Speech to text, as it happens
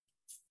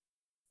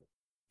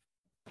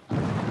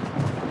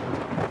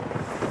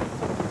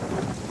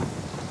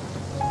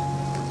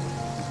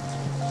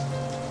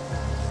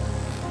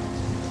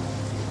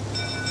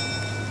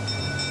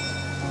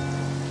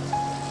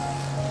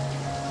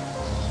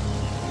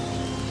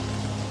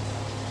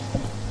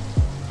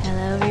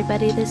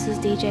everybody. This is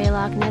DJ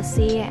Loch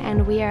Nessie,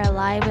 and we are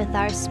live with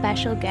our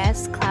special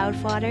guest, Cloud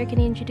Fodder.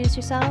 Can you introduce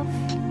yourself?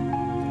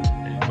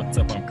 Hey, what's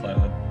up? I'm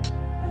Cloud.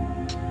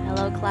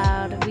 Hello,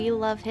 Cloud. We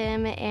love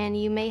him,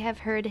 and you may have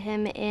heard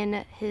him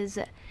in his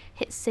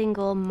hit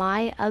single,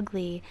 My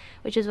Ugly,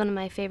 which is one of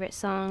my favorite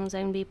songs.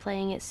 I'm going to be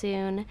playing it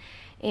soon.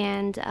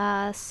 And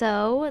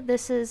so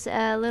this is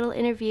a little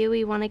interview.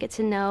 We want to get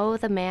to know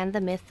the man, the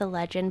myth, the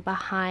legend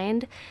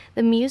behind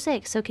the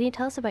music. So can you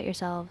tell us about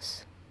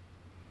yourselves?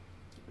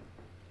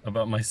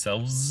 About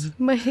myself?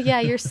 Yeah,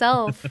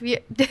 yourself.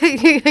 I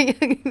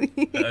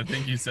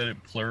think you said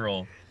it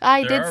plural.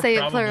 I did say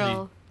it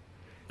plural.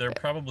 There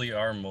probably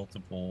are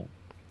multiple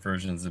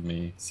versions of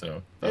me,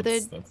 so are there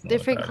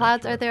different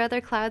clouds? Are there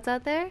other clouds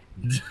out there?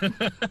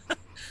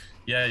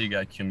 Yeah, you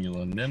got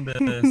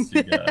cumulonimbus.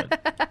 You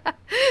got.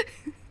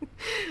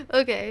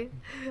 Okay.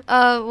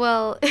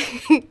 Well,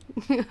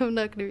 I'm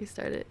not gonna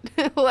restart it.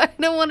 I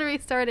don't want to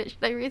restart it.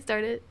 Should I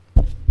restart it?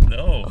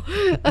 No.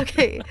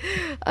 Okay.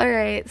 All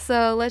right.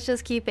 So let's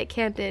just keep it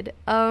candid.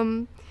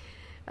 Tell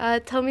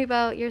me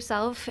about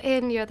yourself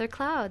and your other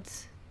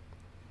clouds.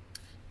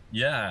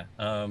 Yeah.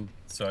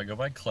 So I go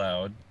by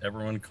Cloud.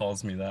 Everyone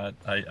calls me that.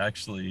 I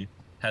actually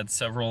had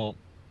several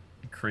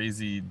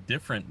crazy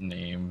different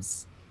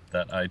names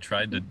that I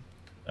tried to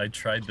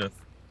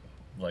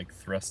like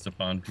thrust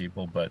upon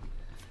people, but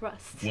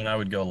when I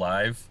would go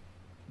live,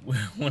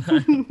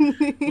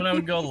 when I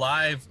would go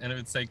live and it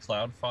would say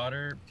Cloud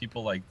Fodder,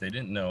 people they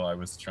didn't know I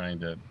was trying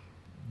to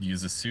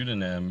use a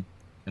pseudonym,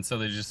 and so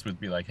they just would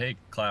be like, "Hey,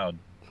 Cloud,"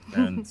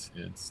 and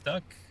it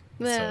stuck.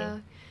 Yeah.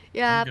 So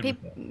yeah,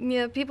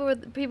 people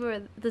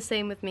were the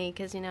same with me,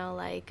 because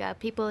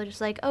people are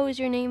just like, "Oh, is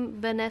your name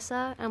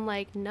Vanessa?" I'm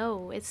like,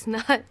 "No, it's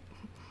not."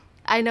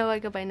 I know I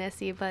go by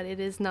Nessie, but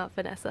it is not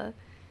Vanessa.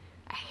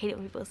 I hate it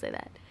when people say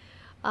that.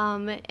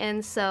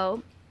 And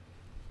so,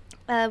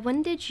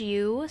 when did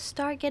you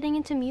start getting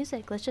into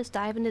music? Let's just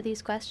dive into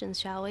these questions,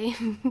 shall we?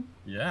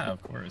 Yeah,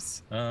 of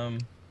course.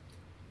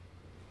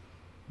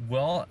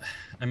 Well,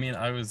 I mean,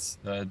 I was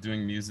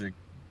doing music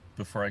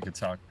before I could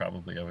talk.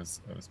 Probably, I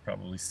was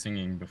probably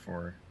singing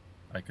before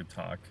I could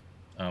talk,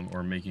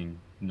 or making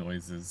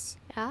noises.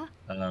 Yeah.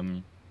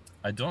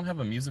 I don't have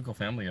a musical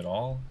family at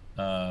all,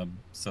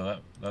 so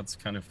that's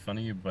kind of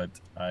funny. But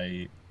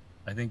I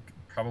think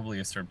probably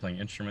I started playing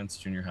instruments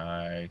junior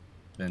high,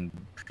 then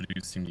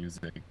producing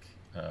music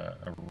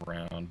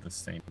around the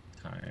same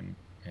time,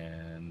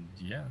 and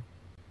yeah.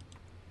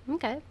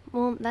 Okay,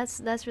 well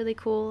that's really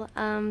cool.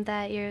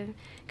 That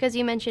because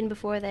you mentioned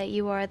before that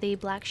you are the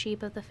black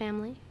sheep of the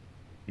family.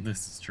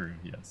 This is true,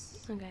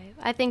 yes. Okay,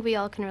 I think we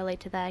all can relate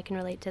to that. I can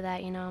relate to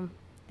that. I'm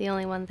the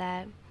only one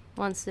that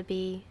wants to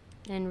be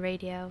in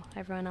radio.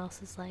 Everyone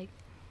else is like,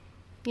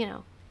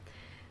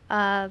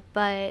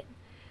 but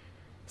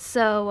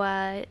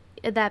so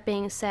that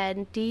being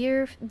said, do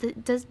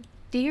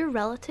your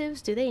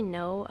relatives, do they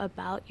know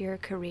about your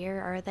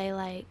career? Are they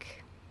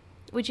like,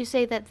 would you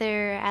say that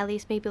they're at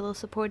least maybe a little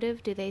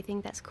supportive? Do they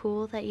think that's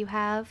cool that you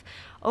have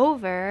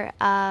over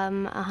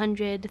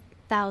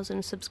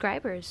 100,000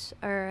 subscribers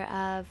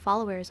or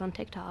followers on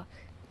TikTok?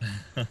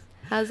 How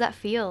does that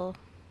feel?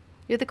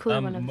 You're the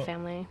cooler one of the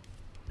family.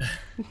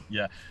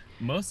 Yeah,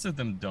 most of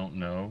them don't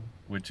know,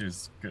 which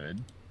is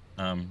good.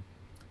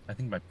 I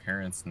think my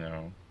parents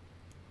know,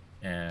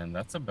 and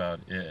that's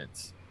about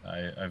it.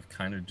 I've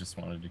kind of just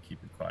wanted to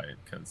keep it quiet,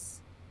 because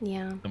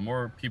the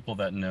more people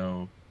that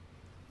know,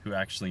 who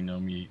actually know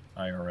me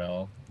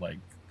IRL, like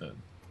the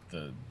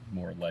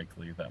more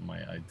likely that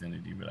my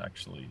identity would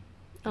actually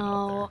get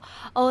out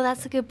there.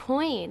 That's a good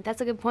point.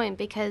 That's a good point,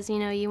 because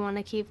you want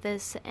to keep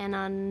this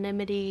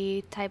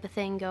anonymity type of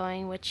thing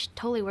going, which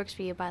totally works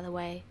for you, by the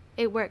way.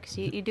 It works.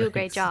 You do a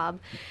great job.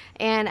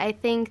 And I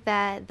think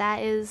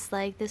that is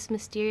like this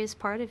mysterious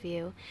part of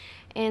you.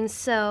 And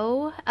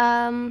so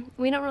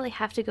we don't really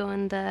have to go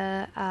in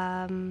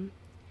the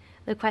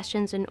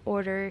questions in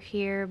order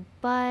here,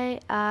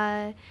 but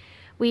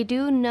we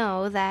do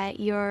know that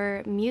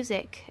your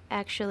music,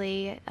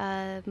 actually,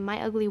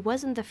 My Ugly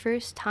wasn't the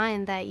first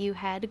time that you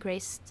had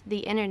graced the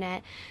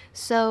internet.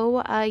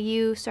 So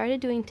you started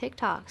doing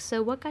TikToks.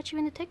 So what got you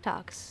into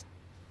TikToks?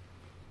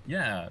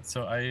 Yeah,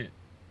 so I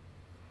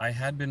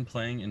had been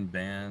playing in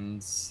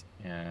bands,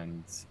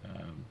 and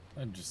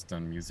I'd just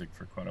done music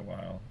for quite a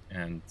while.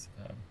 And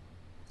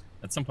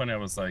at some point I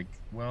was like,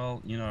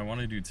 well, I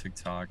want to do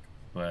TikTok,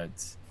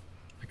 but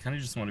I kind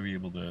of just want to be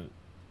able to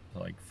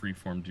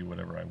freeform do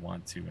whatever I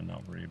want to and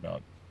not worry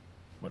about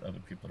what other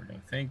people are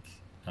going to think.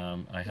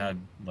 I had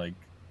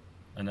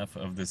enough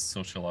of this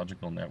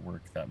sociological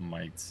network that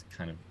might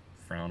kind of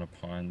frown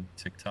upon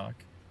TikTok,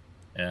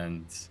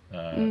 and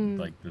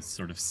the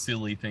sort of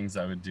silly things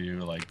I would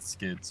do, like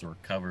skits or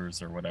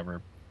covers or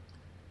whatever.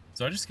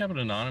 So I just kept it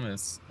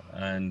anonymous,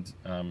 and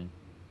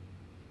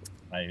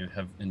I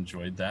have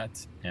enjoyed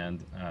that,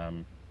 and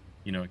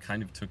it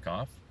kind of took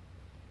off.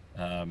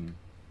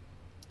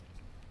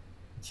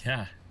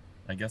 Yeah,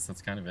 I guess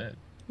that's kind of it.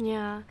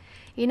 Yeah.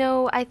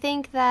 I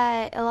think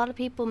that a lot of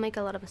people make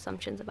a lot of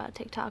assumptions about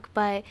TikTok,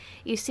 but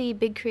you see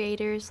big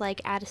creators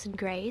like Addison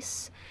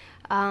Grace,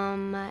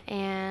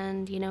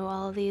 and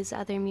all of these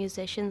other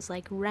musicians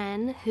like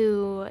Ren,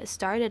 who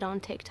started on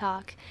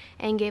TikTok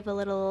and gave a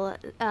little,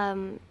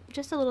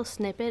 just a little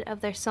snippet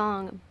of their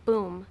song.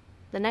 Boom,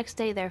 the next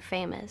day they're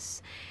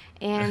famous.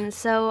 And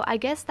so I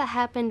guess that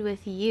happened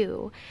with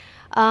you.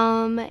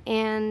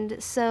 And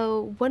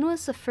so when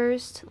was the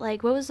first,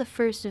 like, what was the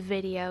first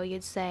video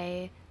you'd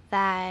say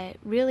that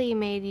really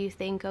made you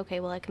think, okay,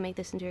 well, I can make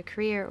this into a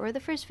career, or the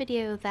first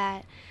video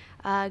that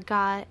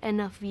got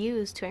enough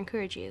views to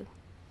encourage you?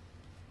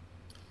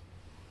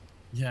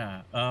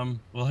 Yeah.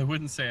 Well, I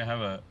wouldn't say I have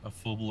a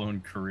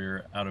full-blown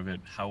career out of it.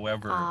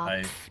 However, Aw,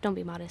 I don't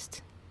be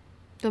modest.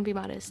 Don't be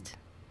modest.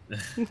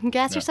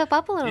 Gas no, yourself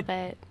up a little it,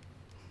 bit.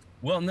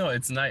 well, no,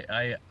 it's not.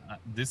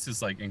 This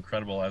is like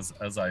incredible as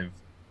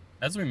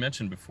we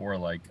mentioned before.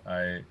 Like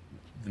the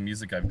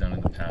music I've done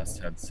in the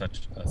past had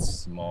such a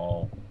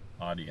small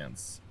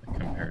audience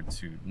compared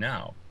to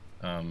now.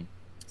 Um,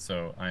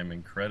 so I'm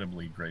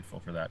incredibly grateful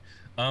for that.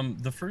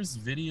 The first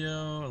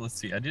video, let's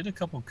see, I did a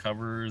couple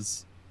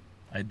covers.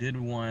 I did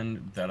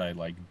one that I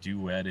like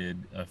duetted.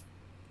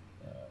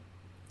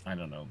 I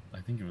don't know. I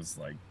think it was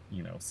like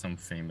some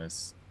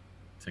famous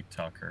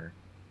TikToker,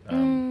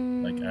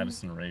 like Mm.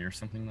 Addison Rae or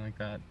something like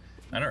that.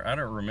 I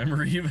don't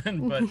remember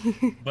even,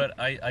 but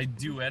I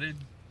duetted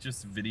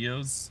just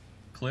videos,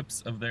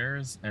 clips of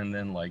theirs, and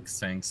then like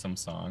sang some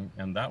song,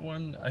 and that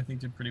one I think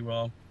did pretty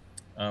well.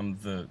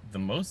 The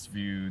most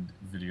viewed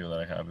video that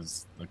I have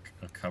is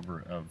a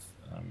cover of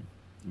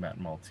Matt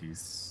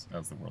Maltese,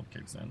 As the World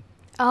Caves In.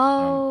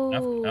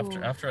 After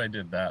Oh. after I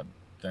did that,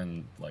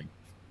 then like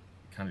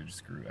kind of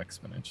just grew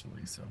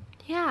exponentially. So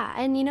Yeah,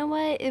 and you know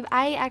what? If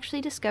I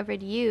actually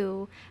discovered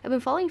you. I've been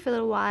following you for a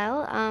little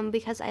while,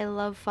 because I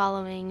love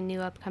following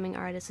new upcoming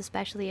artists,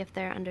 especially if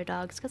they're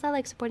underdogs, because I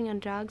like supporting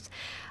underdogs.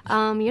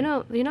 thank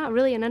you. You're not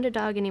really an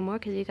underdog anymore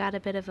because you got a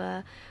bit of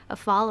a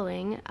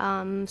following.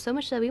 So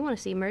much that we want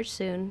to see merch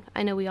soon.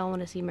 I know we all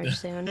want to see merch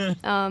soon.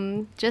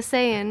 Just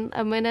saying,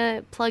 I'm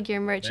gonna plug your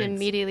merch Thanks.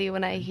 immediately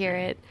when I Thank hear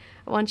you. it.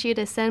 I want you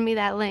to send me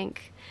that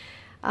link.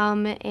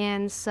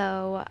 And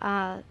so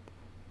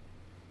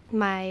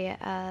my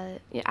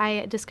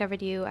I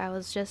discovered you. I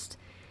was just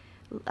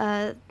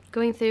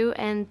going through,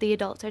 and The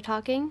Adults Are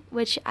Talking,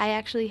 which I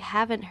actually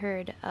haven't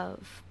heard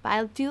of. But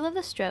I do love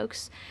The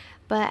Strokes,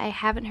 but I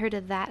haven't heard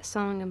of that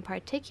song in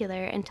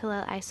particular until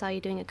I saw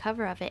you doing a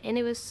cover of it, and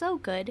it was so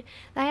good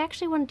that I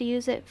actually wanted to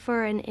use it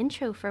for an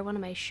intro for one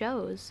of my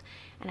shows.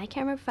 And I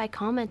can't remember if I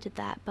commented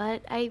that,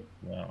 but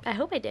Wow. I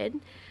hope I did.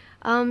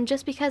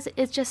 Just because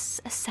it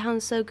just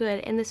sounds so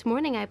good. And this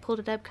morning I pulled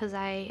it up because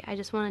I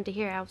just wanted to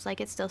hear it. I was like,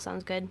 it still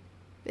sounds good.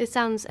 It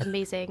sounds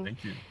amazing.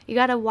 Thank you. You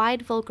got a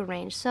wide vocal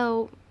range.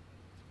 So,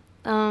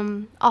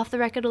 off the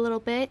record a little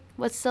bit,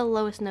 what's the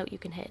lowest note you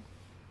can hit?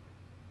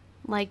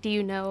 Like, do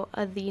you know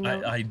the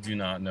note? I do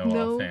not know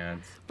No,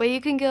 offhand. but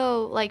you can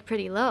go like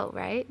pretty low,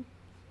 right?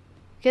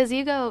 Because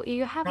you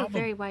have a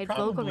very wide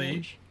vocal Probably.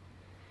 range.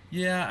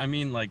 Yeah, I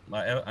mean, like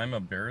I'm a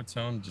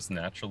baritone just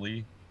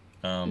naturally,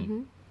 um,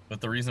 Mm-hmm.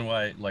 but the reason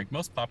why, like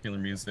most popular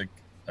music,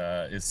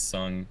 is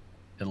sung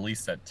at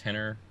least at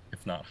tenor,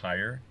 if not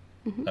higher.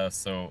 Mm-hmm.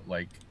 So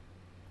like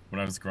when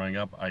I was growing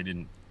up, I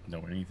didn't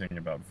know anything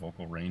about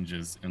vocal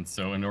ranges, and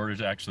so in order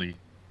to actually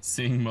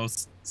sing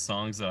most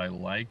songs that I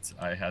liked,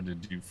 I had to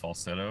do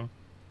falsetto.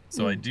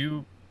 So I Mm.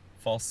 do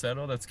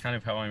falsetto. That's kind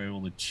of how I'm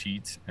able to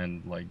cheat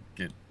and like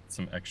get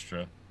some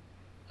extra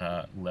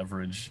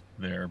leverage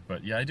there.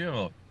 But yeah, I do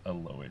have a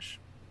lowish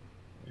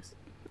voice.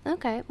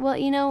 Okay. Well,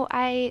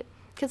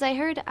 because I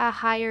heard a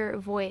higher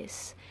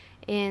voice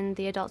in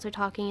The Adults Are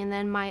Talking, and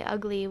then My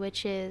Ugly,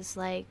 which is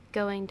like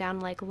going down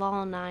like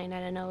Lol9. I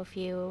don't know if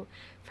you've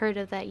heard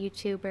of that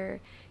YouTuber.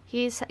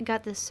 He's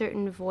got this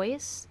certain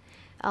voice.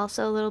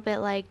 Also, a little bit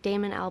like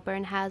Damon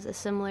Albarn has a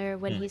similar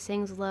when Hmm. he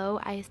sings low.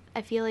 I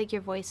feel like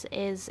your voice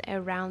is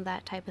around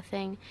that type of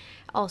thing.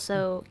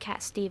 Also,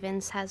 Cat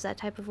Stevens has that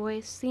type of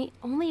voice. The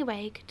only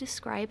way I could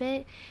describe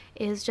it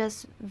is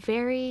just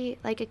very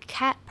like a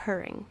cat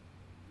purring,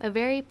 a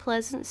very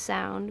pleasant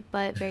sound,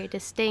 but very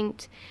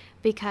distinct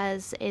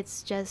because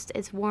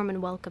it's warm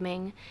and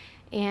welcoming,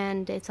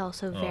 and it's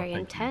also Oh, very thank you.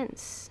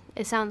 intense.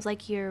 It sounds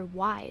like you're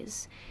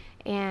wise,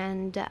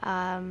 and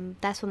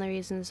that's one of the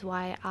reasons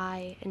why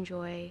I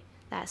enjoy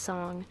that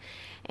song.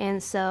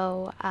 And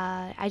so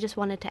I just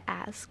wanted to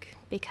ask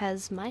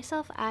because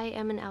myself, I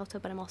am an alto,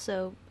 but I'm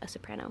also a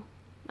soprano.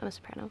 I'm a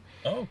soprano.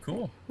 Oh,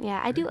 cool. Yeah,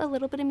 I do Great. a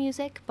little bit of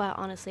music, but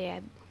honestly,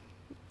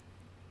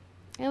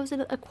 I was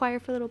in a choir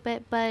for a little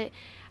bit, but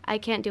I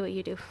can't do what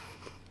you do.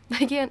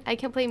 I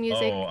can't play Oh,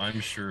 music I'm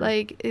sure.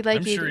 like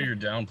I'm you sure do. you're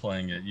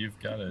downplaying it. You've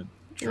got to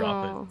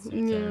drop it Oh,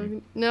 sometime.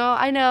 no, no,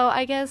 I know.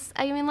 I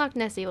mean, Loch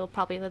Nessie will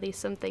probably release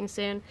something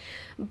soon,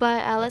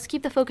 but let's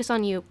keep the focus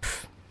on you.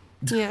 Pff,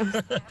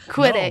 yeah,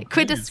 quit No, it.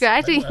 Quit please.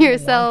 distracting I don't want.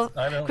 yourself.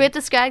 I don't. Quit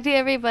distracting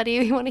everybody.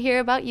 We want to hear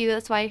about you.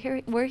 That's why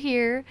we're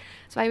here.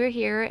 That's why we're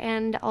here.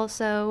 And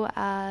also,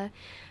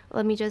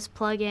 let me just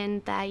plug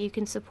in that you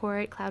can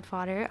support Cloud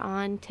Fodder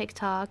on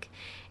TikTok,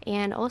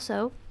 and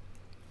also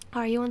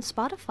Are you on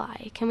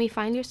Spotify? Can we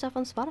find your stuff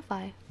on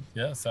Spotify?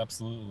 Yes,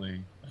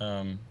 absolutely.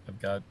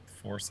 I've got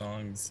 4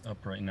 songs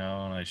up right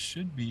now, and I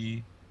should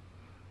be,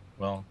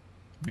 well,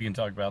 we can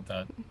talk about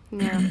that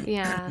Yeah, in a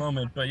yeah.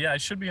 moment. But yeah, I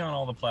should be on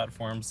all the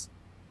platforms,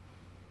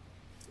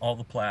 all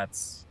the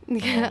plats. I'm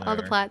all Yeah, all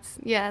the there. plots.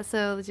 Yeah,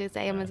 so just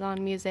Yeah.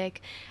 Amazon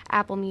Music,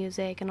 Apple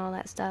Music, and all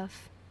that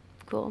stuff.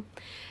 Cool.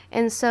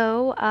 And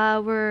so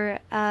we're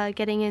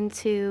getting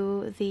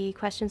into the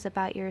questions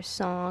about your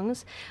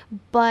songs.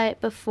 But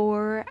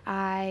before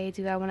I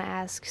do, I want to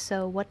ask,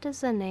 so what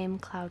does the name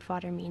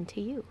Cloudfodder mean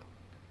to you?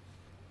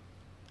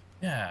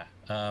 Yeah.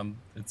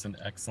 It's an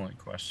excellent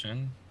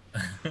question.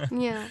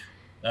 Yeah.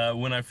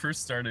 When I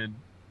first started,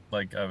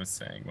 like I was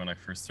saying, when I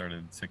first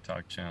started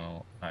TikTok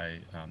channel, I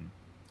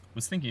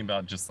was thinking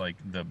about just like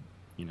the,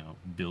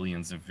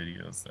 billions of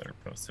videos that are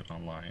posted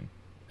online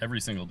every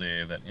single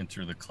day that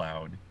enter the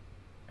cloud.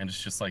 And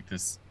it's just like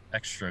this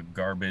extra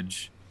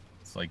garbage.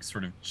 It's like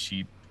sort of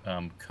cheap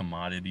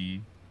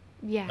commodity.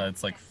 Yeah.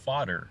 It's like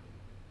fodder.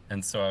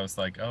 And so I was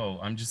like, oh,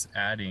 I'm just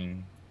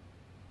adding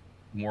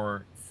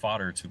more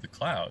fodder to the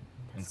cloud.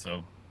 And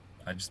so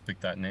I just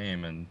picked that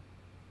name, and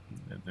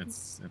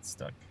it's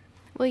stuck.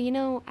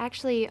 Well,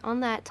 actually, on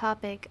that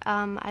topic,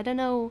 I don't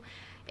know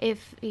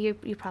if you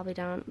probably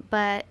don't,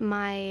 but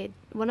my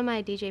one of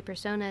my DJ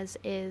personas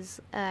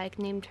is I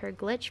named her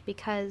Glitch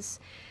because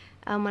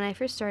when I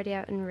first started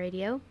out in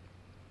radio,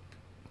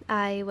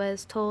 I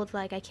was told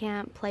like I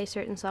can't play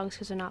certain songs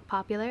because they're not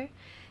popular,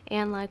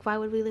 and like why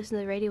would we listen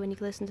to the radio when you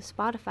can listen to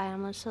Spotify?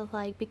 I'm just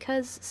like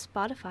because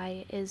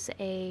Spotify is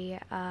a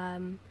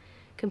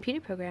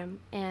computer program,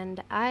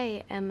 and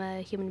I am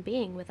a human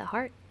being with a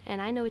heart,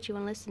 and I know what you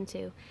want to listen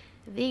to.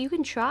 You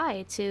can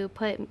try to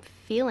put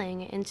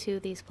feeling into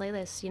these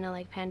playlists,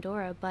 like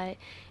Pandora, but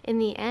in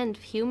the end,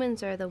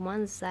 humans are the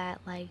ones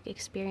that like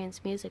experience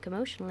music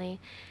emotionally,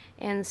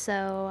 and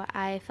so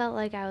I felt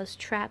like I was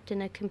trapped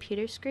in a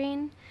computer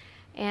screen,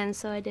 and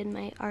so I did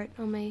my art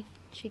on my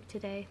cheek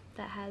today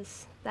that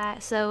has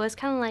that. So it's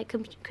kind of like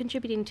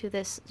contributing to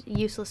this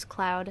useless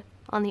cloud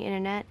on the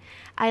internet.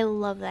 I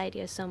love the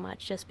idea so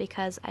much just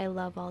because I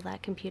love all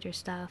that computer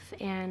stuff,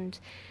 and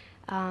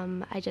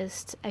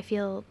I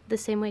feel the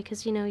same way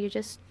because you're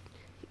just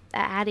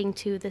adding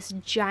to this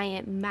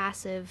giant,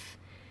 massive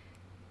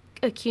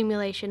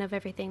accumulation of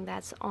everything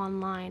that's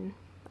online,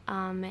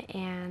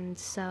 and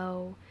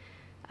so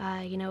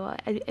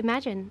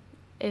imagine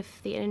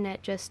if the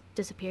internet just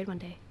disappeared one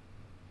day.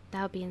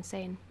 That would be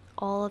insane.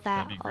 All of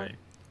That'd that. be great.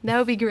 That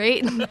would be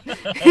great.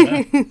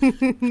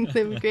 That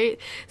would be great.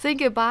 Saying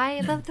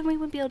goodbye, then we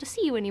wouldn't be able to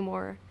see you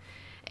anymore.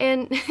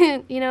 And,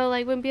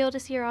 like, wouldn't be able to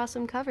see your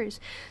awesome covers.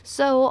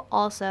 So,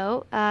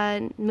 also,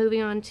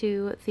 moving on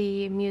to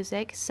the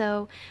music.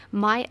 So,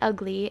 My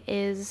Ugly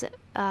is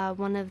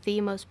one of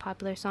the most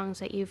popular songs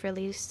that you've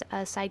released.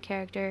 Side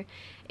Character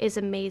is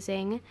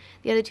amazing.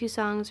 The other 2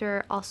 songs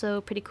are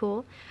also pretty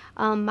cool.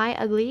 My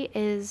Ugly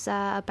is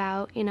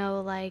about,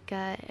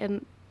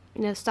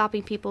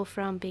 stopping people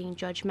from being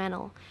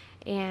judgmental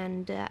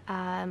and,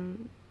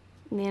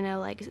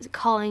 like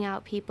calling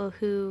out people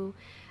who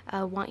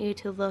want you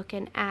to look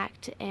and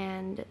act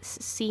and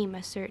seem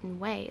a certain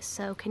way.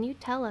 So, can you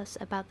tell us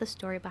about the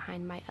story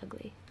behind My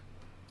Ugly?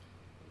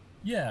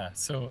 Yeah.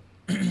 So,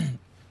 kind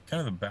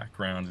of the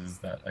background is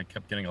that I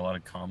kept getting a lot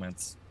of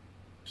comments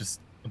just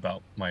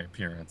about my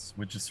appearance,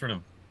 which is sort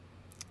of,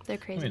 They're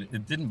I mean, crazy.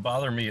 it didn't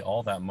bother me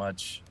all that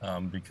much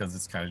because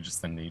it's kind of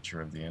just the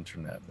nature of the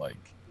internet.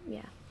 Like,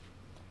 Yeah.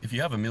 if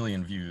you have a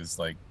million views,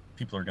 like,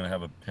 people are going to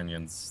have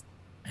opinions.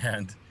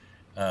 And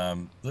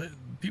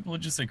people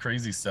would just say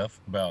crazy stuff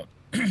about,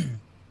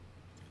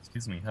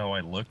 excuse me, how I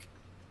look.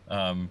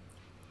 Um,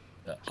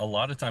 a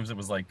lot of times it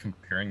was like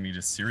comparing me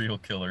to serial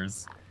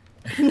killers.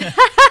 You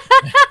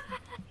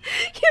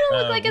don't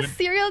look like a Would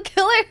serial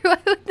killer. Why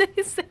would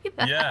they say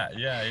that?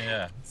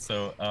 yeah.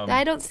 So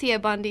I don't see a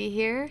Bundy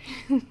here.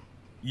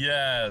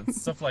 yeah,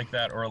 stuff like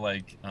that, or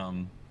like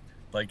I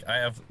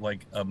have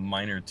like a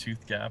minor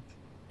tooth gap,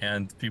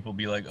 and people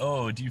be like,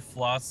 "Oh, do you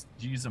floss?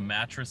 Do you use a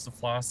mattress to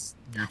floss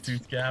your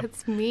tooth gap?"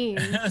 That's mean.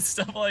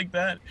 Stuff like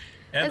that.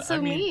 And That's I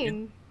so mean,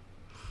 mean.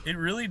 it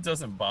really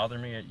doesn't bother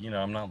me.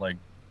 I'm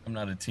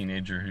not a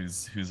teenager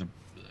whose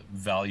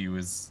value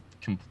is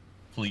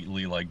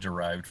completely like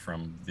derived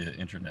from the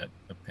internet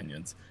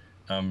opinions.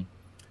 Um,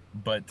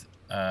 but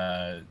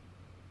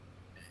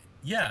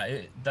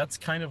yeah, that's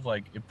kind of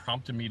like it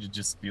prompted me to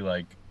just be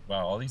like,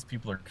 wow, all these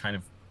people are kind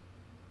of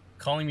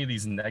calling me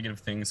these negative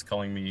things,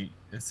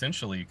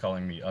 essentially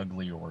calling me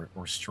ugly or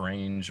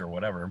strange or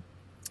whatever.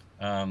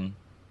 Um,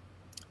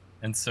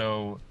 and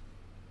so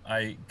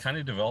I kind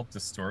of developed a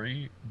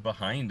story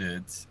behind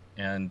it,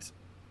 and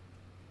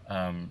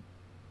um,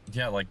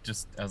 yeah, like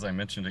just as I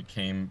mentioned, it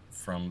came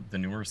from the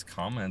numerous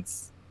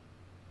comments,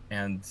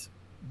 and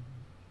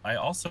I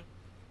also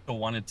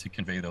wanted to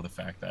convey though the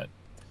fact that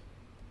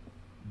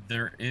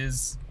there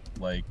is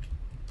like,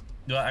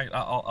 no,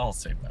 I'll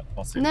save that.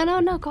 I'll save No, that. no,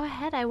 no. Go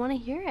ahead. I want to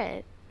hear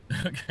it.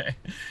 Okay,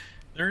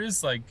 there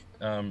is like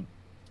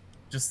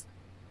just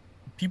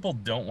people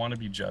don't want to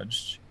be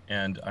judged,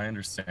 and I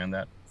understand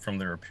that from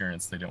their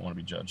appearance. They don't want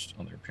to be judged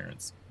on their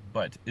appearance.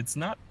 But it's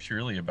not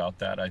purely about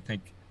that. I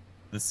think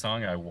the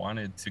song, I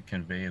wanted to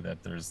convey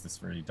that there's this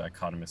very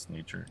dichotomous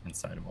nature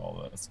inside of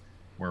all of us,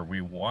 where we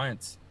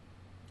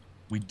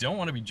don't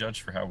want to be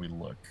judged for how we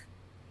look,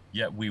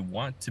 yet we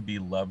want to be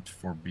loved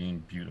for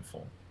being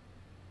beautiful.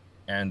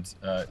 And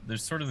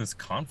there's sort of this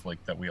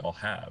conflict that we all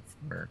have,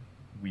 where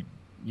we,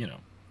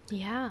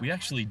 Yeah. we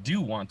actually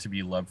do want to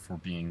be loved for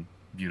being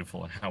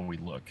beautiful and how we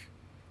look,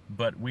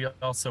 but we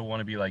also want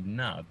to be like,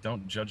 nah,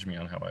 don't judge me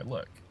on how I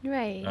look.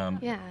 Right.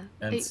 Yeah.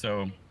 And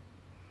so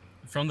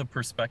from the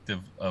perspective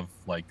of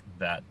like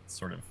that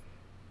sort of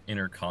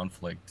inner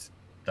conflict,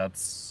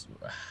 that's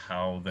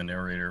how the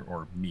narrator,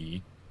 or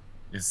me,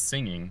 is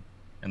singing,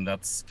 and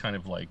that's kind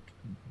of like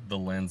the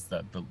lens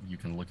that you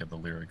can look at the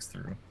lyrics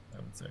through, I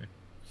would say.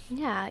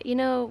 Yeah,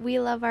 we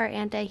love our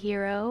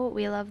anti-hero.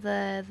 We love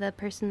the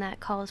person that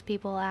calls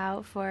people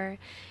out for,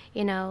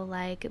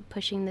 like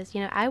pushing this,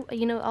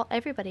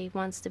 everybody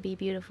wants to be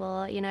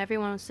beautiful.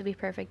 Everyone wants to be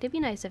perfect. It'd be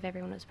nice if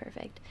everyone was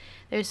perfect.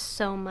 There's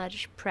so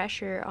much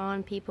pressure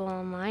on people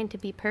online to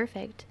be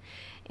perfect.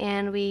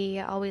 And we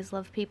always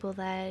love people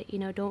that,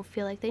 don't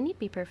feel like they need to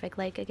be perfect.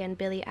 Like, again,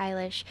 Billie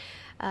Eilish,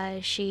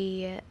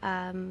 she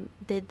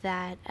did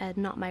that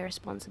Not My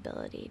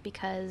Responsibility,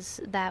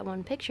 because that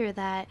one picture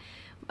that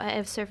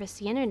I've surfaced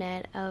the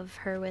internet of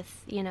her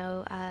with,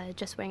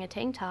 just wearing a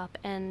tank top.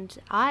 And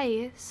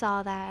I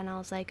saw that and I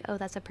was like, oh,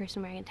 that's a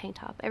person wearing a tank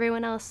top.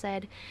 Everyone else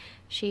said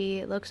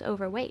she looks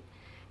overweight.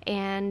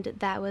 And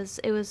it was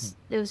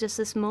just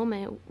this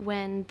moment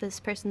when this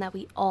person that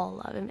we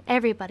all love, and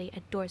everybody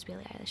adores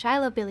Billie Eilish. I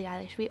love Billie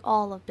Eilish. We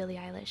all love Billie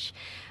Eilish.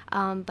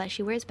 But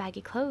she wears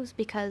baggy clothes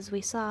because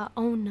we saw,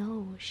 oh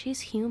no,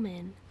 she's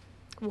human.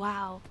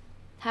 Wow.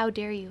 How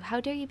dare you? How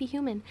dare you be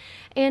human?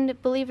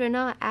 And believe it or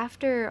not,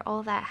 after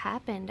all that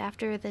happened,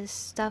 after this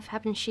stuff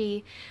happened,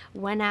 she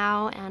went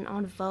out and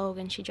on Vogue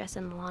and she dressed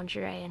in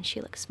lingerie and she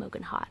looked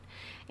smoking hot.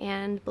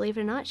 And believe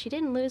it or not, she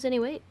didn't lose any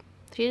weight.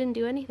 She didn't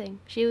do anything.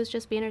 She was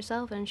just being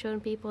herself and showing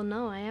people,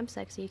 no, I am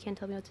sexy. You can't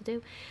tell me what to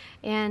do.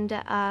 And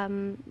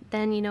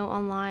then,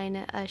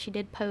 online, she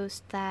did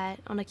post that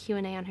on a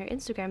Q&A on her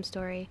Instagram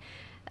story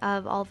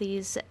of all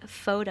these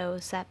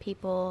photos that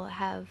people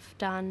have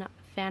done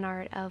fan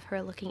art of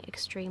her looking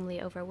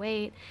extremely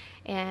overweight,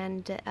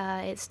 and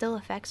it still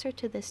affects her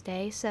to this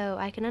day. So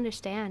I can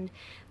understand.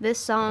 This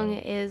song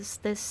is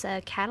this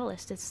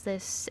catalyst. It's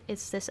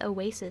this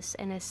oasis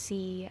in a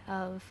sea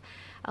of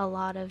a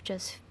lot of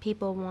just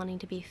people wanting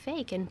to be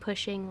fake and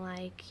pushing,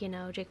 like,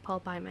 Jake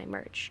Paul, buy my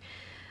merch.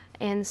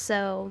 And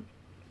so,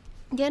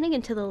 getting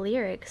into the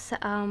lyrics,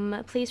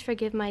 please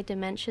forgive my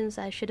dimensions.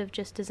 I should have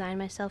just designed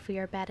myself for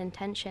your bad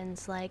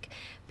intentions. Like,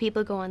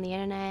 people go on the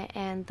internet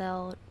and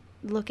they'll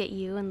look at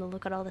you and they'll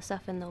look at all the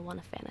stuff and they'll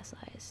want to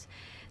fantasize.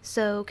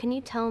 So can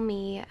you tell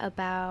me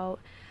about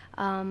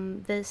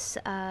this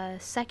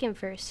second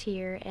verse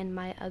here in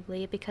My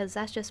Ugly, because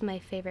that's just my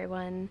favorite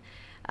one.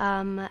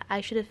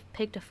 I should have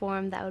picked a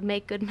form that would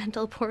make good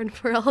mental porn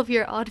for all of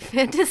your odd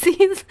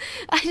fantasies.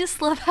 I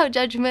just love how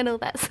judgmental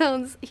that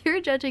sounds.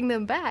 You're judging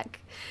them back.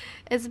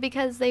 It's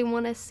because they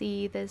want to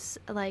see this,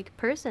 like,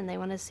 person. They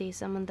want to see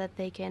someone that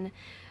they can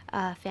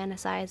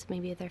fantasize,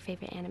 maybe their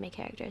favorite anime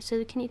character.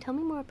 So can you tell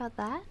me more about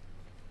that?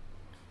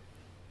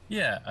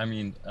 Yeah, I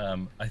mean,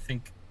 I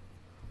think,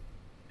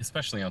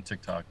 especially on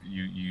TikTok,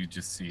 you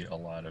just see a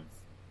lot of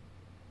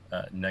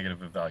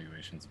negative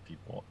evaluations of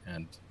people,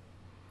 and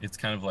it's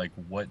kind of like,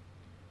 what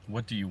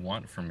do you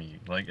want from me?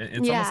 Like,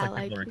 it's almost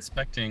like people are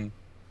expecting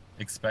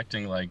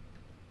like,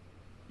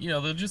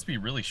 there'll just be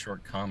really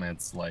short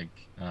comments like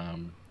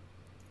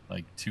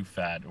too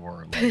fat,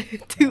 or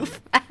like too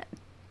fat,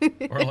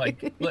 or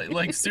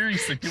like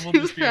seriously, people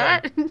just be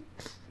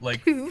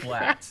like too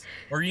flat,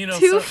 or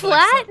too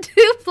flat,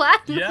 too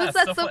flat. Yeah, what's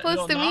that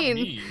supposed to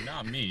mean?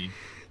 Not me.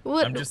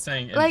 What, I'm just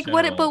saying. Like,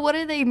 general. But what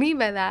do they mean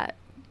by that?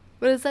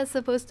 What is that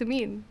supposed to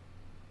mean?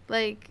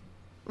 Like,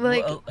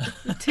 well,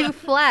 too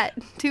flat,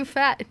 too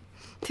fat,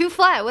 too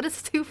flat. What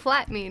does too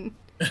flat mean?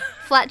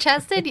 Flat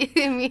chested?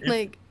 You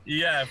mean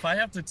Yeah, if I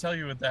have to tell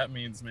you what that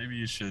means, maybe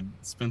you should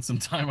spend some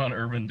time on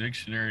Urban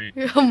Dictionary.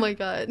 Oh my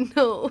God,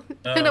 no!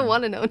 I don't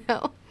want to know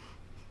now.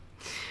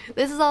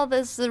 This is all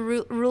this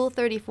Rule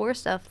 34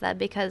 stuff that,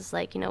 because,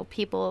 like,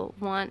 people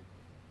want,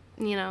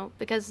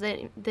 because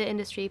the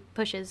industry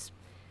pushes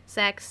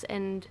sex,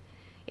 and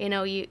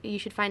you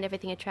should find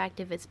everything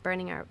attractive. It's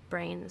burning our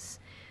brains,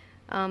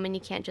 and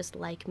you can't just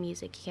like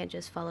music. You can't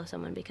just follow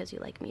someone because you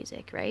like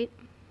music, right?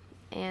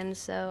 And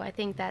so I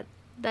think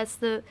that's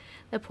the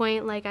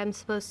point. Like, I'm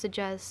supposed to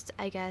just,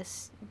 I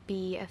guess,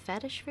 be a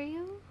fetish for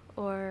you,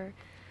 or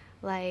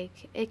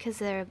like, because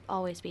there'll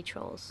always be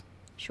trolls.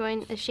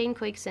 Shane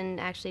Quakeson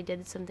actually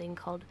did something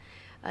called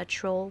a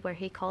troll, where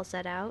he calls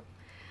that out.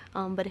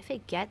 But if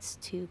it gets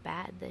too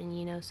bad,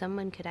 then,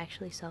 someone could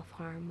actually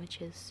self-harm, which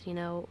is,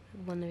 one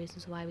of the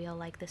reasons why we all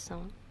like this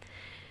song.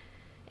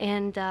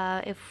 And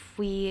if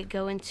we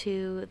go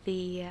into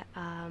the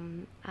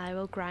I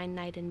will grind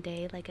night and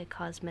day like a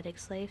cosmetic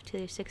slave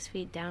to 6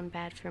 feet down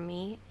bad for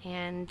me.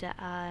 And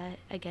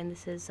again,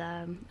 this is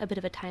a bit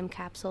of a time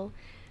capsule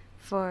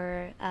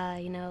for,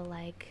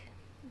 like,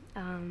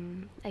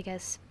 I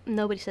guess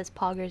nobody says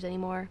poggers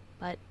anymore,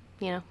 but,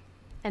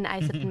 and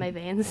ice up in my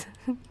veins.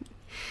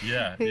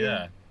 Yeah, Yeah.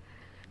 yeah.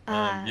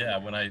 Uh, Yeah,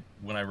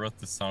 when I wrote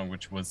the song,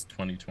 which was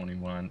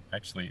 2021,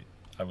 actually,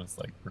 I was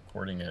like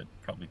recording it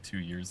probably 2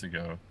 years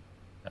ago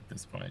at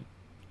this point.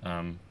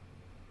 Um,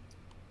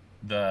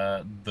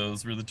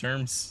 those were the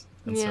terms,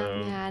 and yeah,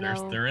 so yeah, I they're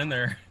know. they're in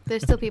there.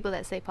 There's still people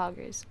that say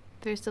poggers.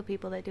 There's still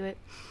people that do it.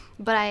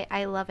 But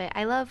I love it.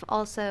 I love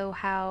also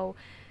how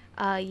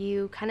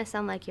you kind of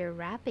sound like you're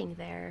rapping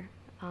there.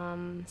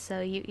 So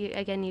you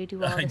again, you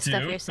do all I this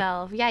stuff do.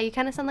 yourself. Yeah, you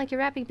kind of sound like you're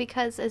rapping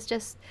because it's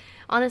just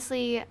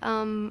honestly,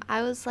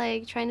 I was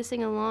like trying to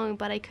sing along,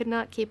 but I could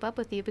not keep up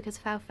with you because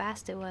of how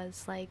fast it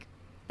was. Like,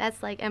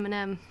 that's like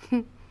Eminem.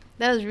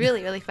 That was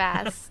really, really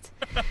fast.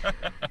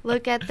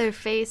 Look at their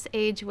face,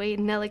 age, weight,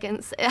 and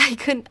elegance.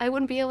 I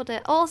wouldn't be able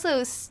to.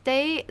 Also,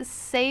 stay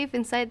safe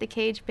inside the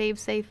cage, babe.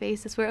 Safe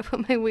face is where I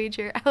put my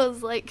wager. I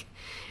was like,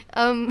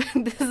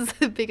 this is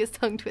the biggest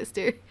tongue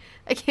twister.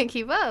 I can't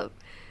keep up.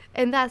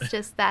 And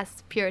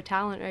that's pure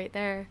talent right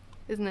there,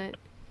 isn't it?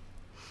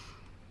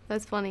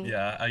 That's funny.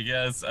 Yeah, I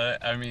guess.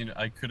 I mean,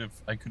 I could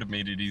have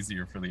made it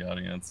easier for the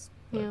audience,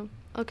 but Yeah.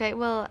 Okay.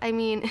 Well, I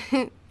mean,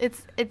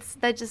 it's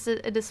that's just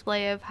a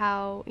display of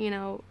how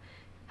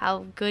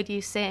how good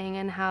you sing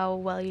and how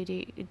well you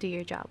do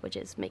your job, which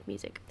is make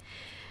music.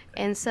 thank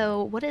And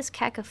so, what does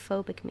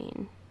cacophobic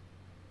mean?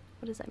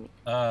 What does that mean?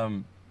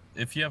 you.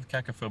 If you have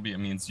cacophobia, it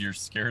means you're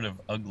scared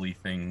of ugly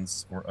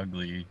things or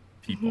ugly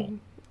people.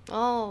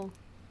 Oh,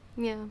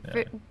 yeah.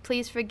 Yeah.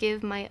 Please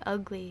forgive my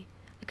ugly,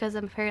 because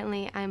I'm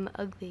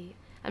ugly.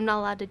 I'm not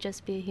allowed to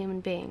just be a human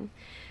being.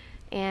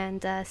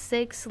 And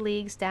 6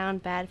 leagues down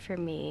bad for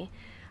me.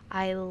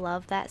 I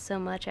love that so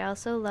much. I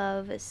also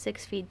love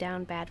 6 feet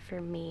down bad for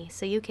me.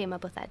 So you came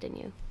up with that, didn't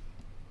you?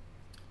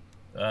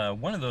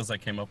 One of those I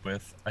came up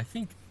with. I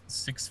think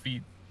 6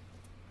 feet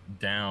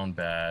down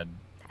bad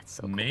That's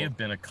so may cool. have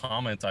been a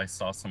comment I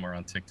saw somewhere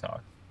on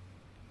TikTok,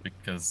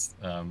 because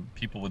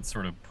people would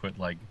sort of put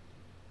like,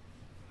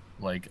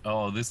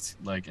 oh, this,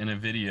 like, in a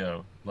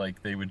video,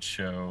 like they would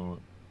show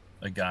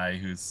a guy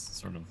who's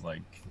sort of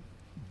like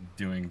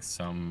doing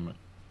some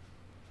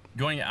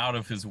going out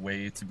of his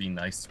way to be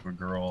nice to a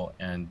girl,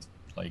 and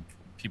like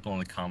people in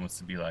the comments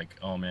would be like,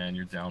 oh man,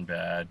 you're down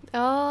bad, you're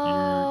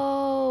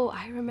Oh,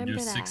 I you're remember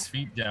that. 6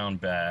 feet down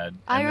bad.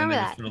 I And then remember they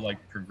would that. sort of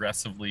like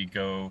progressively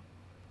go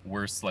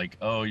worse, like,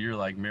 oh, you're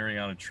like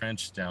Mariana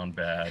Trench down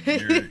bad,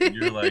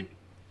 you're like.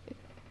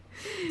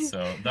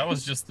 So that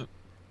was just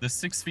the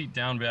 6 feet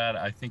down bad.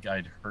 I think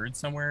I'd heard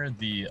somewhere.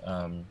 The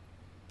uh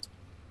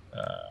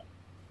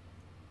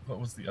what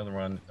was the other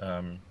one?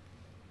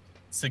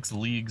 6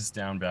 leagues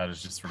down bad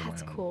is just sort of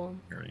That's my own cool.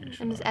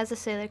 variation And on as a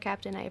sailor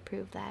captain, I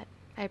approve that.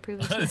 I approve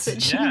this it.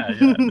 message. Yeah, yeah,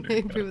 there I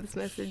you go. approve this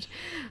message.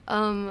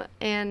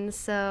 And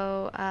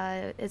so,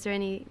 is there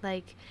any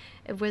like,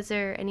 was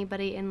there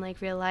anybody in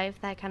like real life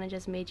that kind of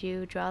just made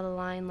you draw the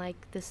line? Like,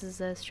 this is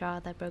the straw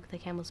that broke the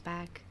camel's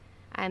back.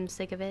 I'm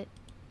sick of it.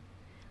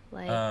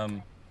 Like,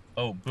 um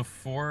oh,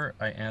 before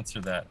I answer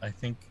that, I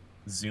think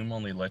Zoom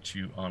only lets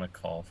you on a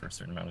call for a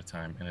certain amount of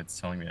time, and it's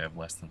telling me I have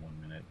less than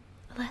 1 minute.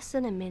 less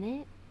than a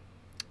minute?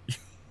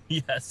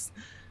 Yes,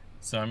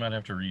 so I might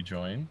have to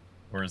rejoin,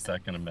 or is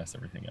that going to mess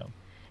everything up?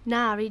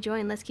 Nah,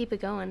 rejoin. Let's keep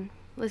it going.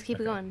 Let's keep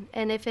it Okay. going.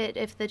 And if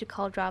the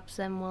call drops,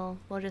 then we'll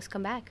just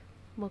come back.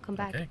 We'll come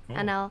back. Okay,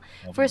 And cool.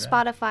 I'll for do that.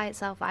 Spotify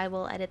itself, I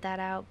will edit that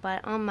out.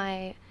 But on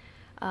my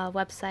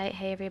website,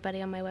 hey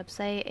everybody, on my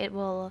website, it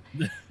will,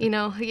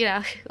 well,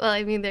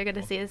 I mean, they're gonna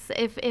Cool. see this.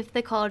 If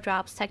the call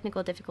drops,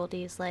 technical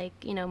difficulties, like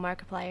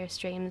Markiplier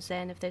streams,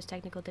 and if there's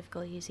technical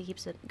difficulties, he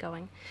keeps it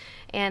going.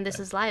 And this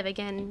Okay. is live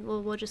again.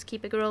 We'll just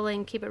keep it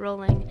rolling, keep it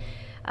rolling.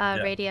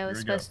 Yeah, Radio here is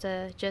we go. supposed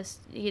to just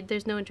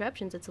there's no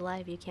interruptions. It's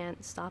live. You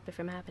can't stop it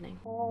from happening.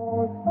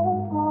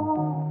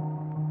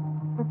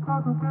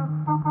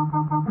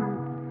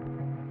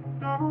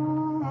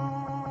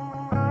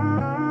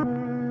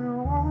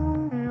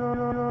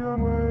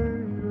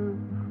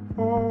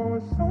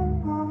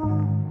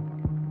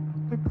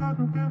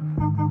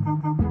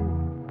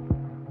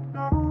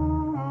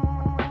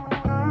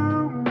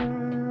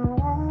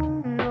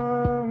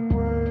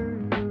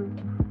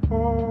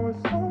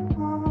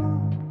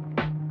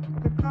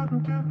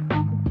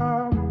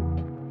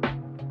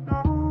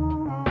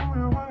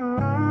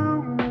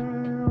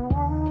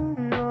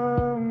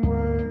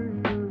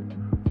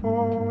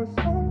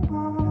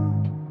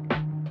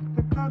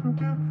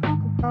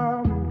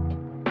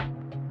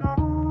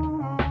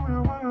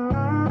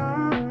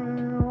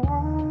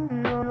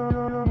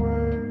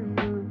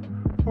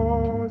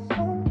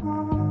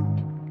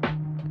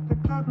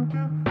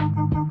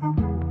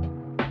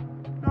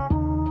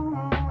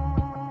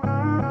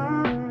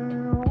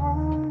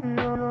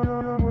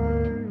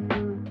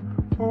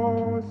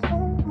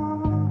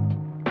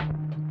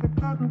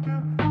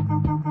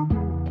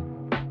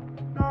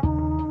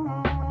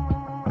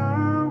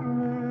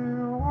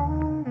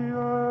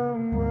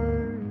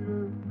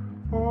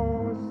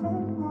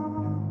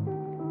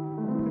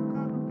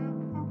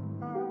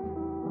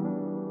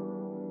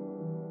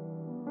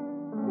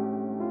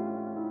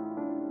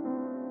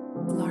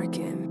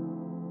 Larkin.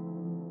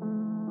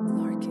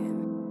 Larkin.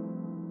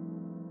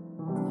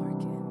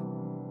 Larkin.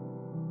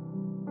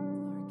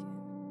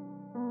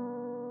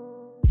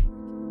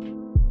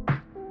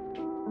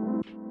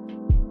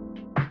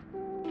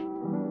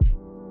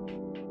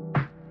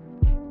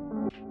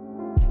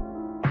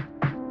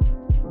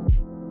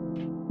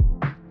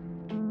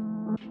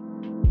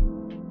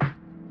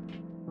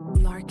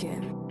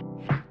 Larkin.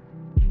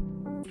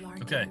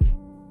 Okay.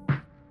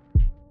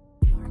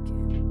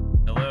 Larkin.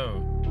 Hello.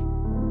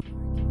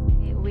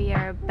 We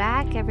are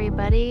back,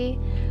 everybody.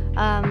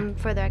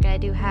 For the record, I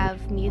do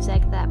have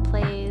music that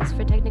plays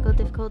for technical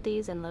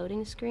difficulties and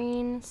loading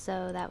screen,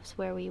 so that's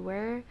where we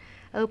were.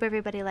 I hope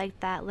everybody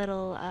liked that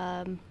little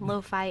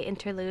lo-fi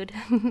interlude.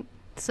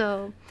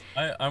 So,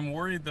 I'm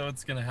worried though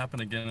it's gonna happen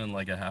again in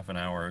like a half an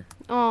hour.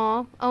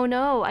 oh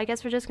no, I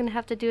guess we're just gonna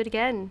have to do it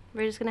again.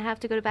 We're just gonna have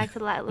to go back to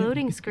that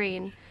loading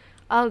screen.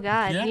 Oh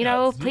God,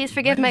 Yeah, please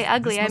forgive my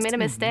ugly. I made a be new.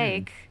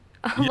 mistake.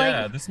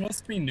 Yeah, this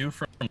must be new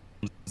from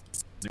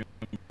Zoom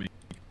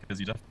because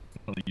you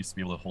definitely used to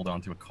be able to hold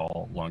on to a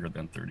call longer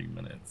than 30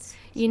 minutes.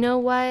 You know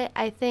what?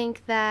 I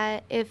think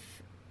that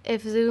if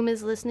Zoom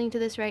is listening to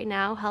this right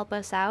now, help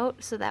us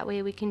out so that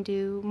way we can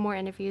do more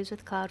interviews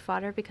with Cloud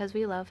Fodder because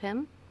we love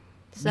him.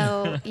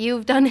 So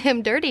you've done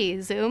him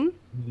dirty, Zoom.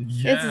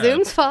 Yeah, It's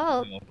Zoom's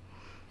fault. yeah.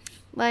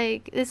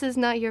 Like, this is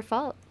not your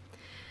fault.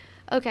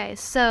 Okay,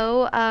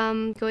 so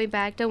going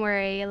back, don't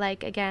worry.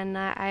 Like, again,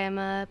 I am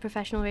a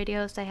professional radio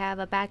host. I have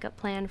a backup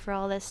plan for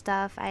all this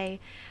stuff.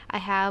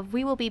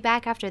 We will be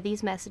back after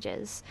these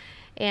messages.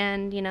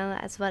 And,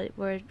 that's what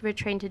we're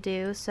trained to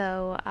do.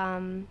 So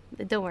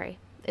don't worry.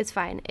 It's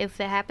fine.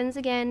 If it happens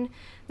again,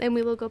 then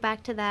we will go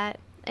back to that.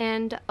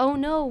 And, oh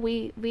no,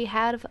 we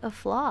had a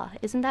flaw.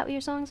 Isn't that what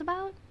your song's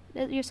about?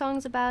 Your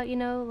song's about,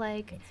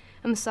 like,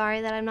 I'm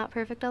sorry that I'm not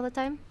perfect all the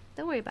time.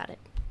 Don't worry about it.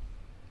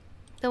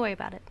 Don't worry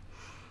about it.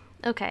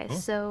 Okay, Cool.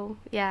 So,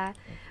 yeah.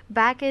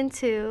 Back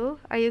into,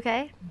 are you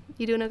okay?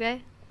 You doing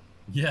okay?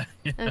 Yeah.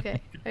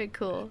 Okay, all right,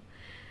 cool.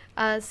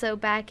 So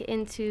back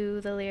into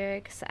the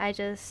lyrics, I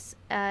just,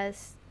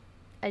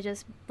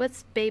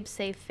 what's Babe's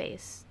safe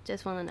face?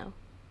 Just want to know.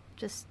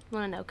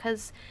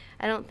 Because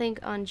I don't think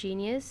on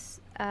Genius,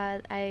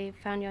 I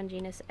found you on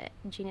Genius,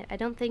 I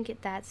don't think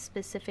that's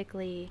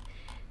specifically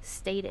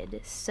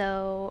stated.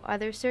 So are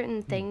there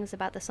certain things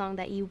about the song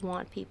that you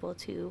want people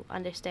to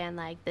understand,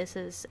 like this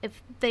is,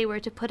 if they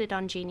were to put it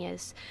on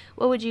Genius,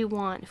 what would you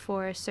want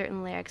for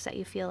certain lyrics that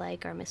you feel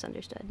like are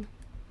misunderstood?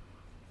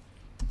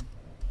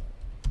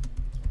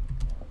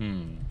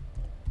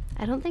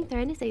 I don't think they're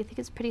anything. I think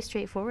it's pretty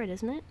straightforward,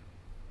 isn't it?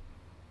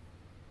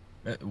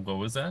 What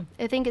was that?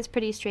 I think it's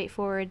pretty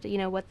straightforward,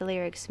 what the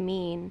lyrics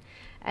mean.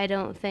 I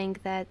don't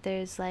think that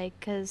there's like,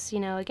 because,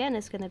 again,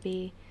 it's going to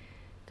be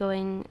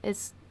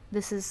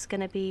this is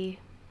going to be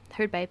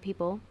heard by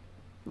people,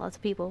 lots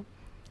of people,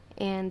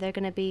 and they're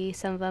going to be,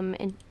 some of them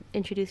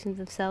introducing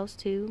themselves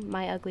to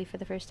My Ugly for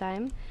the first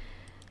time.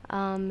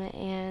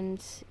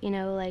 And,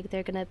 like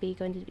they're going to be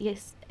going to,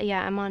 yes,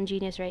 yeah, I'm on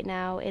Genius right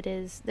now.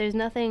 There's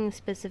nothing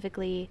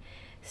specifically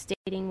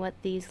stating what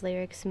these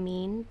lyrics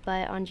mean,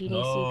 but on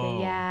Genius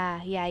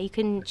you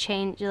can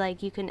change,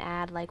 like you can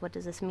add like what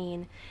does this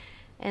mean.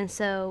 And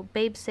so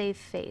Babe Safe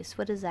Face,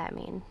 what does that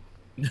mean?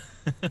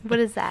 What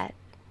is that?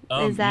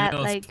 Is that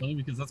it's like funny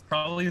because that's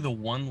probably the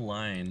one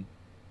line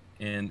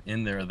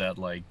in there that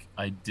like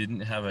I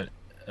didn't have a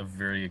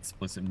very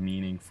explicit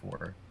meaning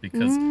for,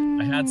 because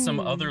I had some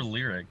other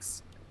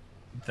lyrics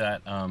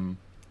that kind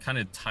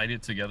of tied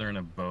it together in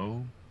a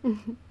bow,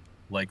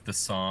 like the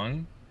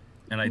song.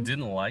 And I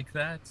didn't like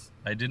that.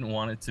 I didn't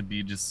want it to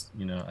be just,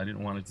 I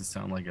didn't want it to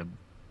sound like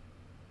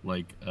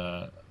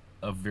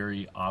a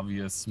very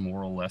obvious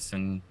moral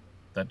lesson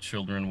that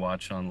children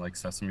watch on like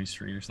Sesame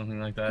Street or something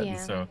like that. Yeah. And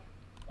so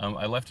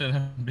I left it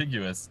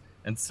ambiguous.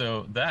 And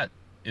so that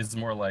is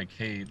more like,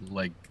 hey,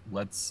 like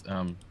let's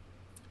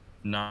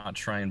not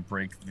try and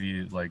break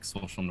the like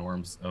social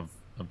norms of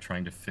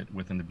trying to fit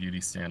within the beauty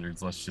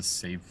standards. Let's just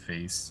save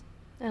face.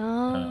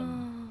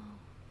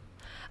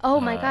 Oh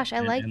my gosh,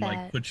 I like and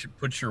that. like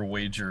put your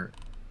wager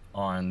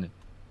on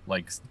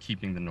like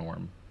keeping the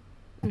norm.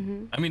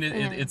 I mean,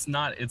 it's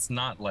not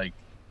like,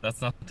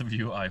 that's not the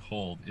view I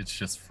hold. It's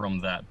just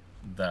from that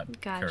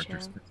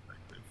character's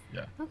perspective.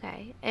 Yeah.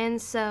 Okay, and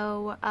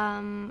so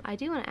I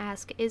do want to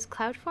ask: is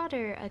Cloud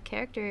Fodder a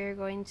character you're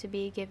going to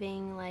be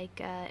giving, like,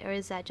 or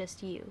is that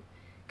just you?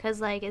 Because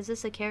like, is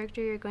this a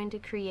character you're going to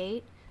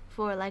create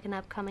for like an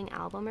upcoming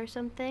album or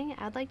something?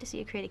 I'd like to see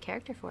you create a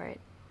character for it.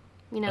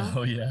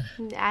 Oh yeah.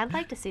 I'd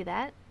like to see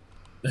that.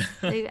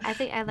 Like, I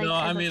think I like. No,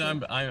 I'd I love mean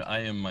to. I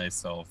am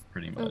myself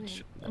pretty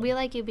much. Okay. We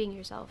like you being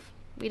yourself.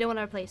 We don't want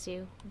to replace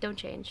you. Don't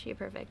change. You're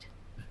perfect.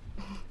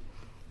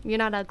 You're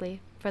not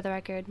ugly, for the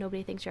record.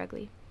 Nobody thinks you're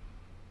ugly.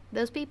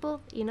 Those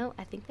people,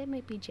 I think they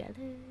might be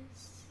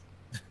jealous.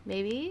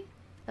 Maybe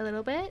a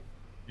little bit.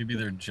 Maybe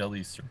they're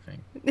jelly surfing.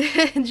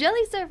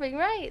 Jelly surfing,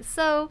 right.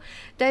 So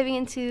diving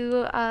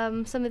into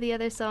some of the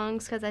other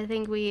songs, because I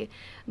think we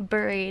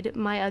buried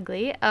My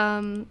Ugly.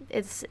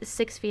 It's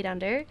 6 Feet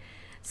Under.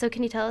 So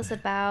can you tell us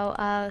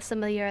about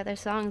some of your other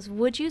songs?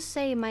 Would you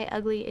say My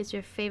Ugly is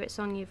your favorite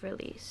song you've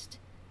released?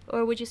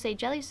 Or would you say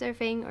Jelly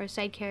Surfing or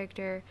Side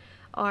Character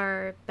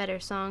are better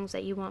songs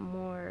that you want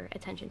more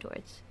attention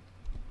towards?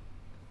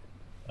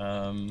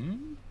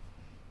 Um,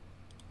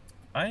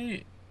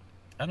 I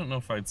I don't know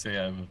if I'd say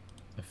I have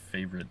a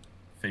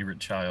favorite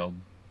child.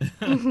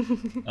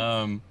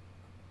 um,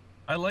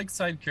 I like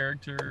Side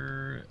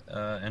Character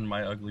and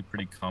My Ugly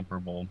pretty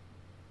comparable,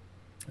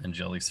 and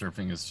Jelly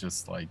Surfing is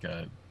just like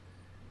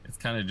it's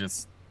kind of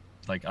just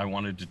like I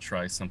wanted to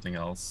try something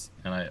else,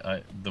 and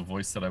I the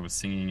voice that I was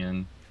singing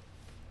in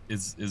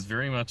is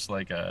very much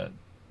like a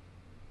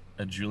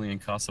Julian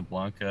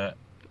Casablanca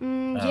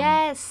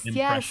Yes,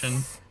 impression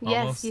yes, yes. You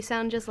almost.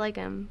 sound just like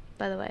him,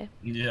 by the way.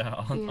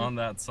 Yeah, Yeah. on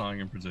that song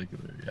in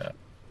particular, yeah.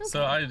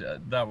 So Okay. I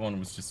that one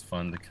was just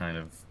fun to kind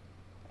of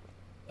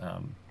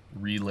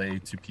relay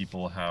to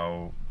people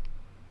how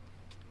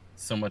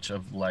so much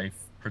of life,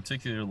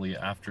 particularly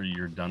after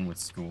you're done with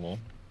school,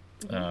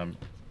 Hmm. um,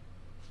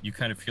 you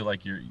kind of feel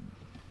like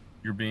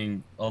you're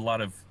being a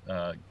lot of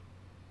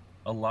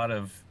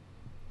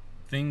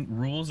thing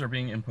rules are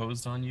being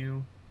imposed on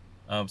you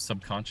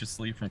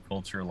subconsciously from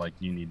culture. Like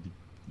you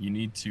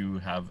need to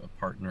have a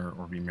partner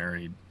or be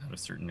married at a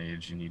certain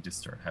age. You need to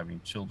start having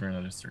children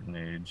at a certain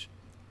age.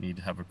 You need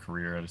to have a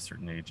career at a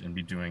certain age and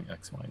be doing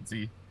X, Y, and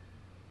Z.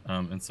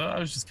 And so I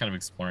was just kind of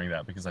exploring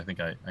that because I think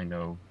I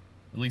know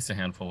at least a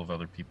handful of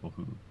other people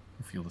who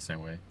feel the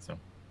same way. So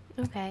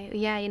Okay.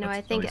 Yeah,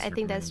 that's Jelly I think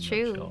Surfing in that's a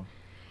true. nutshell.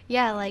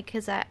 Yeah, like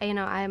cuz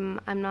I'm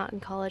not in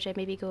college. I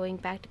may be going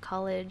back to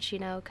college,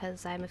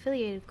 cuz I'm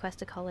affiliated with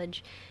Cuesta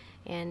College.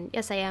 And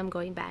yes, I am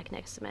going back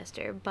next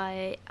semester,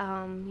 but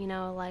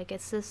like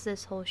it's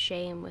this whole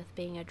shame with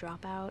being a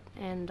dropout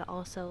and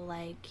also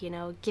like,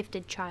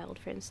 gifted child,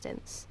 for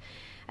instance.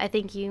 I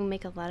think you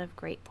make a lot of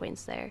great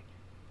points there.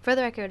 For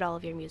the record, all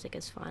of your music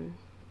is fun.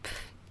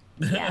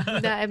 Yeah, no,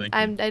 Thank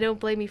you. I don't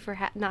blame you for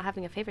not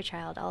having a favorite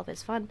child. All of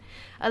it's fun.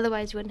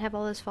 Otherwise, you wouldn't have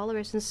all those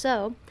followers. And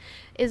so,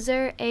 is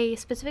there a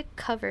specific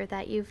cover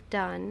that you've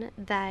done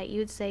that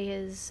you'd say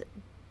is,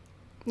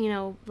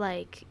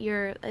 like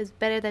you're is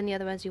better than the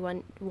other ones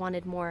you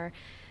wanted more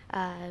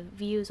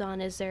views on?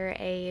 Is there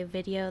a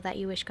video that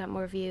you wish got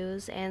more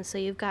views, and so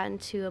you've gotten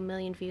to 1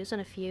 million views on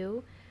a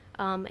few?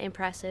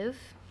 Impressive,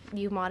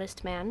 you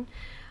modest man.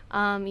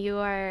 You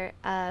are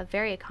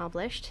very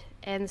accomplished,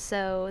 and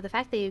so the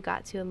fact that you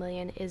got to 1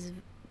 million is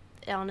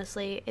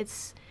honestly,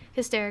 it's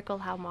hysterical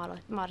how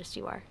modest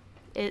you are.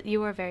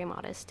 You are very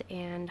modest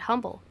and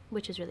humble,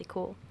 which is really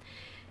cool.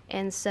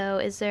 And so,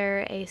 is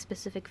there a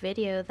specific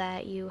video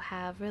that you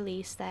have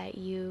released that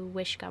you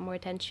wish got more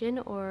attention,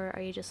 or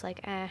are you just like,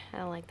 I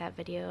don't like that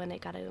video and it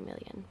got to 1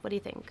 million? What do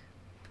you think?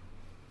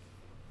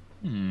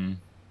 Hmm.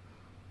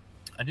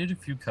 I did a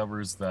few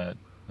covers that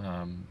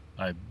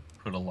I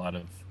put a lot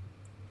of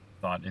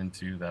thought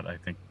into that I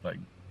think like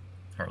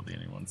hardly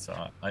anyone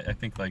saw. I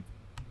think like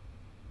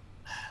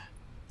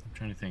I'm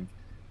trying to think.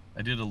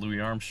 I did a Louis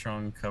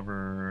Armstrong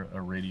cover, a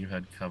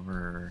Radiohead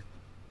cover.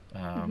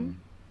 Mm-hmm. Um,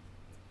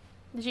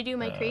 Did you do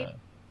my creep? uh,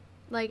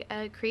 Like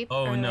a creep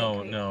oh or like no,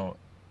 creep? no.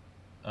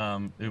 It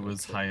Let me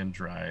was see. High and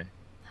Dry.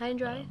 High and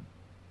dry? Um,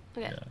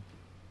 Okay.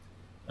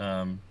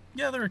 yeah.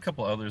 Yeah, there are a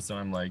couple others that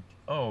I'm like,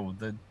 oh,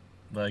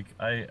 like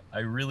I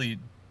really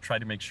tried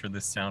to make sure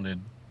this sounded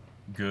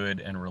good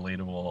and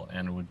relatable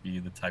and would be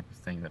the type of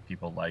thing that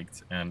people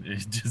liked, and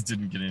it just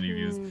didn't get any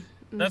views.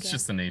 Hmm. That's Okay.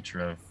 just the nature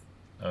of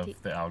The,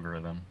 the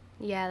algorithm.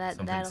 yeah,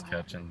 Some things that'll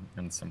catch happen.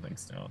 and some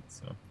things don't.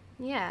 So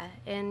Yeah,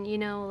 and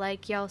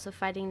like you're also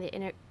fighting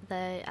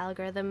the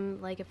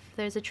algorithm. Like if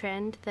there's a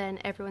trend, then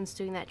everyone's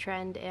doing that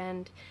trend,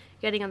 and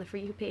getting on the For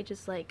You page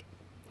is like,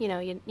 you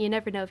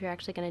never know if you're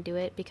actually going to do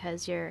it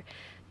because you're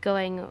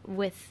going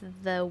with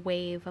the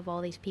wave of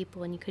all these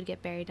people, and you could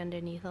get buried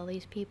underneath all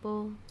these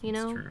people. it's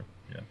true.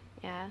 Yeah.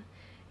 Yeah,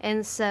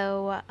 and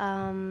so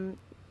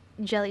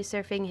Jelly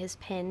Surfing is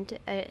pinned,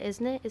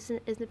 isn't it?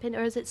 Isn't it pinned,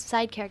 or is it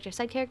Side Character?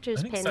 Side Character I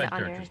is think pinned side on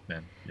your characters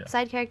been. Yeah.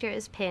 Side Character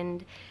is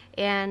pinned,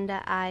 and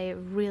I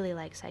really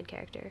like Side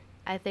Character.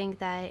 I think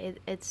that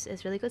it's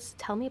really good.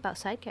 Tell me about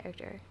Side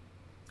Character.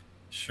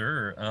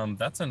 Sure.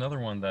 That's another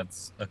one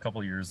that's a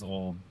couple years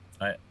old.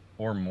 I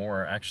or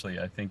more actually.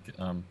 I think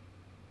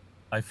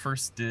I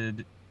first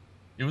did.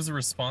 It was a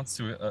response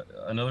to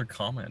another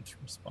comment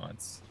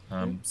response.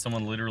 Hmm?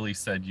 Someone literally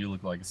said, "You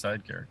look like a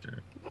side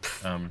character,"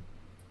 um,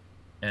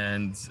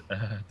 and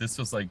this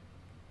was like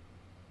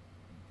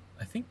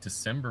I think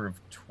December of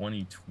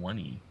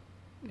 2020,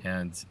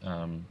 and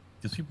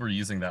because people were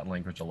using that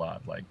language a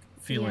lot, like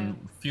Yeah,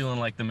 feeling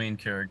like the main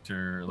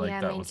character, like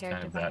yeah, that main was kind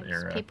character of that vibes.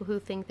 era. People who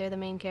think they're the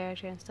main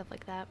character and stuff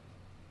like that.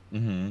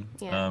 Hmm.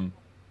 Yeah.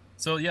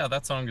 So yeah,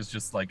 that song is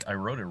just like I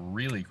wrote it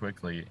really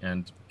quickly,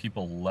 and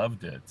people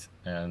loved it,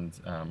 and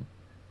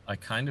I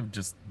kind of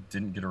just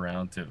didn't get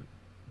around to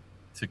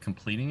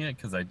completing it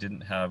because I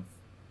didn't have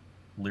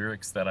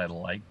lyrics that I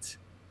liked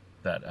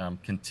that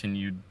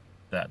continued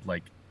that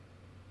like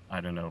I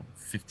don't know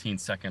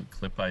 15-second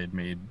clip I had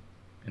made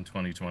in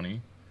 2020.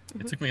 It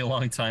Hmm. took me a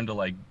long time to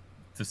like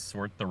to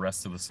sort the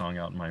rest of the song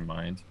out in my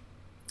mind.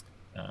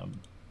 Um,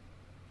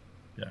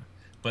 yeah,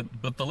 but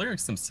the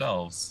lyrics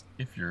themselves,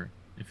 if you're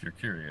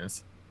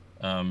curious,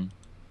 um,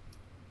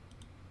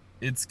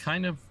 it's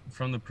kind of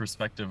from the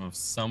perspective of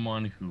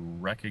someone who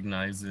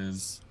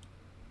recognizes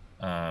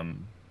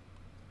um,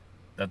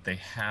 that they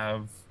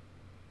have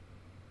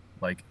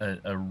like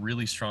a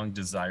really strong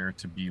desire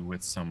to be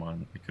with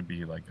someone. It could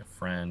be like a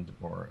friend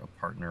or a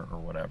partner or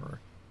whatever.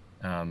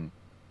 Um,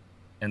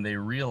 and they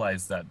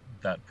realize that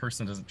that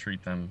person doesn't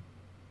treat them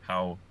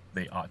how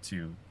they ought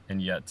to.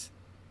 And yet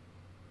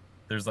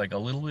there's like a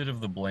little bit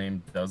of the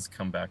blame does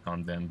come back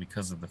on them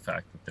because of the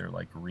fact that they're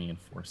like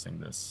reinforcing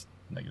this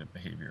negative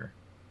behavior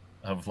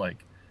of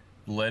like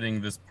letting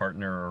this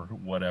partner or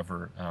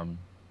whatever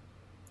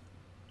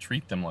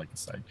treat them like a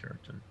side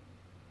character.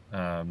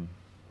 Um,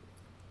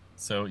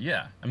 so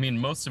yeah, I mean,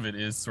 most of it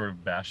is sort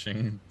of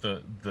bashing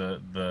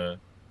the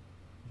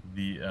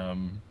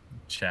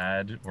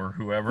Chad or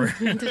whoever,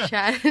 To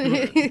chat.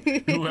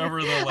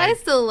 whoever the I like.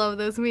 still love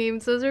those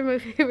memes. Those are my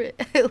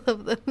favorite. I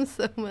love them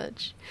so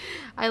much.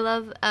 I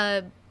love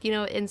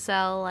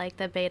incel, like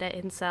the beta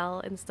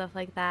incel and stuff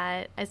like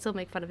that. I still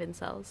make fun of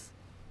incels.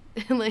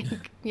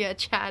 Like, yeah,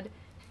 Chad.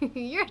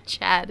 You're a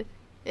Chad.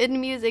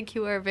 In music,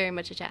 you are very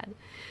much a Chad.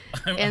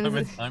 And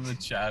I'm the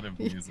Chad of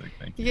music.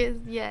 Thank you. yes,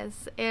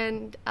 yes,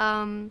 and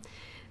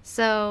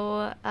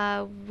so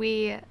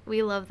we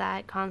love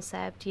that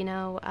concept,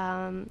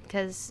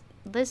 because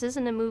this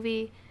isn't a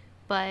movie,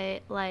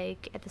 but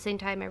like at the same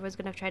time, everyone's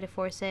gonna try to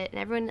force it, and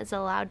everyone is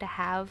allowed to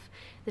have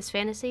this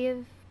fantasy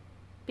of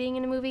being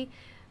in a movie.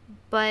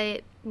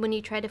 But when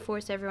you try to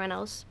force everyone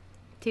else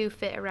to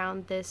fit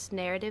around this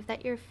narrative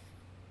that you're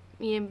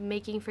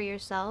making for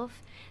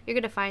yourself, you're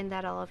gonna find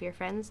that all of your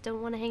friends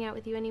don't want to hang out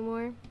with you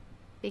anymore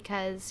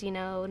because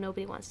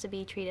nobody wants to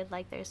be treated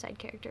like their side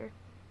character.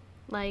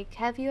 Like,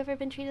 have you ever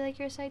been treated like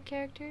your side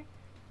character?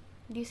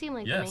 You seem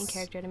like the main Yes.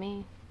 character to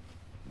me.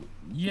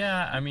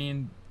 Yeah, I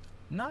mean,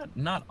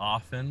 not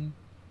often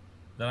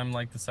that I'm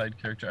like the side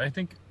character. I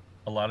think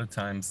a lot of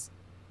times,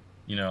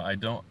 I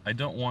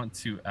don't want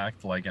to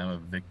act like I'm a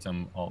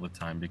victim all the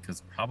time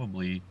because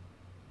probably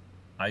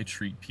I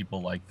treat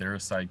people like they're a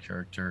side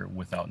character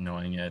without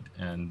knowing it,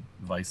 and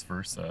vice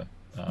versa.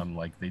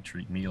 Like they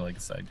treat me like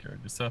a side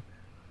character. So,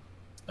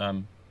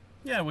 um,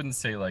 yeah, I wouldn't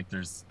say like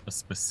there's a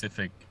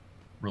specific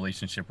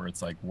relationship where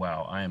it's like,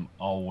 wow, I am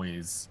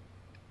always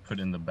put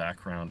in the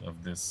background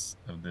of this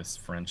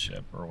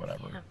friendship or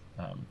whatever.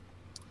 Yeah. Um,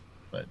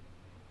 but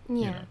you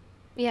Yeah. know,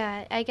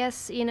 Yeah, I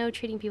guess,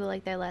 treating people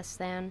like they're less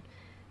than,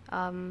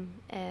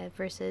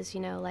 versus,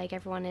 like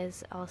everyone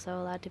is also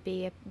allowed to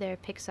be their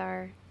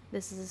Pixar.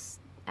 This is,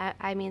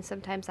 I mean,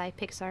 sometimes I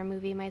Pixar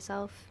movie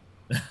myself.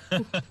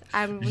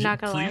 I'm not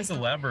gonna lie. Please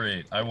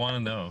elaborate. I want to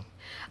know.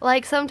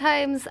 Like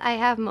sometimes I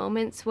have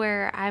moments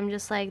where I'm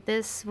just like,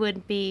 this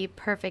would be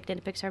perfect in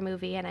a Pixar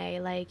movie, and I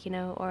like,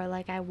 or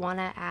like I want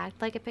to act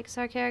like a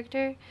Pixar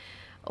character,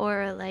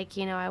 or like,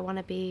 I want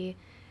to be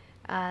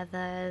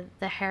the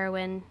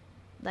heroine,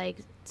 like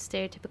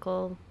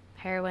stereotypical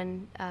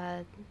heroine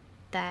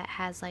that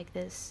has like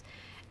this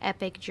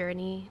epic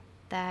journey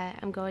that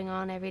I'm going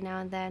on every now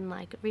and then.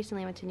 Like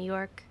recently, I went to New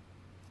York.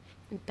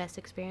 Best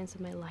experience of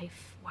my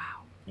life. Wow.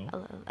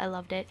 Cool. I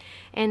loved it.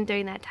 And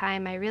during that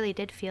time, I really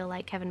did feel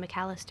like Kevin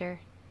McAllister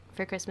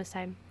for Christmas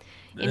time,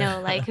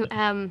 like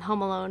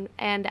Home Alone.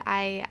 And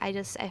I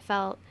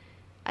felt,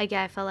 I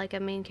felt like a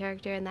main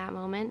character in that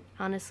moment.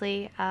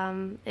 Honestly,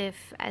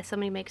 if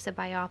somebody makes a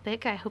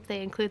biopic, I hope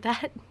they include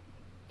that.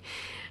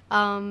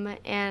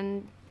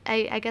 And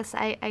I guess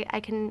I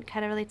can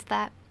kind of relate to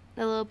that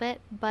a little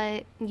bit,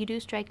 but you do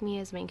strike me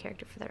as main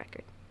character for the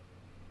record.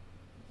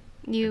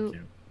 Thank You,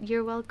 you.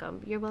 you're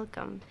welcome. You're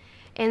welcome.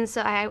 And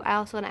so I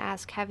also want to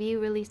ask, have you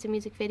released a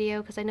music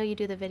video? Because I know you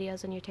do the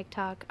videos on your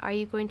TikTok. Are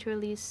you going to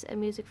release a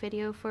music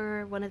video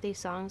for one of these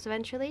songs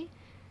eventually?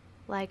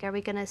 Like, are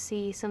we going to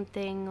see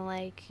something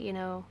like,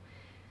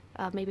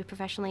 maybe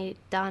professionally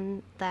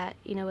done that,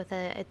 with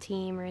a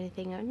team or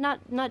anything? Or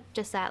not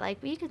just that. Like,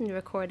 you can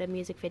record a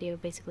music video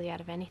basically out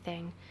of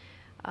anything.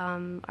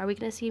 Are we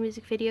going to see a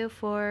music video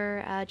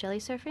for Jelly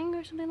Surfing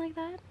or something like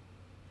that?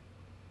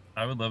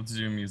 I would love to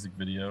do a music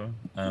video.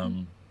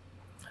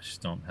 I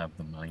just don't have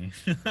the money.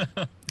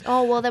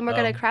 Oh, well, then we're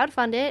gonna um,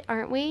 crowdfund it,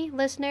 aren't we,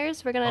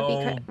 listeners?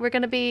 oh, We're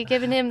gonna be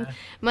giving him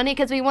money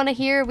because we want to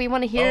hear oh,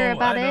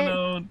 about I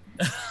don't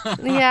it.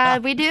 know. Yeah,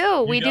 we do.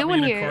 You We got do me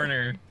want in to a hear it.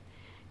 corner.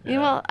 Yeah.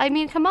 Well, I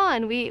mean, come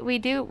on. We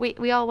do.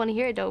 We all want to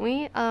hear it, don't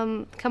we?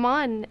 Come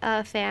on,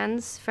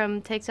 fans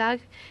from TikTok.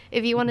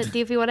 If you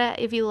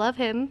love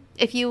him,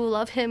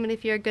 and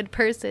if you're a good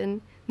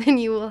person, then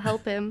you will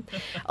help him.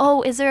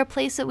 Oh, is there a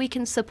place that we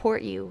can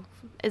support you?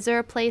 Is there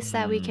a place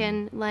that we Hmm.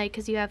 can, like,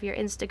 because you have your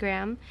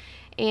Instagram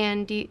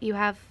and you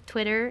have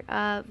Twitter,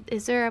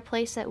 is there a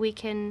place that we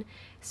can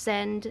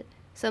send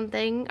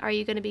something? Are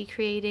you going to be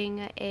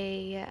creating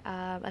a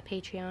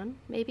Patreon,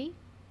 maybe?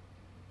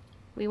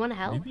 We want to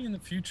help. Maybe in the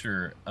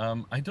future.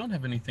 I don't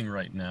have anything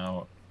right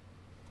now.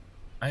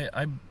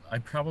 I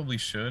probably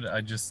should.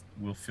 I just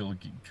will feel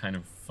kind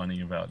of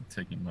funny about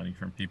taking money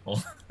from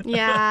people.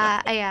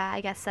 Yeah,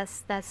 I guess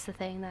that's the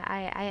thing that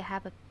I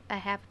have a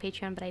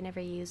Patreon, but I never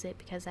use it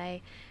because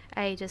I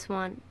just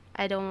want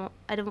I don't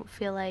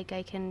feel like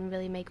I can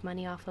really make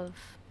money off of,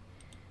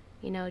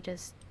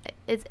 just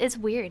it's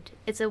weird.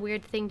 It's a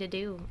weird thing to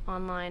do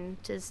online,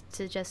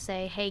 to just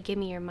say, "Hey, give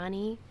me your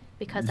money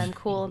because I'm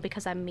cool and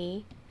because I'm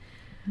me."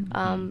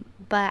 Mhm.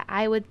 But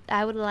I would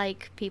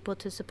like people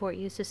to support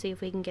you to see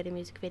if we can get a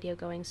music video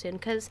going soon,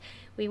 because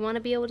we want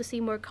to be able to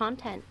see more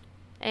content.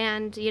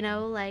 And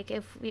like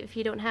if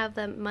you don't have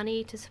the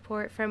money to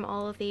support from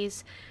all of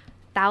these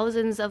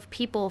thousands of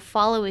people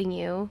following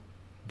you,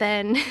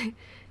 then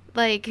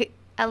like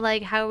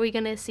how are we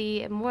gonna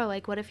see more?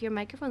 Like, what if your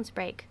microphones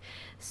break?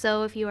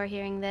 So if you are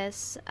hearing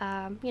this,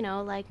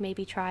 like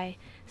maybe try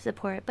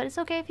support. But it's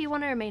okay if you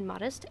want to remain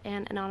modest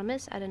and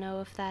anonymous. I don't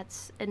know if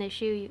that's an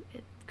issue.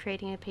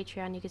 Creating a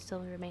Patreon, you could still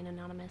remain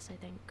anonymous, I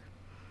think.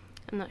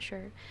 I'm not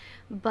sure.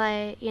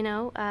 But,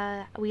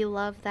 we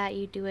love that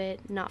you do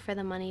it not for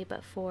the money,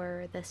 but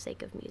for the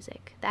sake of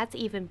music. That's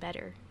even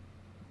better.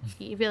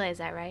 You realize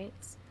that, right?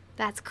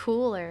 That's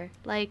cooler.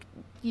 Like,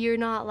 you're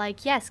not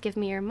like, yes, give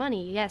me your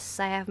money. Yes,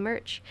 I have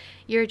merch.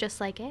 You're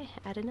just like,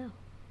 I don't know.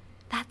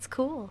 That's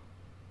cool.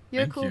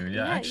 You're Thank cool. you. Yeah,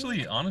 Yeah, yeah.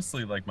 actually,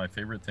 honestly, like my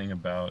favorite thing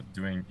about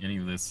doing any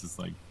of this is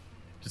like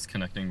just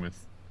connecting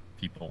with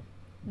people,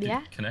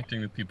 Yeah.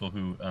 connecting with people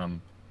who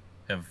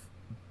have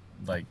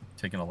like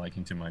taken a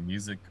liking to my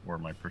music or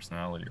my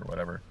personality or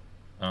whatever.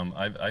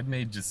 I've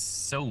made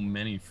just so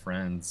many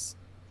friends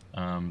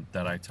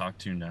that I talk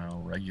to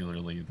now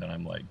regularly that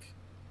I'm like,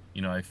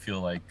 I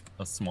feel like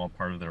a small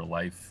part of their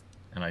life,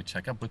 and I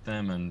check up with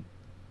them, and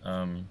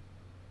um,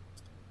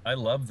 I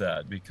love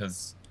that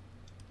because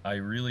I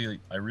really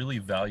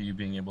value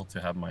being able to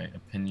have my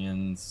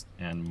opinions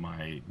and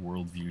my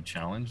worldview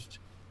challenged.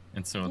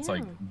 And so it's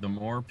like Yeah. the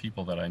more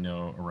people that I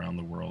know around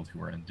the world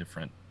who are in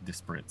different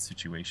disparate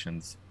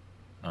situations,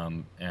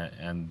 and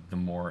the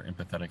more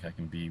empathetic I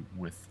can be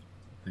with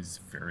these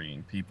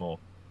varying people,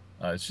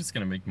 it's just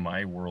going to make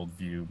my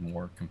worldview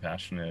more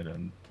compassionate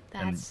and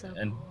That's so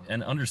cool.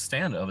 and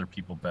understand other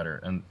people better.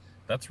 And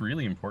that's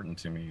really important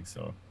to me.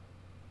 So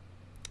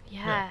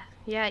yeah.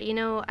 Yeah,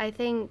 yeah. I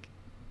think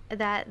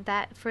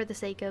that for the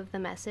sake of the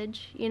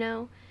message,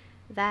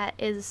 that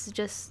is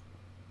just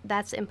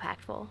that's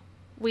impactful.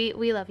 We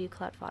love you,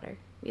 Cloud Fodder.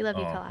 We love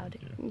you, Oh, Cloud.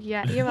 thank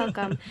Yeah, you're you.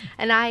 welcome.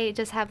 And I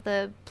just have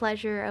the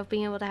pleasure of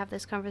being able to have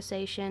this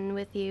conversation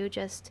with you.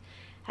 Just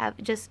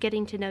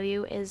getting to know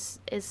you is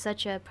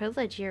such a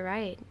privilege. You're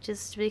right.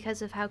 Just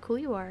because of how cool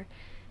you are.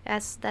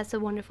 That's a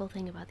wonderful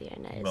thing about the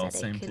internet, is Well, that it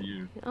same to can.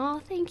 you. Oh,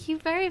 thank you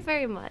very,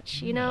 very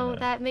much. Yeah.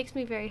 That makes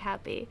me very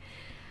happy.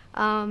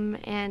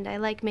 And I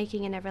like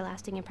making an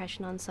everlasting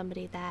impression on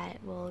somebody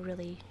that will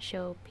really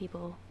show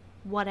people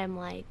what I'm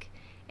like,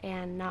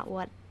 and not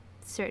what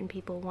certain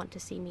people want to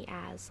see me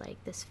as,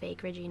 like this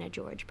fake Regina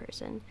George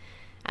person.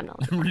 I'm not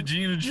like that.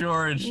 Regina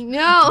George.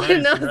 No,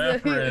 Nice no.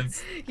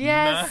 reference.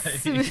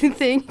 Yes, Nice.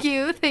 thank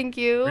you, thank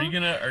you. Are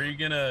you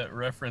gonna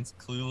reference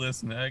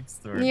Clueless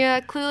next or Yeah,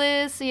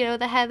 Clueless,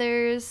 the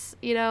Heathers,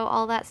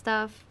 all that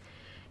stuff.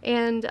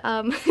 And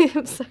I'm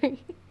sorry.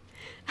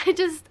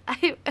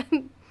 I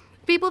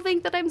people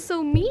think that I'm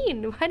so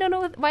mean. I don't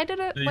know they why do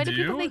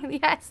people do?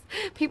 think yes,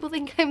 people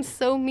think I'm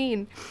so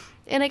mean.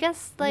 And I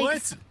guess like What?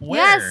 yes,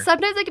 Where?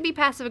 sometimes I can be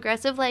passive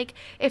aggressive. Like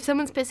if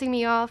someone's pissing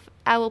me off,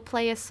 I will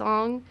play a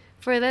song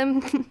for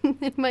them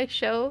in my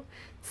show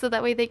so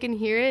that way they can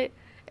hear it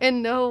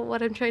and know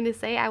what I'm trying to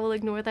say. I will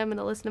ignore them and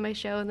they'll listen to my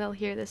show and they'll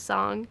hear this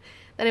song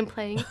that I'm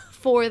playing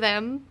for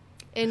them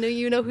and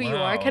you know who you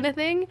are kind Wow. of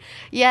thing.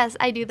 Yes,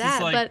 I do that,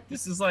 but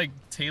This is like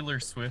Taylor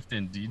Swift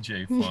and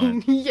DJ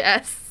fun.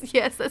 yes,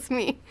 that's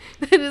me.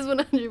 That is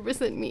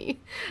 100% me.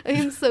 I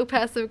am so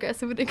passive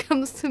aggressive when it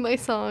comes to my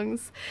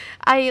songs.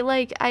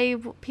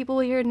 People will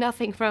hear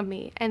nothing from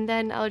me, and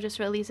then I'll just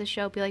release a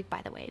show, be like,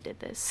 by the way, I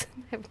did this.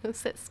 I have no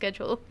set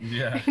schedule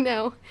Yeah. right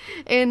now.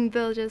 And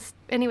they'll just,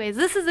 anyways,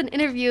 this is an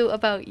interview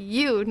about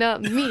you,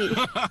 not me.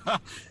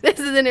 This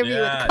is an interview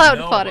with Yeah, Cloud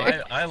no,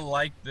 Fodder. I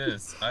like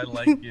this. I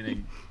like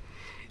getting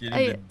the I,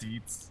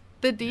 deets.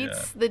 the Yeah.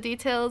 deets, the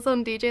details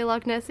on DJ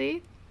Loch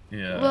Nessie.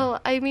 Yeah.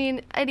 Well, I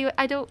mean, anyway,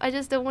 I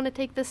just don't want to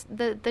take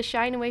the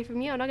shine away from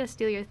you. I'm not gonna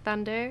steal your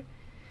thunder.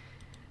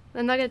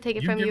 I'm not gonna take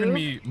it You've from given you.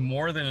 me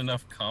more than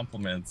enough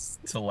compliments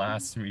to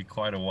last me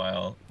quite a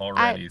while I,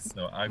 already,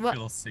 so I well,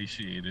 feel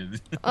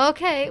satiated.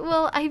 okay.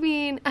 Well, I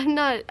mean, I'm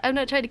not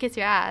trying to kiss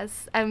your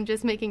ass. I'm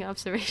just making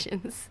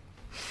observations.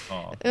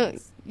 Oh,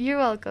 thanks. You're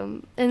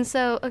welcome. And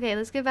so, okay,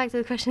 let's get back to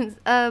the questions.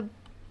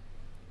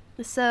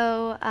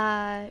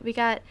 We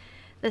got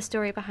the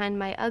story behind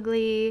My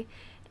Ugly,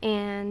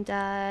 and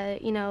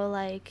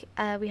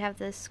we have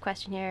this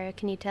question here.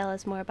 Can you tell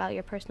us more about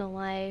your personal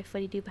life? What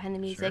do you do behind the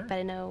music? Sure. But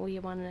I know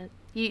you want to.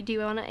 You do you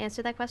want to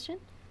answer that question?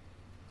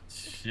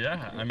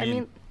 Yeah, I I mean,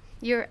 mean,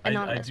 you're I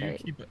anonymous, do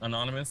right? keep it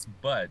anonymous,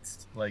 but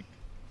like,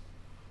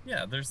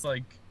 yeah, there's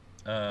like,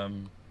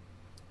 um,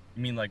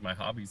 you mean like my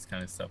hobbies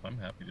kind of stuff? I'm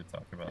happy to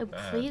talk about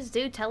that. Please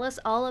do tell us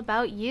all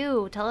about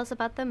you. Tell us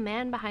about the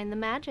man behind the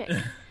magic.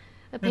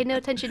 Pay no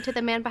attention to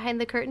the man behind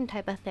the curtain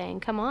type of thing.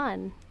 Come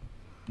on.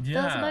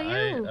 Tell us Yeah, about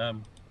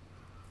you.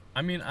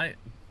 I mean,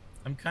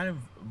 I'm kind of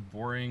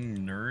boring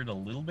nerd a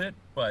little bit,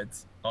 but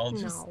I'll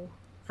just, No.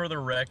 for the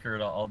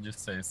record, I'll just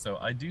say, so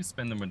I do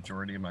spend the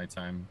majority of my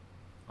time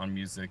on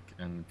music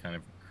and kind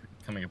of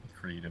coming up with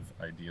creative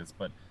ideas,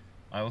 but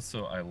I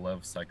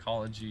love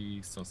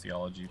psychology,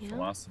 sociology, Yeah.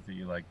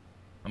 philosophy. Like,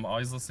 I'm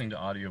always listening to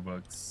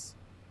audiobooks,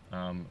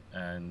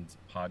 and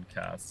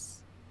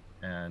podcasts,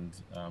 and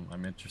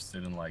I'm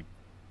interested in like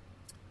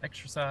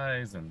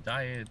exercise and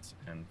diet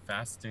and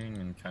fasting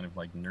and kind of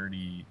like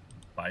nerdy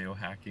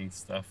biohacking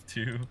stuff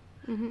too.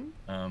 Mhm.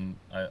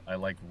 I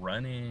like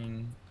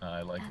running.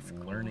 I like That's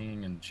cool.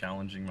 learning and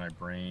challenging my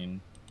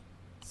brain.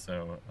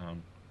 So, and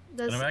I'm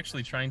Does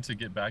actually trying to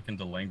get back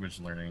into language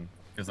learning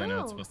because I know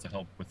it's oh, supposed to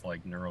help with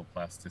like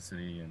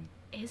neuroplasticity and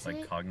is like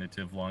it?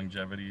 cognitive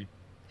longevity.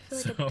 I feel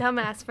like a So,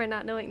 dumbass for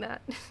not knowing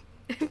that.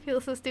 I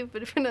feel so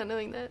stupid for not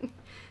knowing that.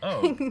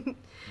 oh, no.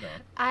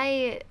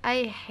 I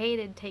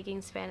hated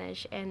taking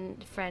Spanish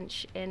and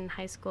French in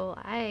high school.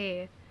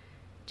 I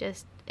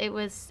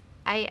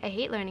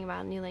hate learning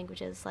about new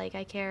languages. Like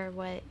I care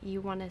what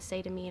you want to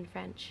say to me in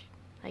French.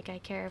 Like I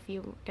care if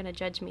you're gonna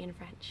judge me in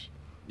French.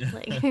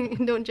 Like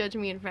don't judge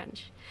me in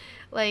French.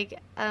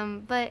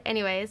 But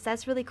anyways,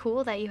 that's really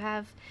cool that you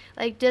have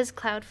like does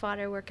Cloud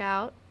Fodder work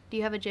out? Do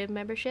you have a gym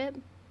membership?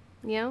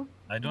 You know?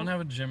 I don't Oh,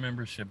 have a gym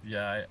membership.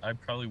 Yeah, I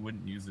probably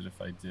wouldn't use it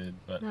if I did,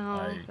 but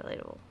no,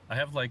 relatable. I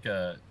have like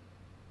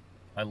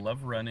I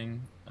love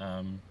running.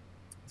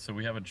 So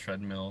we have a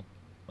treadmill.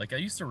 Like I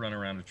used to run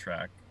around a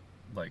track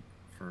like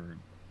for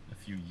a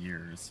few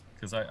years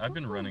because I've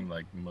been Oh. running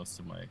like most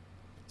of my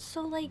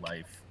So like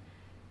life.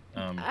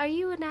 Um, are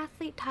you an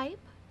athlete type?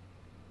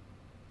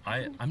 I I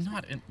didn't I'm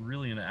not expect that.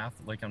 really an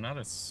athlete. Like I'm not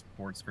a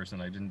sports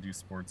person. I didn't do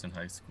sports in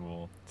high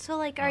school. So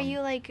like are Um, you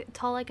like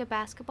tall like a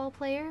basketball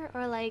player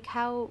or like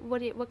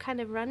what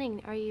kind of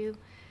running are you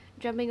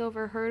jumping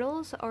over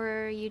hurdles or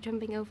are you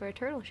jumping over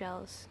turtle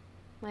shells?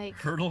 Like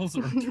hurdles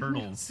or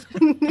turtles?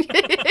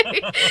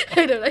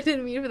 I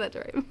didn't mean for that to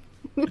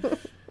rhyme.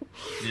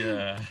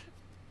 Yeah,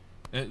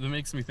 that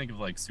makes me think of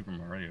like Super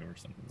Mario or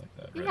something like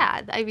that, right?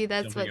 Yeah, I mean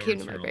that's Jumping what over came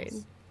to my brain.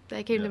 turtles.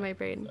 That came to Yeah, my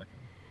brain. exactly.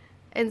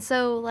 And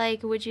so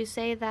like would you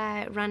say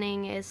that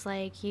running is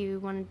like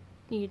you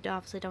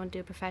obviously don't do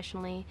it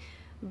professionally,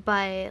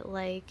 but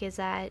like is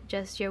that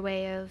just your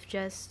way of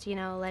just,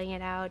 letting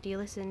it out? Do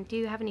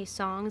you have any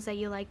songs that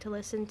you like to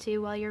listen to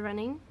while you're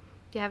running?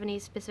 Do you have any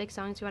specific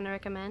songs you want to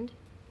recommend?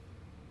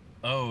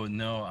 Oh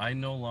no, I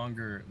no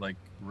longer like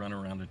run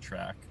around a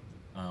track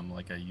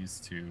like I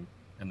used to,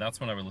 and that's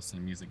when I would listen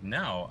to music.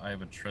 Now I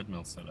have a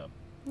treadmill set up,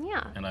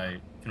 Yeah. and I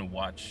can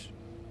watch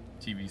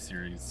TV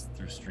series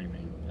through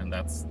streaming, and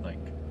that's like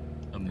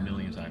a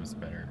million times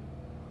better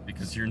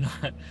because you're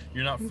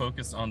not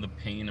focused on the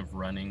pain of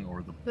running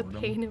or the The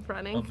boredom pain of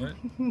of it.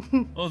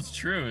 running. Well, it's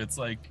true. It's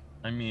like,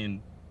 I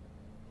mean,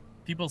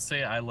 people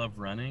say I love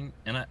running,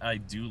 and I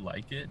do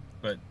like it,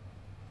 but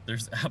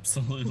there's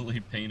absolutely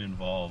pain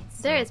involved.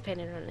 There So is pain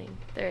in running.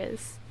 There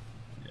is.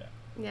 yeah.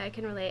 Yeah, I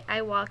can relate.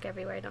 I walk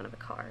everywhere. I don't have a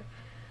car.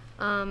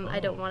 I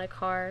don't Oh. want a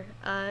car,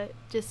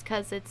 just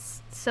because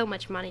it's so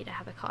much money to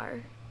have a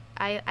car.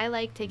 I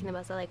like taking the Mm.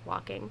 bus. I like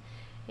walking,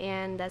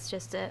 and that's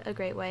just a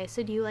great way.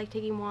 So, do you like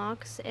taking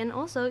walks? And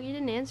also, you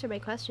didn't answer my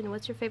question.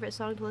 What's your favorite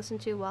song to listen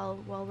to while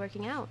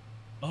working out?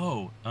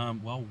 Oh,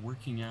 while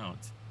working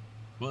out.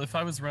 Well, if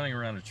I was running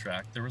around a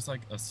track, there was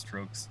like a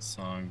Strokes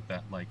song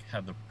that like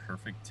had the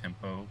perfect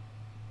tempo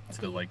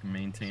to The like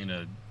maintain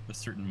a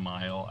certain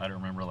mile. I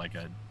don't remember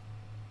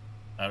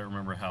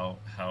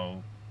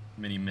how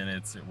many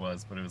minutes it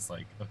was, but it was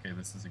like, okay,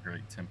 this is a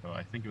great tempo.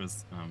 I think it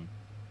was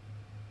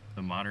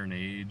The Modern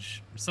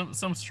Age.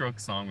 Some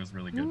Strokes song was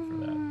really good for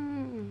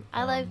that.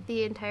 I love Um,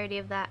 the entirety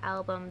of that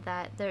album.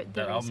 The that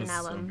album recent is so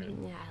album. good.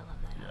 Yeah, I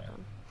love that Yeah.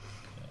 album.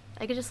 Yeah.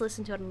 I could just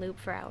listen to it on loop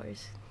for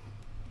hours.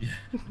 Yeah.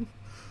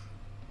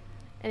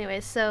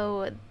 Anyway,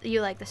 so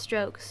you like the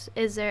Strokes.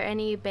 Is there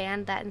any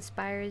band that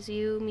inspires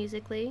you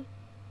musically?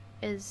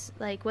 Is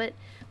like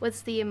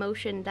what's the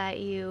emotion that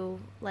you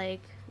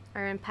like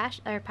are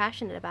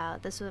passionate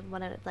about? This is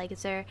one of like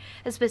is there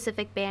a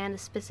specific band, a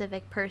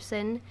specific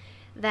person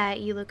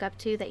that you look up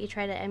to that you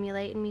try to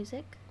emulate in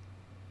music?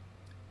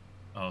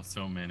 Oh,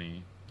 so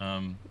many.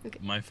 Okay.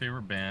 My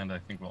favorite band I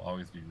think will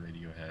always be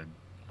Radiohead.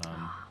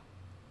 Um,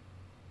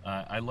 Oh,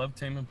 I love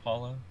Tame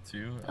Impala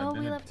too. I've oh,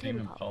 been we a love Tame Tame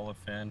Impala. Impala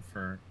fan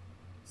for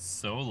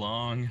so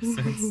long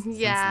since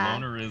Yeah,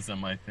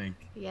 Lonerism, I think.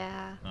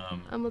 yeah.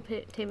 Um,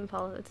 Tame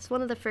Impala. It's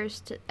one of the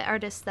first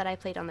artists that I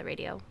played on the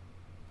radio.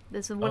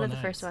 This is one oh, of the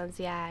first nice. ones.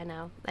 Yeah, I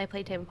know. I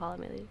played Tame Impala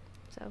mainly.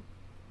 So,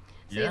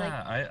 so you like?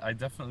 Yeah, I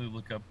definitely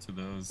look up to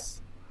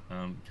those.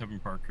 Kevin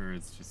Parker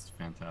is just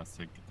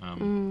fantastic.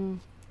 Mm,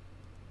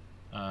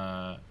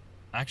 Uh,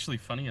 Actually,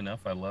 funny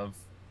enough, I love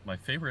my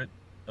favorite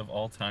of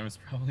all time is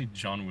probably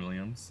John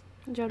Williams,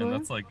 John and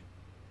Williams? that's like,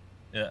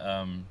 uh,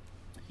 um,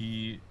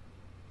 he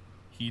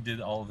he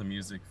did all of the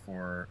music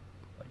for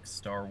like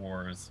Star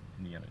Wars,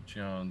 Indiana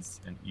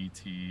Jones, and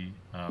E.T.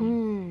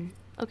 Mm.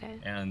 Okay.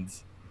 And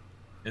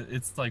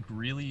it's like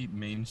really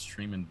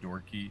mainstream and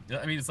dorky.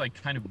 I mean, it's like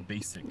kind of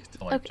basic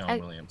to like Okay. John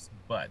Williams,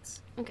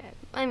 but Okay.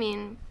 I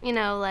mean, you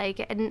know,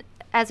 like, and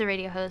as a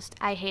radio host,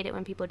 I hate it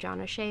when people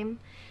genre shame.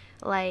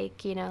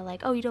 Like, you know,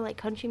 like, oh, you don't like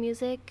country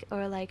music,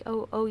 or like,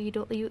 oh, you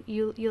don't,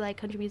 you like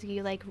country music,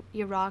 you like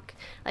your rock.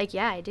 Like,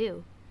 yeah, I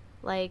do.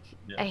 Like,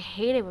 yeah, I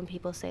hate it when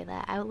people say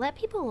that. I let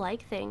people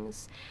like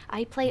things.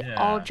 I play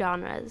all yeah,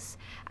 genres.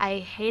 I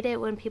hate it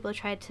when people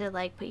try to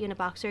like put you in a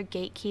box or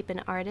gatekeep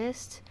an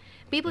artist.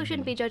 People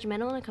shouldn't hmm be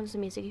judgmental when it comes to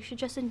music. You should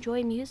just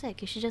enjoy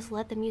music. You should just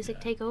let the music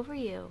yeah, take over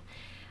you.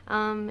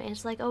 And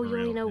it's like, oh, for you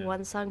only real, know yeah.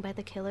 one song by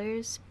The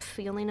Killers?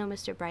 Pff, you only know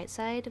Mr.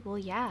 Brightside? Well,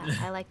 yeah,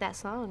 I like that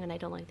song and I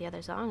don't like the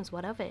other songs.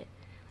 What of it?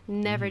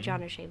 Never hmm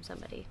genre shame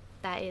somebody.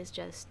 That is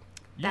just,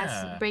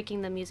 that's Yeah,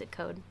 breaking the music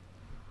code.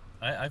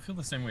 I feel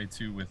the same way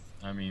too with,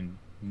 I mean,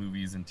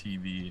 movies and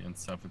TV and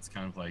stuff. It's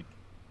kind of like,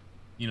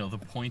 the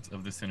point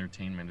of this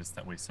entertainment is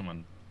that way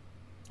someone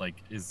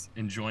like is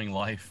enjoying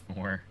life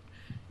more,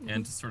 Hmm.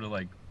 and to sort of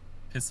like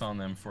piss on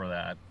them for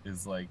that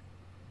is like,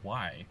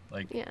 why?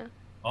 Like, Yeah.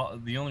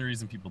 the only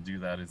reason people do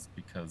that is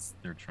because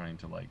they're trying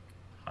to like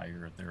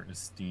higher their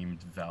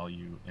esteemed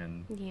value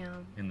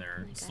Yeah. in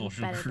their Like, I'm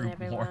social better than group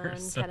more. everyone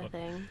So kind of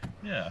thing.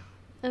 yeah,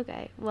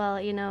 Okay.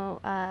 Well, you know,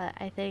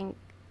 I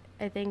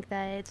think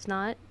that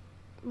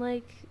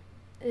like,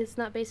 it's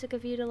not basic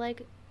of you to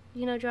like,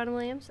 you know, John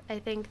Williams. I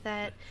think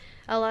that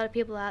a lot of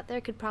people out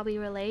there could probably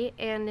relate,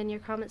 and in your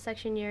comment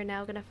section, you're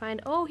now gonna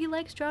find, oh, he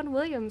likes John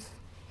Williams.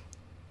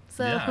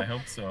 yeah, So, I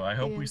hope so. I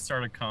hope yeah. we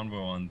start a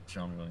convo on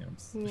John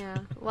Williams.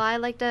 Yeah. Well, I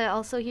like to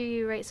also hear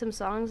you write some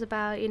songs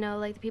about, you know,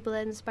 like the people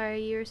that inspire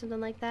you or something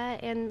like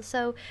that. And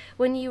so,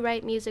 when you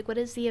write music, what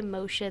is the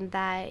emotion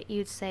that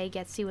you'd say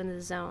gets you in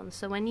the zone?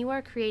 So, when you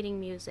are creating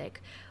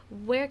music,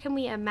 where can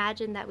we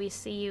imagine that we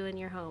see you in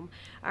your home?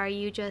 Are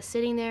you just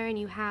sitting there and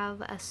you have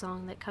a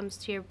song that comes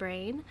to your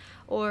brain?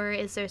 Or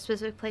is there a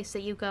specific place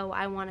that you go,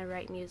 I want to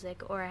write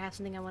music, or I have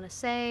something I want to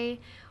say?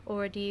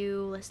 Or do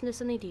you listen to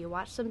something? Do you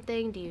watch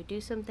something? Do you do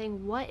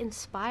something? What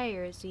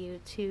inspires you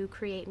to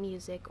create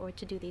music or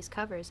to do these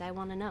covers? I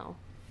want to know.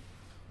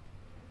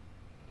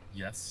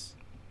 Yes,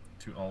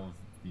 to all of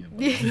the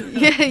above.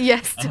 Yeah,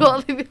 yes, to all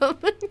um, the people.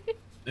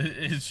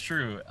 it's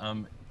true.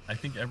 I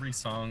think every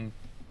song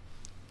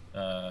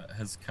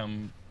has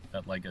come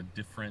at like a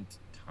different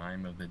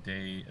time of the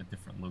day, a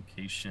different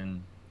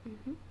location,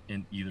 Hmm.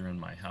 in either in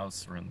my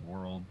house or in the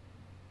world,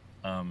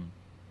 um,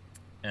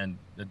 and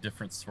a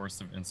different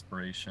source of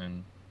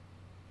inspiration.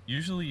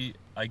 Usually,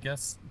 I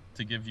guess,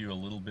 to give you a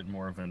little bit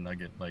more of a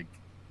nugget,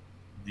 like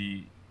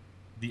the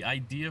the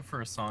idea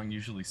for a song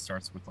usually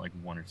starts with like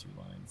one or two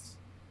lines.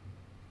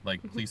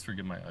 Like, Hmm. please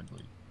forgive my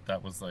ugly.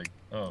 That was like,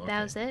 oh,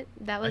 That okay, was it.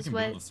 That I was can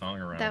what. build a song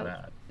around That.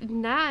 that.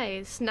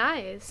 Nice,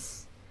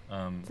 nice.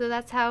 Um, So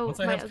that's how Once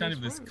I my have kind ugly's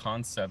of this formed.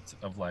 concept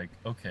of like,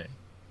 okay,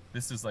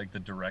 this is like the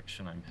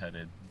direction I'm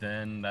headed,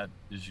 then that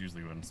is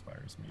usually what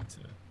inspires me to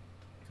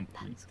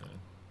complete That's the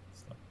cool.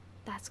 stuff.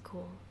 That's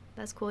cool.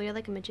 That's cool. You're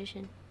like a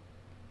magician.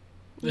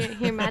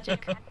 You're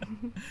magic.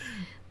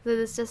 So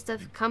this just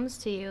stuff Thanks. comes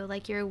to you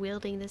like you're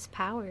wielding this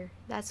power.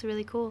 That's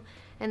really cool.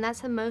 And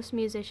that's how most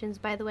musicians,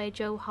 by the way,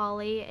 Joe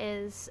Hawley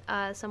is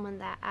someone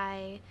that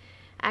I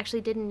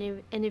actually did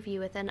an interview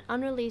with, an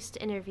unreleased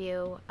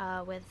interview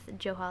with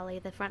Joe Hawley,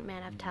 the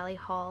frontman of Mhm. Tally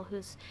Hall,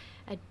 who's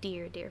a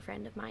dear, dear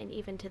friend of mine,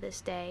 even to this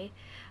day,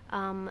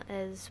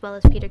 as well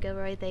as Peter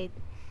Gilroy. They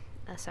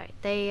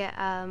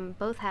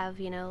both have,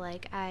 you know,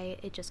 like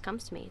it just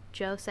comes to me.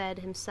 Joe said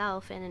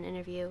himself in an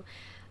interview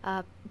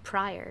uh,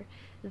 prior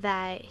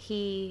that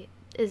he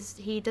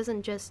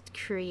doesn't just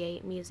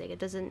create music.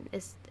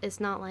 It's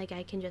not like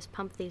I can just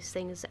pump these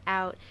things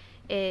out.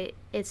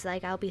 It's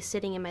like I'll be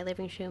sitting in my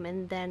living room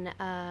and then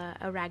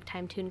a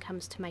ragtime tune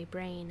comes to my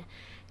brain,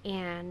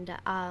 and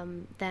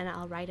then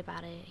I'll write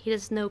about it. He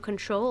has no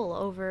control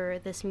over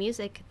this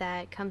music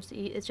that comes to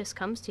you. It just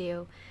comes to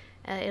you.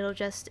 It'll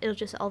just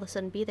all of a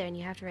sudden be there, and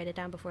you have to write it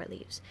down before it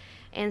leaves.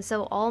 And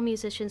so all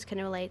musicians can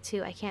relate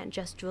to. I can't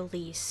just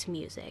release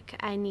music.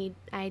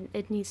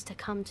 It needs to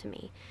come to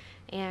me,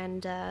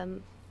 and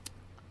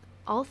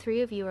all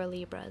three of you are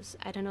Libras.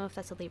 I don't know if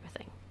that's a Libra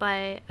thing,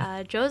 but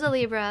Joe's a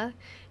Libra,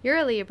 you're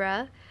a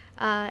Libra,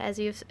 as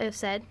you've have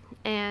said,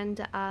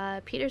 and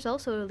Peter's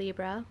also a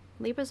Libra.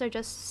 Libras are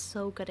just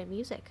so good at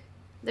music.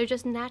 They're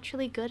just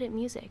naturally good at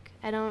music.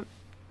 I don't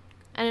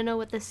know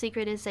what the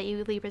secret is that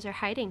you Libras are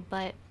hiding,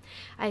 but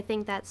I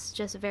think that's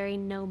just very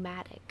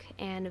nomadic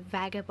and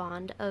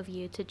vagabond of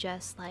you to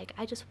just like,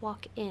 I just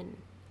walk in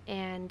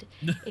and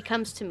it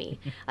comes to me.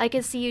 I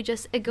can see you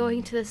just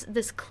going to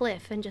this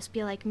cliff and just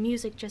be like,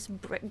 music just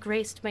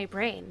graced my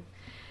brain.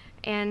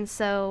 And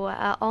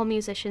so all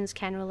musicians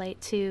can relate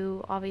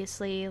to,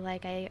 obviously,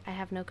 like I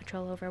have no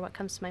control over what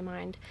comes to my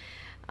mind.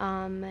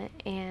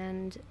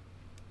 And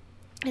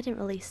I didn't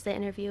release the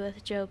interview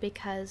with Joe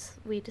because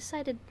we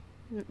decided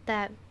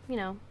that, you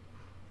know,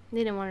 they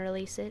didn't want to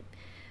release it.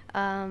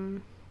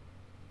 Um,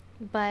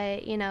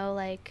 but, you know,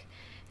 like,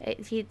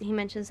 He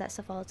mentions that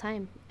stuff all the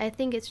time. I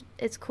think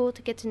it's cool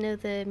to get to know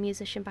the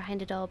musician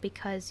behind it all,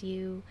 because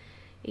you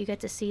get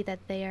to see that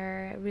they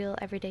are real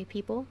everyday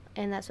people,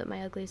 and that's what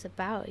My Ugly is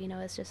about. You know,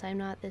 it's just, I'm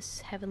not this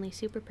heavenly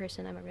super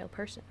person. I'm a real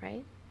person,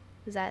 right?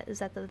 Is that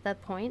the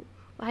point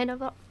behind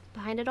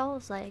it all?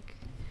 Is like,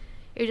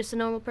 you're just a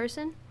normal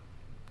person,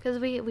 because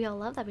we all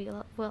love that. We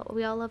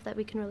all love that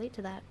we can relate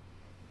to that.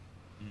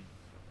 Mm.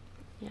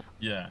 Yeah.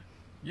 Yeah,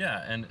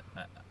 yeah, and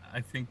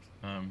I think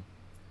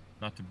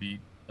not to beat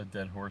a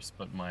dead horse,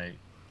 but my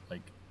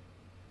like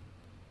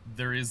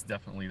there is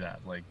definitely that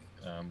like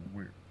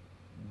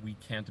we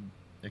can't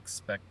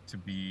expect to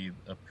be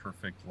a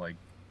perfect like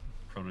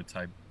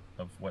prototype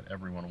of what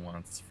everyone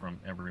wants from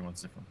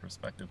everyone's different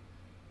perspective.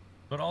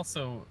 But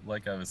also,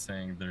 like I was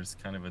saying, there's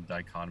kind of a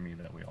dichotomy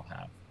that we all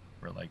have,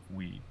 where like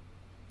we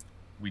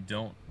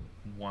don't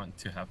want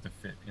to have to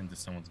fit into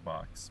someone's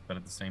box, but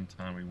at the same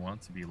time we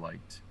want to be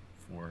liked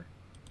for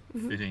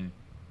Hmm. fitting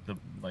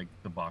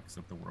the box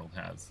that the world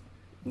has.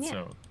 And Yeah.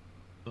 so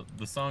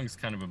the song is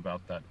kind of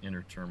about that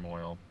inner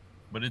turmoil,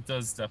 but it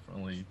does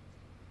definitely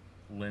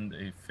lend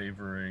a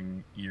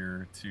favoring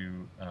ear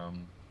to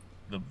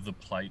the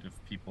plight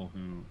of people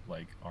who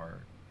like are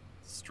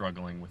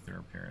struggling with their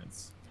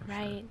appearance for sure.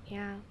 Right.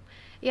 Yeah.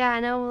 Yeah.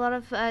 I know a lot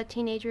of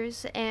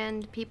teenagers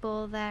and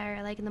people that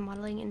are like in the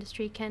modeling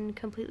industry can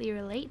completely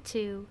relate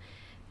to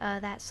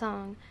that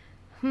song.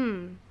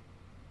 Hmm.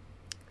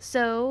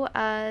 So,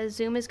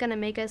 Zoom is going to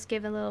make us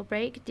give a little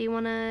break. Do you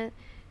want to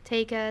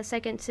take a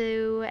second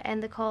to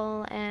end the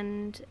call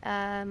and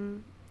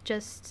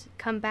just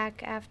come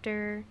back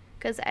after?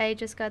 Because I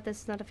just got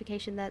this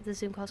notification that the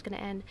Zoom call is going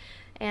to end.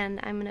 And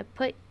I'm going to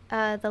put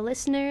the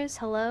listeners,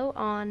 hello,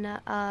 on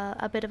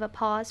a bit of a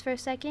pause for a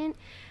second.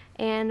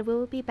 And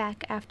we'll be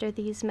back after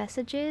these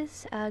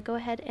messages. Go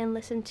ahead and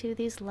listen to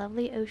these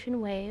lovely ocean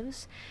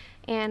waves.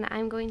 And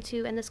I'm going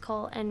to end this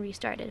call and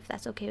restart it, if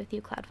that's okay with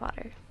you, Cloud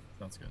Fodder.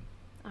 Sounds good.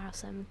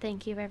 Awesome.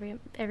 Thank you,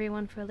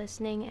 everyone, for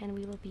listening, and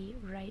we will be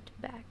right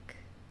back.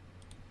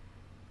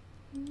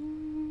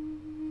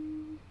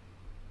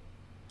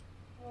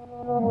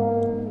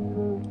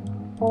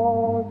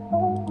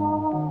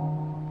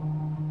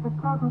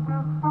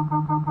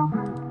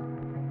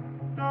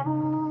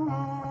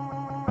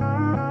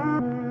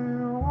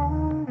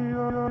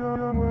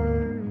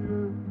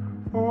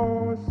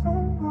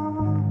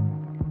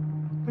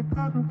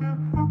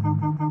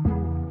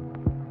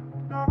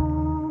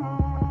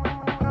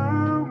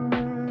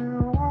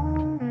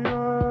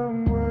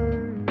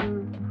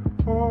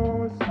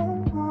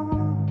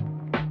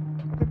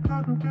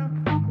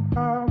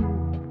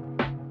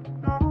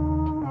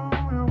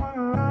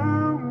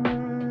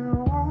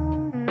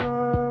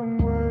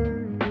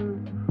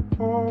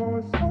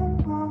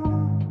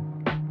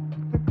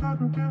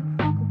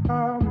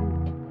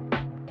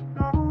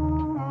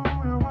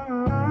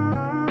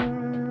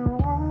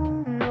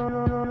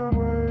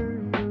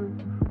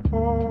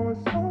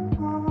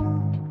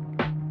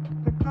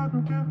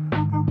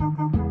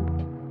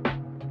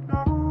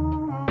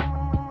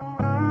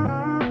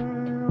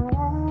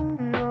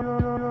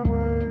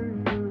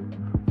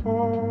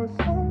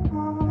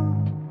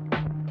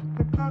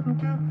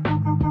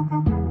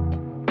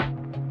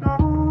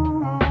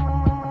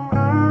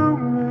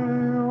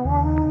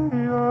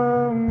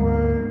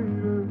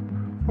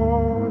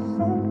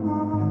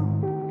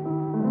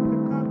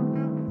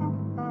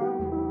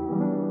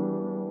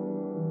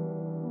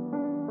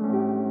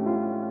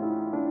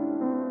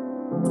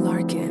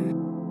 Larkin.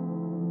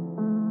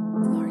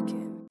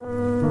 Larkin.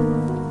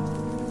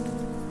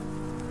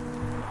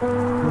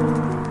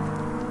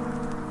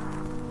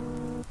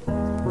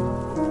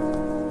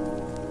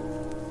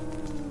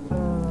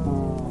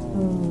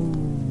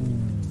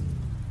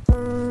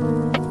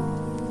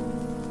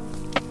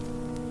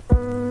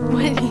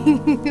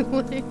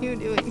 What are you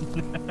doing?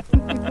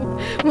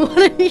 What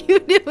are you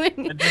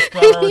doing? I just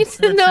thought I would need to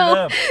switch it know.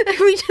 up.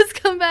 We just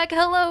come back.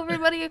 Hello,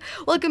 everybody.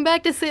 Welcome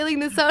back to Sailing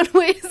the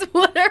Soundwaves.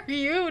 What are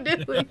you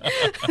doing? Stark,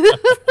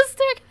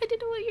 I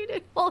didn't know what you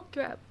did. Holy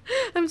crap.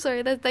 I'm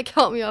sorry. That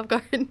caught me off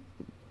guard.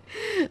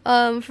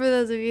 For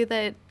those of you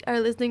that are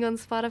listening on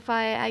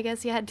Spotify, I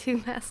guess you had two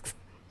masks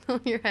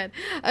on your head.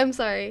 I'm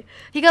sorry.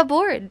 He got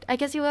bored. I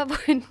guess you got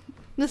bored.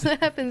 This is what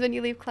happens when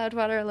you leave Cloud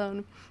Fodder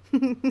alone.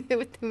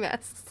 With two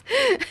masks.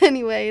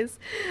 Anyways,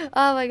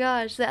 oh my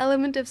gosh, the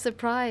element of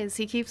surprise.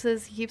 He keeps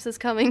us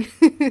coming.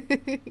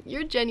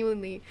 You're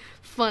genuinely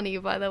funny,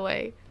 by the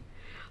way.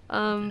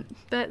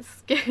 That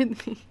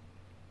scared me.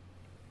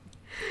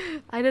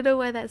 I don't know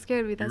why that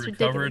scared me. That's You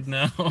recovered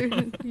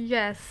ridiculous.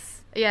 now?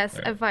 Yes,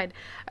 Alright. I'm fine.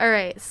 All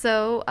right,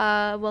 so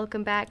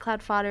welcome back,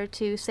 Cloud Fodder,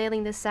 to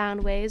Sailing the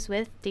Sound Waves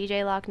with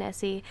DJ Loch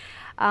Nessie.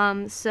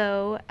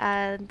 So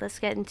let's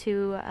get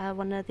into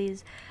one of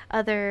these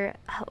other.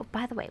 Oh,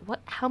 by the way,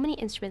 how many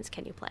instruments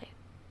can you play?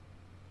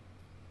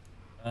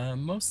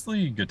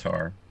 Mostly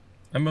guitar.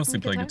 I mostly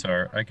play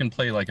Guitar? guitar. I can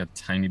play like a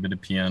tiny bit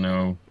of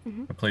piano.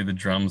 Mm-hmm. I play the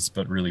drums,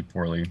 but really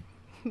poorly.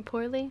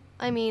 Poorly.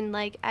 I mean,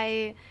 like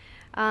an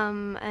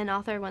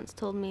author once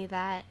told me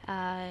that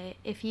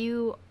if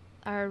you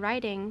are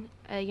writing,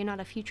 you're not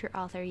a future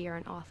author, you're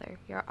an author.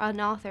 You're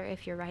an author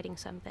if you're writing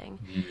something.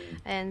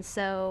 And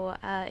so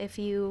if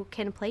you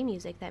can play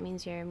music, that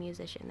means you're a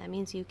musician. That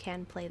means you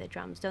can play the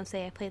drums. Don't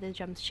say I play the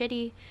drums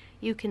shitty.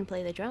 You can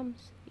play the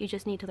drums. You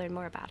just need to learn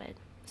more about it.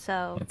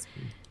 So That's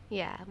good.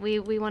 yeah, we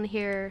want to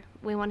hear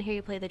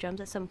you play the drums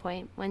at some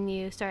point when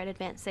you start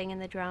advancing in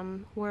the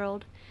drum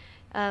world.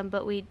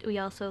 But we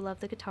also love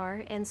the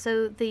guitar. And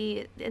so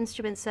the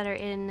instruments that are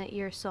in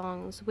your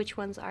songs, which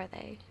ones are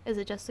they? Is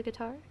it just the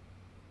guitar?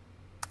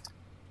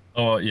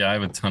 Oh yeah, I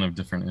have a ton of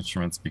different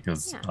instruments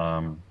because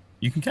Yeah.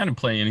 you can kind of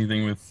play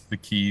anything with the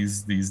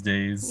keys these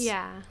days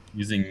Yeah.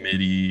 using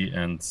MIDI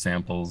and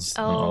samples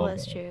and Oh, all of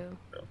that's that. true.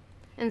 So,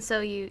 And so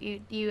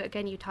you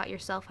again you taught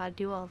yourself how to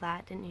do all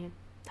that, didn't you?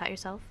 Taught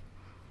yourself?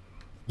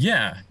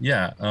 yeah,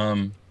 yeah.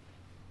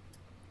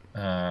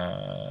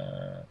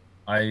 Uh,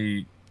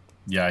 I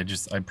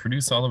I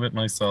produce all of it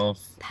myself,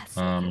 That's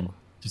so cool.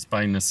 just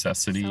by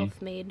necessity.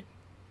 Self-made.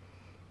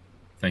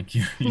 Thank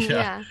you. Yeah.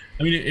 Yeah.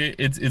 I mean,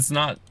 it's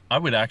not. I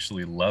would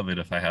actually love it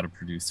if I had a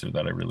producer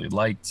that I really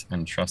liked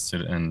and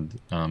trusted, and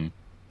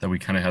that we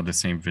kind of had the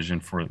same vision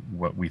for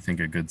what we think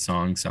a good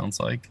song sounds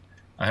like.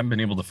 I haven't been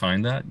able to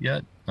find that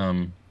yet,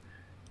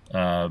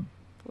 uh,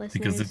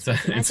 because Listeners it's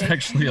with the it's magic.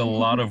 actually a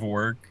lot of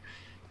work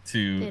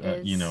to It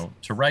is.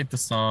 to write the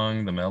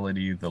song, the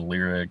melody, the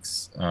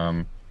lyrics,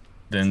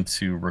 then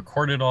to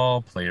record it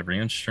all, play every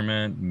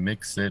instrument,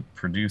 mix it,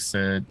 produce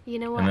it, You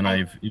know and what? then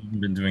I've even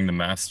been doing the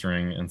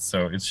mastering, and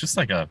so it's just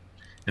like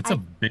it's a I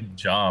big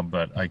job,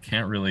 but I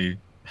can't really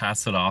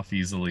pass it off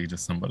easily to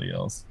somebody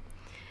else.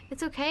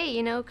 It's okay,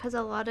 because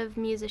a lot of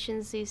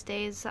musicians these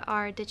days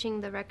are ditching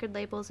the record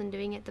labels and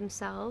doing it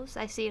themselves.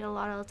 I see it a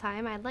lot all the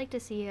time. I'd like to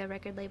see a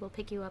record label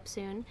pick you up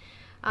soon.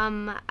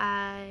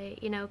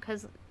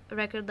 Because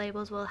record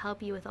labels will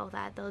help you with all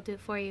that. They'll do it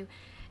for you,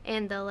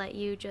 and they'll let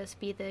you just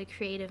be the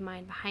creative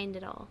mind behind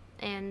it all.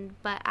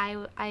 But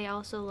I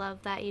also love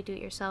that you do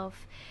it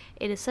yourself.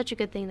 It is such a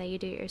good thing that you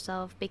do it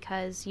yourself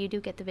because you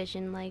do get the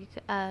vision. Like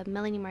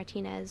Melanie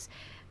Martinez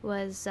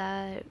was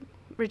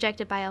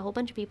rejected by a whole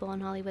bunch of people in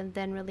Hollywood,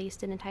 then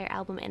released an entire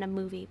album and a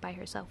movie by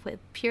herself with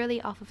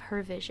purely off of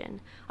her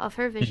vision. Off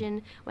her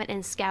vision, went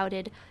and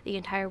scouted the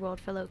entire world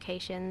for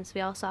locations.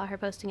 We all saw her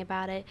posting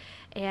about it,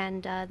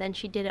 and then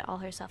she did it all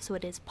herself. So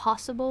it is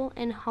possible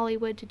in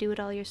Hollywood to do it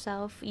all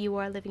yourself. You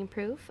are living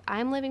proof.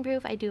 I'm living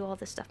proof. I do all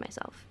this stuff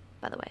myself,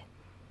 by the way.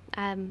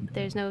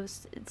 There's no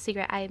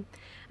secret.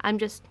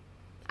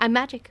 I'm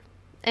magic.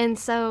 And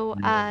so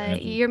You know,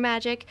 magic. your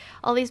magic,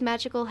 all these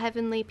magical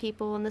heavenly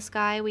people in the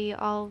sky, we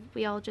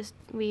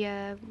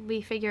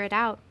figure it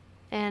out,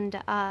 and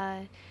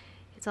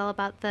it's all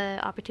about the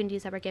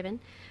opportunities that we're given.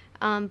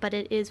 But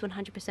it is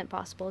 100%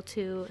 possible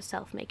to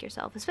self-make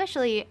yourself,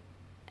 especially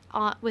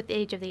with the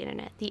age of the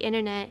internet. The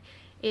internet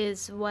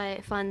is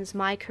what funds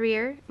my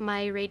career,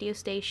 my radio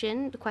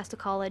station, the Questa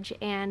College,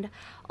 and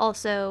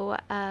also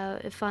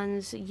it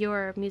funds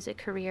your music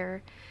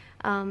career.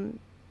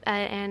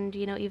 And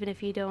even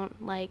if you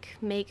don't make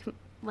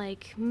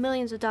like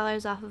millions of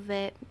dollars off of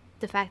it,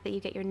 the fact that you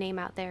get your name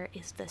out there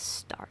is the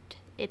start.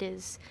 It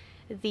is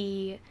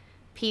the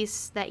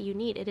piece that you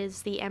need. It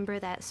is the ember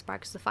that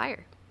sparks the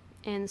fire.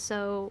 And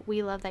so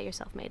we love that you're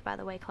self-made, by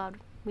the way, Claude.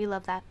 We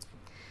love that.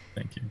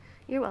 Thank you.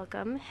 You're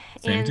welcome.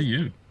 Same to And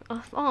you.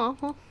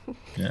 well,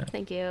 Yeah.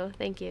 thank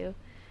you.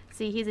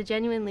 See, he's a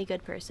genuinely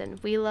good person.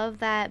 We love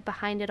that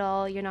behind it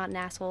all, you're not an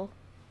asshole.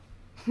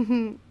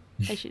 I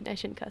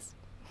shouldn't cuss.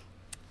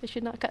 I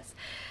should not cuss.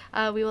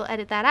 We will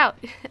edit that out.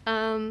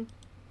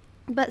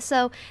 But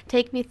so,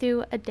 take me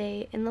through a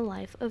day in the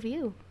life of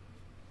you.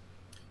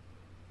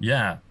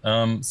 Yeah.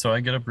 So I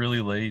get up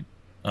really late.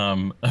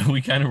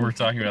 We kind of were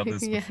talking about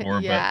this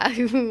before, yeah.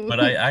 but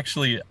I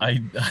actually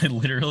I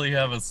literally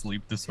have a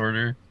sleep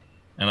disorder,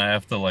 and I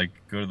have to like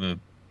go to the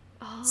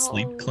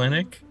sleep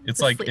clinic. It's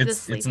the like sleep- the it's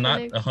sleep not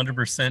clinic.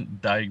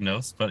 100%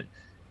 diagnosed, but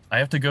I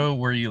have to go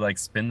where you like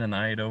spend the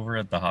night over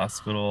at the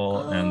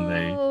hospital, and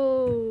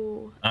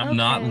I'm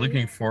not okay.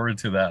 looking forward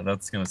to that.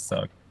 That's gonna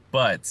suck.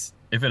 But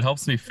if it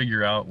helps me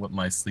figure out what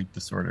my sleep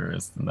disorder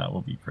is, then that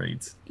will be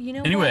great. You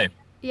know Anyway. what?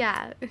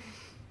 Yeah.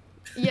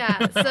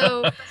 Yeah.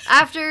 So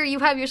after you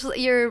have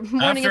your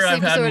morning After of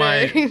sleep I've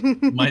had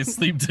disorder, my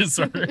sleep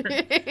disorder,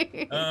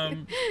 yeah,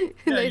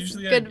 Nice,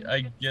 usually good.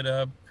 I get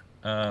up,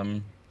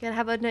 Gotta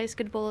have a nice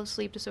good bowl of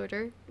sleep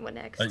disorder. What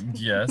next?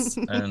 yes,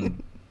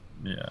 and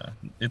yeah,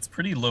 it's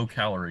pretty low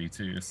calorie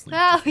too. Sleep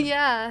Oh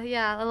disorder.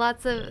 yeah.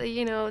 Lots of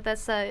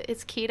that's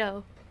it's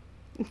keto.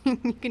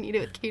 You can eat it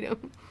with keto.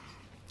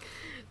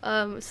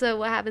 So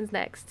what happens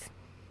next?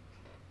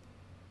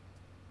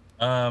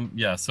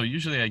 Yeah, so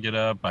usually I get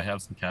up, I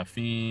have some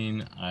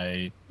caffeine.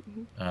 I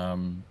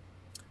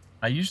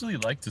usually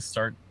like to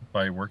start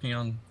by working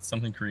on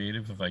something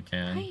creative if I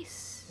can,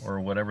 Nice. or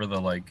whatever the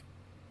like,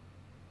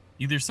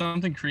 either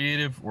something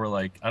creative or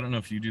like, I don't know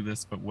if you do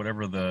this, but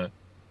whatever the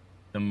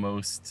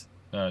most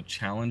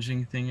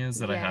challenging thing is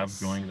that I have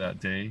Yes. going that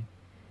day.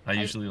 I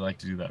usually like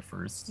to do that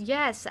first.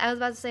 Yes, I was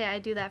about to say I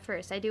do that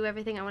first. I do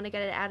everything. I want to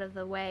get it out of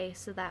the way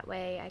so that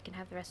way I can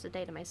have the rest of the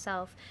day to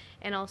myself,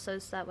 and also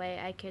so that way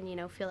I can,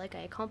 feel like I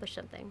accomplished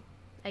something.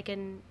 I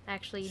can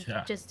actually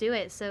Yeah. just do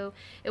it. So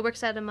it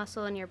works out a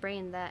muscle in your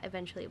brain that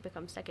eventually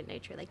becomes second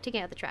nature, like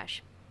taking out the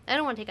trash. I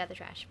don't want to take out the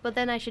trash, but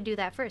then I should do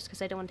that first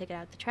because I don't want to take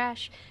out the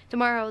trash.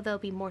 Tomorrow there'll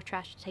be more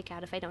trash to take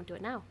out if I don't do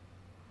it now,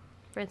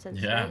 for instance.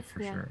 Yeah, Right?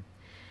 for sure.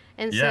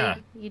 And Yeah.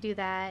 so you do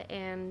that,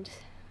 and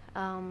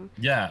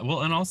Yeah.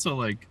 Well, and also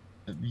like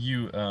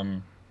you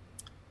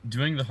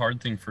doing the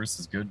hard thing first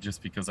is good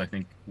just because I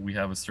think we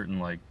have a certain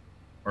like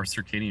our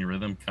circadian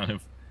rhythm kind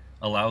of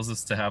allows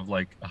us to have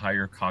like a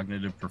higher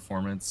cognitive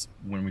performance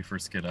when we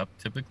first get up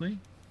typically.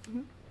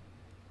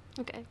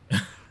 okay.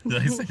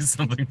 Did I say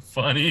something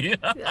funny?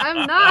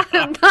 I'm not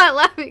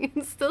laughing.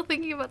 I'm still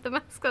thinking about the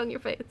mask on your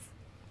face.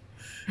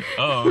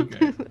 Oh,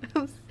 okay.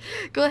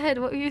 Go ahead.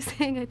 What were you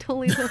saying? I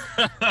totally don't.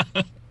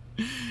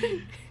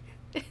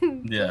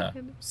 Yeah.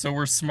 So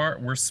we're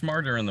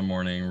smarter in the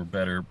morning, we're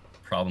better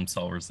problem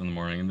solvers in the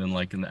morning, and then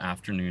like in the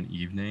afternoon,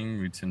 evening,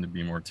 we tend to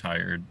be more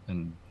tired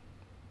and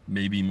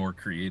maybe more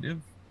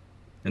creative.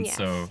 And Yes.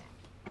 so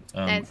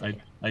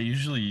I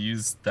usually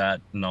use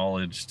that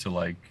knowledge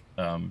to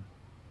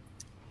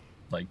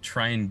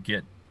try and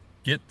get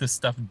the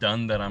stuff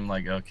done that I'm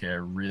like, okay, I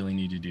really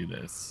need to do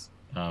this.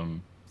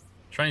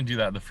 Try and do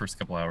that the first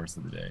couple hours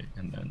of the day,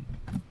 and then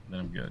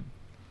I'm good.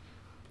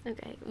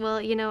 Okay. Well,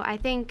 I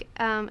think,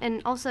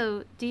 and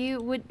also,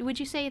 would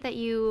you say that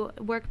you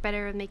work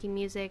better with making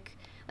music?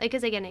 Like,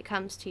 because again, it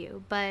comes to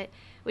you. But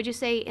would you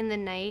say in the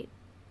night,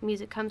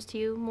 music comes to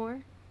you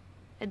more?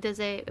 Does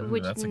it? Ooh,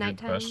 Which that's a good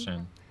nighttime?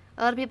 question.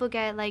 A lot of people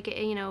get like,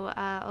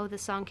 oh,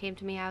 this song came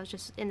to me. I was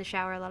just in the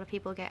shower. A lot of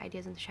people get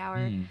ideas in the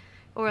shower,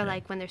 or yeah.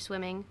 like when they're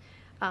swimming.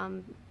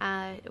 When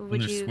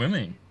Would they're you?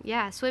 swimming.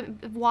 Yeah,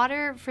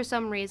 water for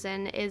some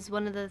reason is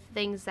one of the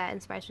things that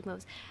inspires me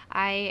most.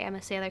 I am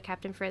a sailor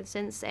captain, for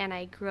instance, and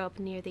I grew up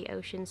near the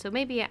ocean, so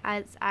maybe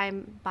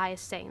I'm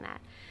biased saying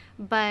that.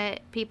 But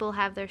people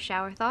have their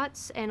shower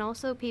thoughts, and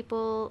also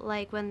people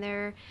like when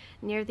they're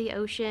near the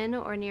ocean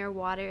or near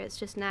water, it's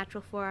just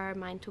natural for our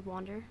mind to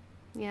wander,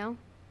 you know?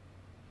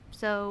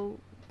 So,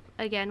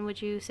 again,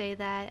 would you say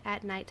that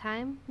at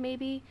nighttime,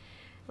 maybe?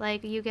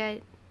 Like you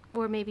get,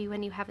 or maybe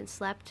when you haven't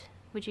slept,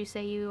 would you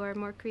say you are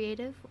more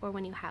creative, or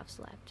when you have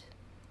slept?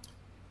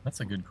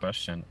 That's a good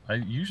question. I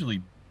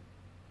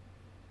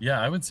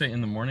would say in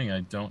the morning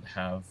I don't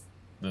have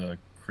the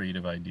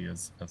creative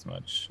ideas as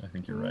much. I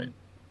think you're right.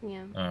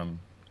 Yeah.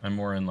 I'm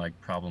more in like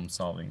problem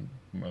solving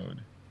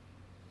mode.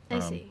 I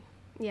see.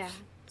 Yeah.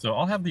 So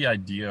I'll have the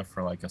idea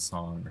for like a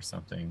song or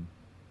something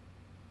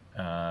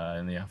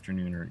in the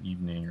afternoon or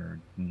evening or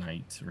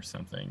night or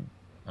something.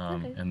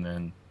 Okay. And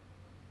then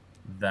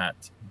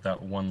that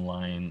one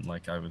line,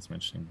 like I was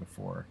mentioning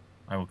before,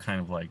 I will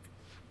kind of like,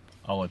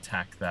 I'll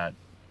attack that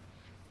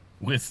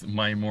with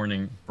my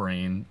morning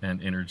brain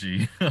and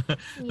energy the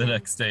Yeah.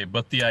 next day.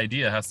 But the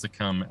idea has to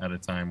come at a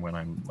time when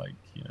I'm like,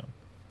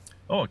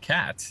 oh, a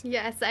cat.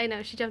 Yes, I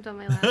know. She jumped on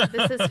my lap.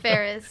 This is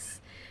Ferris.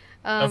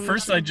 At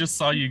first, I just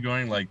saw you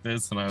going like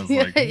this, and I was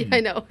Yeah, like, I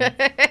know.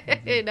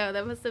 I know.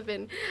 That must have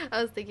been.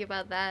 I was thinking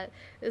about that.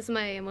 This is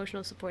my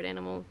emotional support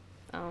animal.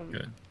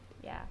 Good.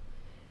 Yeah.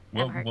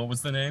 What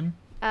was the name?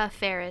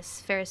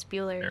 Ferris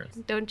Bueller. Ferris.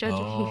 Don't judge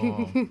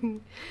me.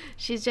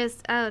 She's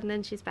just. Oh, and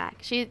then she's back.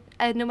 She.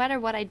 No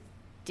matter what I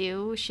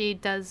do, she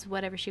does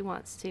whatever she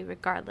wants to,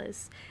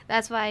 regardless.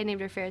 That's why I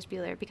named her Ferris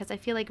Bueller, because I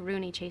feel like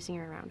Rooney chasing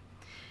her around.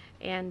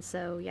 And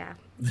so yeah,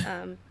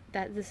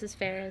 this is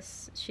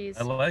Ferris. She's.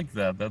 I like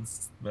that.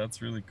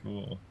 That's really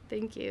cool.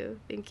 Thank you.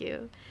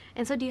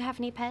 And so, do you have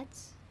any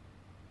pets?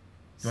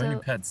 Do I have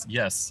any pets?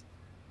 Yes.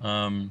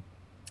 Well,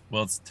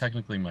 it's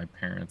technically my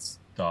parents'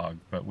 dog,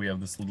 but we have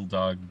this little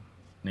dog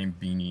named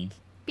Beanie.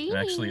 Beanie. And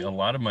actually, a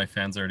lot of my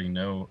fans already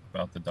know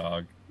about the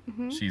dog.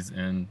 Mm-hmm. She's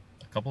in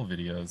a couple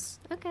videos.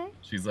 Okay.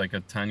 She's like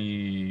a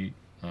tiny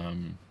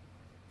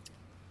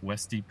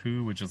Westie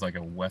Poo, which is like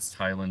a West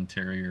Highland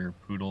Terrier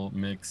Poodle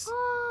mix.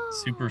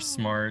 Oh. Super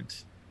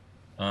smart.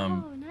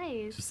 Oh,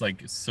 nice. Just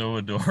like so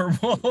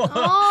adorable.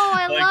 Oh,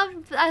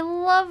 I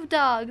love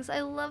dogs. I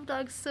love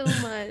dogs so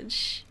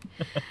much.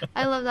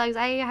 I love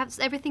dogs.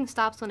 Everything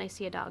stops when I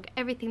see a dog.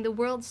 Everything, the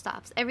world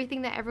stops.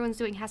 Everything that everyone's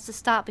doing has to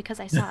stop because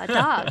I saw a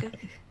dog.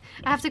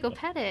 I have to go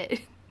pet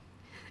it.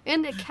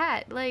 And a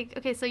cat. Like,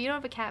 okay, so you don't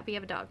have a cat, but you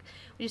have a dog.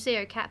 Would you say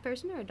you're a cat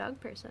person or a dog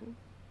person?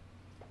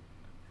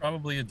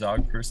 Probably a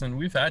dog person.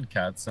 We've had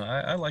cats, and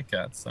I like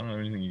cats. I don't have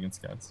anything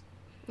against cats.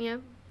 Yeah.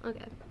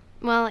 Okay.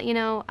 Well,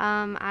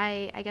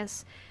 I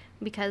guess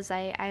because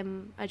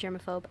I'm a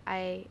germaphobe,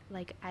 I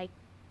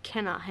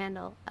cannot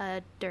handle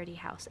a dirty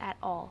house at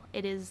all.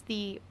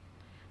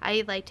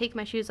 I take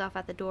my shoes off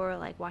at the door,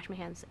 like wash my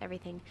hands,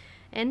 everything.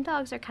 And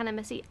dogs are kind of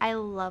messy. I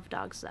love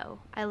dogs though.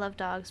 I love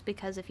dogs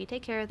because if you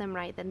take care of them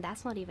right, then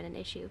that's not even an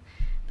issue.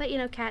 But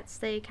cats,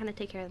 they kind of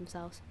take care of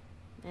themselves.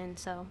 And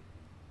so,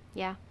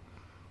 yeah.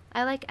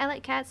 I like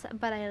cats,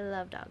 but I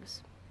love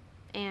dogs.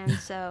 And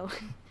so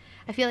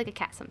I feel like a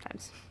cat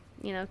sometimes,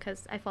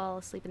 because I fall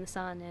asleep in the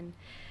sun, and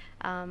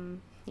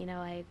You know,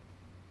 I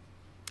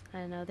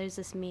don't know, there's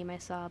this meme I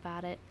saw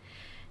about it.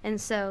 And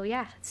so,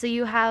 yeah, so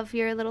you have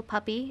your little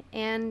puppy,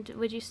 and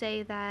would you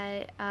say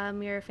that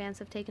your fans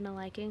have taken a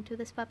liking to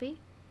this puppy?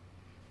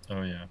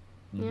 Oh yeah.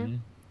 Yeah? Hmm.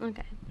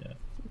 Okay. Yeah.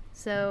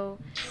 So,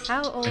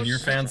 how old... And your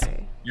I'm fans,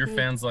 sorry. your Yeah.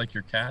 fans like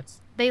your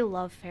cats, They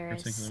love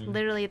Ferris. particularly.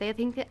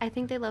 Literally, I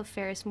think they love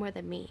Ferris more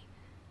than me.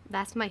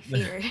 That's my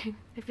fear.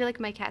 I feel like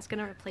my cat's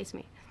gonna replace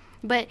me.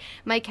 But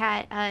my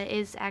cat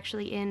is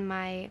actually in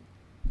my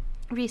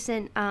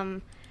recent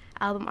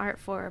album art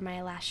for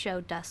my last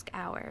show, Dusk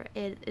Hour.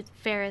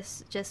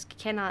 Ferris just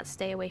cannot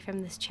stay away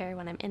from this chair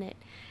when I'm in it,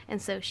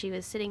 and so she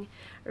was sitting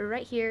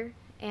right here.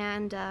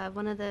 And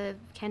one of the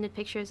candid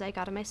pictures I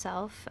got of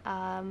myself,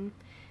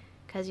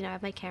 because you know I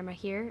have my camera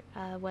here,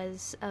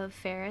 was of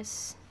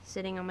Ferris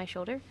sitting on my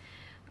shoulder,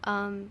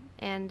 and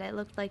it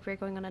looked like we were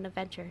going on an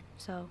adventure.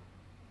 So,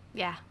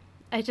 yeah,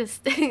 I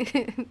just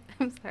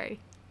I'm sorry.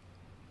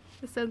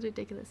 This sounds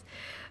ridiculous.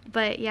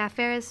 But yeah,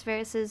 Ferris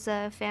is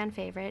a fan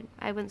favorite.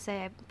 I wouldn't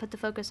say I put the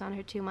focus on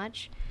her too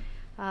much,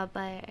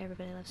 but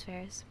everybody loves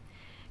Ferris.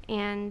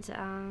 And,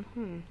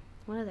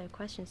 what other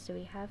questions do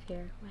we have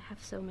here? I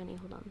have so many.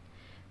 Hold on.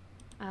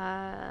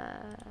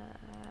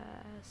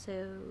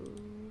 So,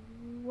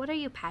 what are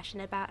you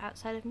passionate about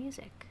outside of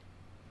music?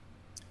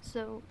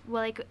 So,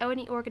 well, like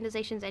any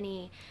organizations,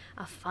 any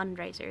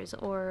fundraisers,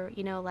 or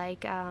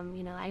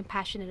I'm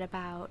passionate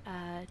about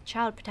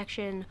child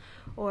protection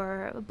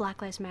or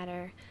Black Lives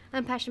Matter.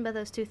 I'm passionate about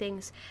those two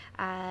things.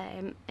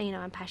 I'm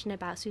passionate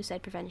about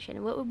suicide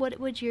prevention. What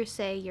would you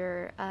say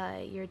your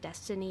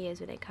destiny is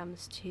when it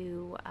comes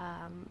to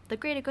the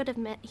greater good of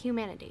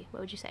humanity? What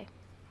would you say?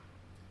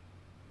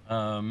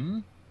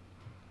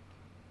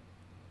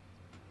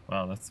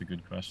 Wow, that's a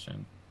good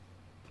question.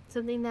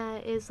 Something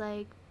that is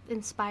like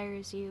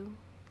inspires you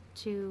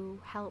to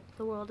help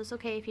the world. It's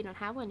okay if you don't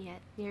have one yet.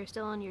 You're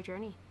still on your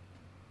journey.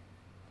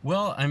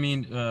 Well, I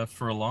mean,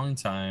 for a long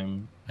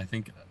time, I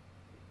think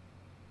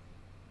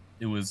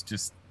it was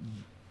just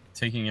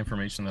taking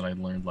information that I'd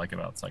learned, like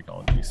about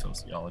psychology,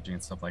 sociology,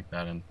 and stuff like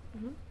that, and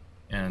Mhm.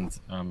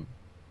 and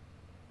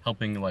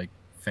helping like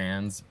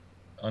fans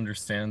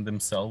understand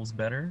themselves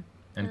better,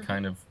 and Uh-huh.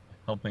 kind of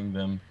helping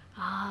them,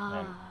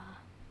 um,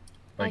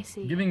 I like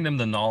see. giving them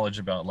the knowledge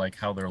about like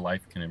how their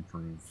life can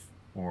improve,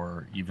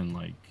 or even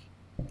like,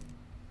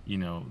 you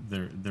know,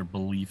 their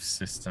belief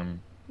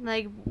system,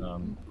 Like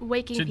um,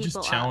 waking just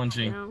people up,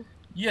 challenging. you know?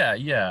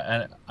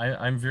 Yeah, and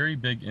I'm very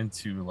big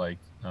into like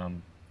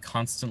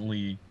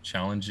constantly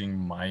challenging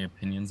my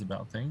opinions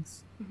about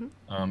things, Hmm.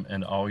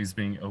 and always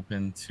being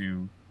open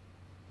to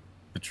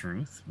the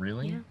truth,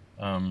 really. Yeah.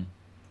 Um,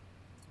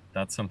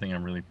 that's something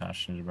I'm really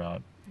passionate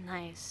about,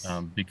 Nice.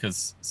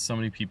 because so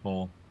many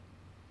people,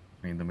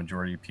 I mean, the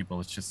majority of people,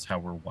 it's just how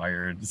we're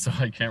wired. So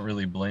I can't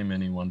really blame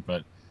anyone,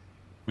 but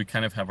we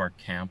kind of have our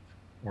camp,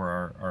 or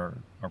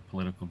our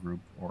political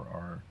group, or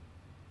our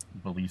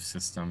belief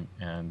system,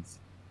 and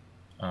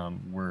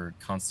we're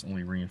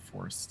constantly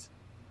reinforced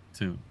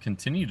to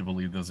continue to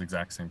believe those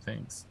exact same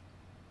things.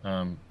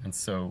 And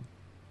so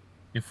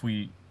if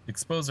we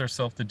expose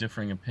ourselves to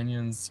differing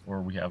opinions,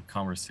 or we have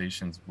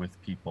conversations with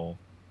people,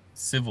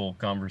 civil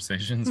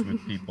conversations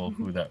with people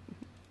who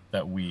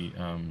that we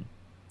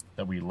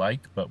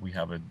like, but we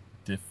have a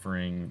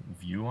differing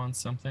view on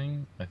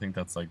something, I think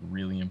that's like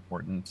really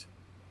important.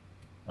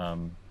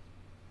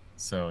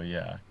 So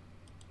yeah,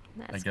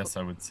 I That's guess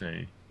cool. I would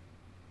say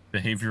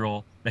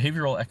behavioral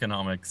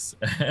economics.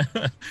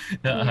 that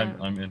Yeah.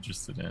 I'm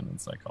interested in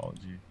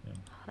psychology. Yeah.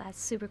 Oh, that's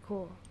super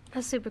cool.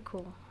 That's super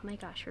cool. Oh my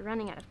gosh, we're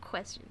running out of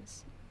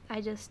questions.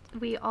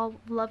 We all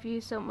love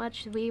you so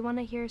much. We want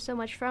to hear so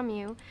much from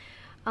you.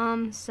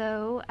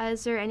 So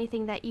is there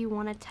anything that you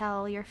want to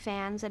tell your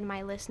fans and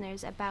my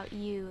listeners about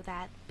you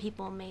that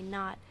people may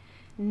not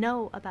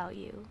know about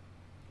you,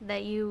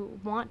 that you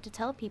want to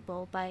tell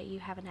people but you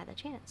haven't had the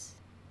chance?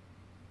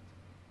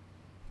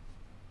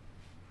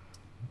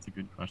 That's a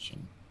good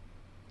question.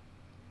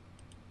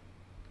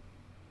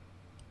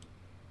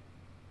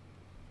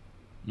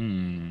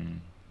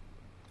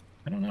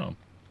 I don't know.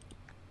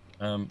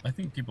 I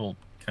think people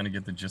kind of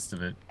get the gist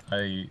of it.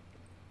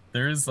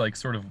 There is like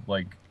sort of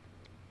like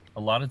a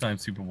lot of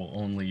times people will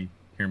only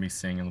hear me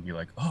sing and they'll be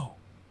like, "Oh,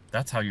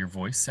 that's how your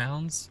voice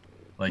sounds,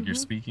 like your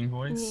Mm-hmm. speaking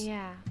voice."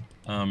 Yeah.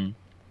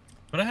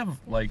 But I have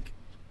like,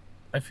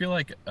 I feel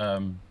like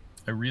I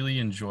really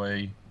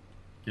enjoy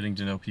getting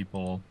to know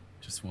people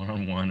just one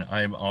on one.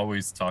 I'm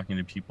always talking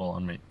to people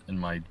in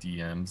my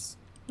DMs,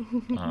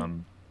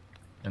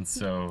 and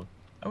so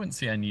I wouldn't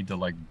say I need to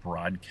like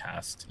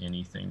broadcast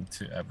anything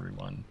to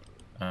everyone.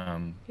 I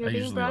You're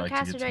being usually like to get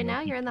broadcasted to right know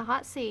now. You're in the people.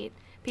 hot seat.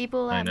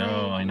 People I at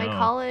know, I my know.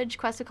 college,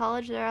 Cuesta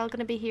College, they're all going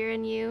to be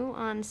hearing you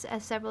on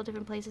several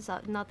different places.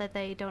 Not that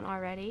they don't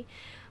already,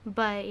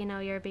 but you know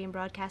you're being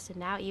broadcasted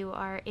now. You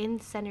are in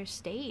center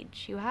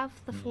stage. You have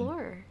the Mhm.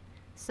 floor.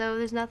 So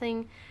there's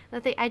nothing.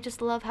 I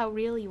just love how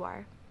real you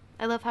are.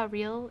 I love how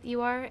real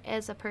you are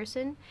as a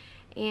person,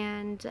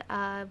 And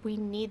we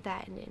need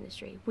that in the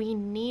industry. We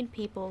need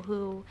people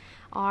who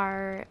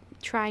are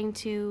trying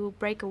to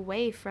break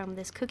away from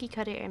this cookie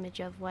cutter image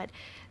of what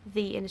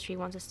the industry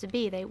wants us to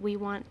be. We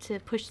want to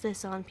push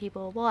this on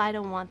people. Well, I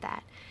don't want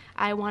that.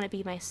 I want to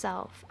be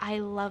myself. I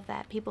love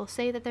that. People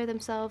say that they're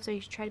themselves, or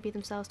you should try to be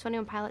themselves.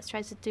 21 Pilots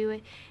tries to do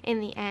it. In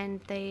the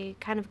end, they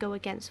kind of go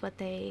against what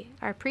they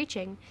are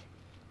preaching.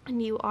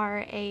 And you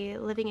are a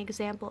living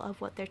example of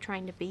what they're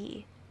trying to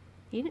be.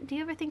 Do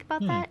you ever think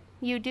about that?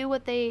 You do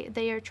what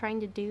they are trying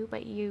to do,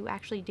 but you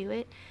actually do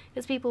it?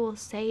 Because people will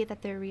say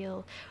that they're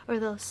real, or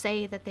they'll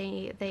say that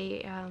they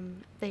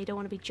don't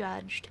want to be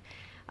judged,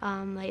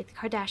 like the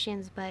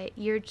Kardashians, but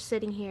you're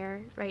sitting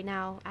here right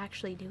now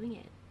actually doing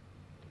it.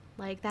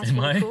 Like, that's Am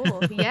really I?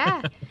 cool.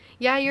 Yeah.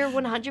 Yeah, you're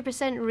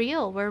 100%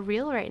 real. We're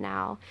real right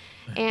now.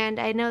 And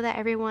I know that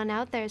everyone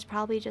out there is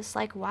probably just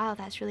like, wow,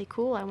 that's really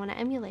cool. I want to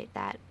emulate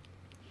that.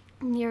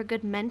 And you're a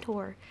good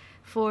mentor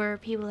for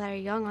people that are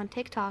young on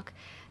TikTok,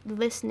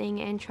 listening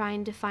and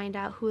trying to find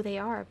out who they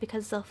are,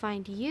 because they'll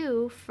find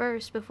you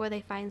first before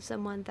they find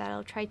someone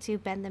that'll try to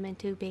bend them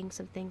into being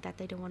something that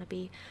they don't want to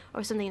be,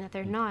 or something that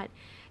they're not.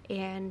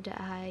 And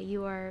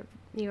you're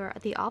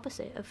the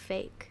opposite of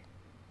fake.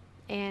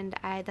 And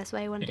that's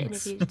why I wanted to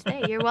Thanks. interview you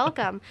today. You're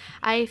welcome.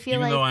 I feel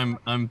Even like though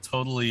I'm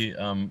totally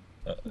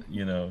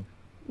you know,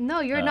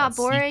 no, you're not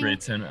boring.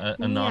 secret and Yeah,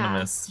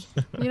 anonymous.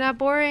 you're not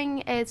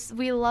boring.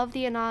 We love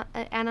the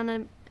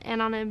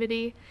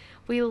anonymity.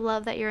 We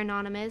love that you're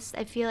anonymous.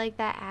 I feel like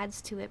that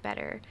adds to it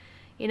better.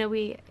 You know,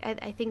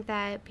 I think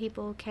that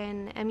people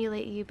can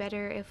emulate you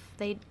better if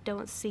they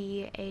don't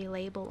see a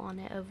label on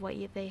it of what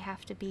they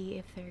have to be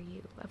if they're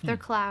you. If they're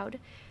Cloud, I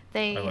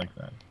they like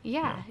that.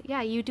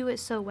 yeah, you do it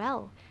so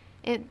well.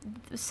 It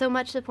so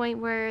much to the point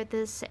where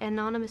this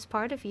anonymous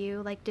part of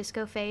you, like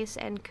Disco Face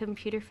and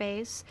Computer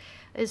Face,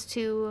 is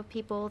two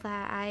people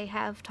that I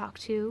have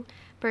talked to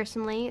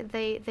personally.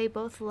 They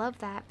both love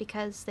that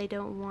because they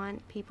don't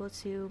want people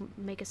to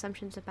make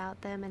assumptions about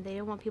them, and they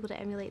don't want people to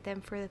emulate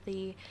them for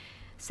the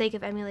sake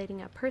of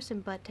emulating a person,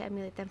 but to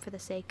emulate them for the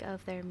sake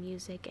of their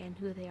music and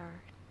who they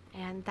are.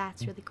 And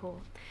that's really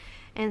cool.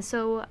 And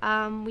so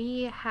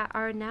we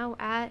are now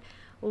at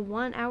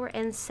 1 hour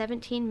and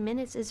 17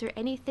 minutes. Is there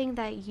anything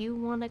that you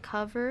want to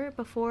cover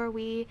before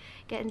we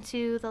get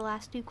into the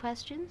last two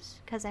questions?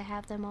 Because I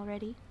have them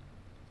already.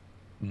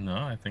 No,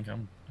 I think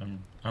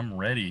I'm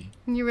ready.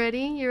 You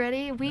ready? You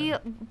ready? Yeah.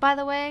 By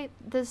the way,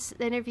 this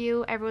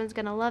interview, everyone's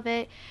gonna love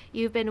it.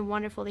 You've been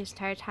wonderful this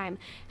entire time.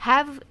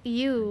 Have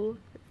you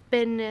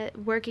been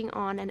working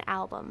on an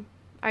album?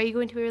 Are you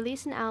going to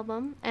release an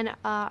album? And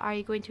are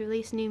you going to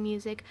release new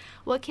music?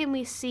 What can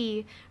we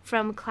see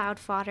from Cloud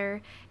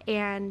Fodder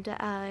and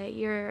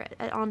you're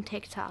on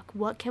TikTok?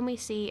 What can we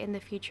see in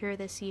the future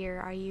this year?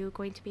 Are you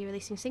going to be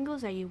releasing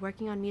singles? Are you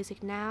working on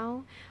music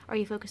now? Are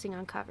you focusing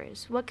on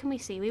covers? What can we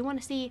see? We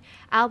want to see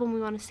album. We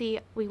want to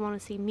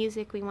see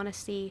music. We want to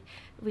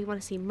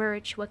see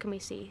merch. What can we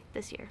see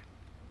this year?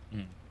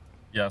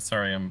 Yeah,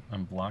 sorry,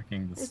 I'm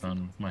blocking the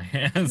sun with my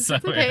hands. It's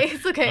okay.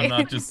 It's okay. I'm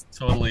not just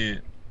totally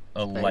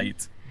a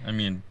light. I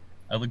mean,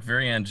 I look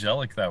very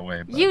angelic that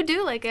way. But... You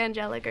do look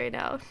angelic right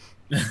now.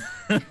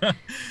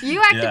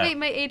 You activate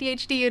my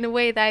ADHD in a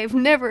way that I've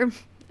never,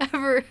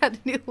 ever had to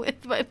deal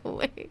with, by the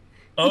way.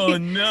 Oh,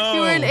 no.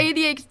 You're an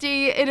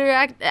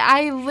ADHD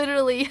I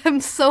literally am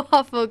so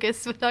off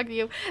focus with talking to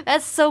you.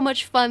 That's so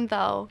much fun,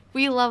 though.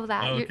 We love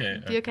that.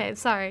 Okay,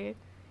 sorry.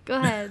 Go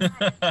ahead.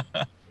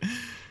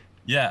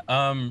 Yeah,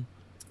 I'm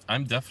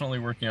definitely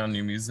working on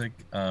new music.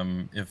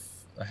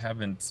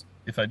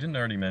 If I didn't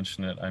already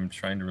mention it, I'm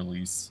trying to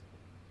release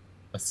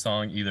a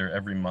song either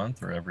every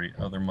month or every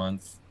other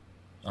month.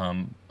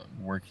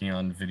 Working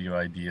on video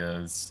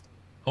ideas,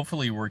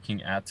 hopefully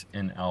working at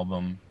an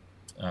album.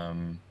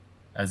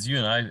 As you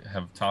and I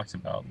have talked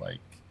about, like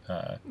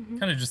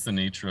kind of just the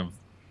nature of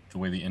the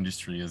way the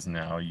industry is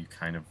now, you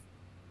kind of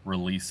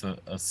release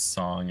a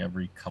song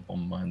every couple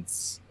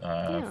months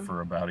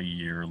for about a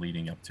year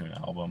leading up to an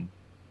album,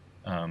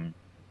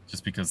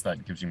 just because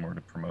that gives you more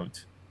to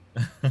promote.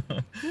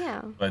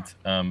 Yeah. But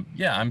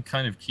yeah, I'm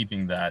kind of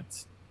keeping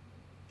that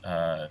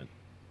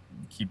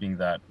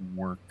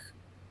work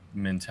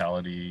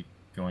mentality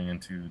going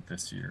into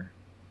this year.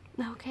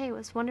 Okay, it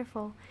was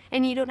wonderful.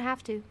 And you don't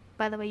have to,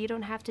 by the way, you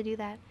don't have to do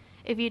that.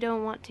 If you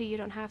don't want to, you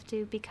don't have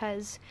to,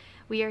 because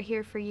we are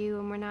here for you,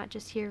 and we're not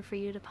just here for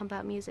you to pump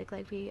out music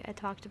like we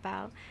talked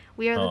about.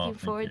 We are looking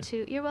forward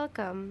to. You're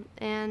welcome.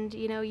 And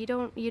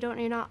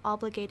you're not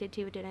obligated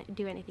to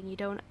do anything. You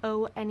don't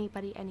owe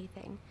anybody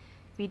anything.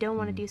 If you don't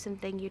want to do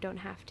something, you don't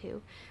have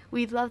to.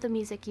 We love the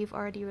music you've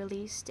already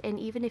released, and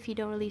even if you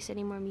don't release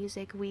any more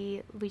music,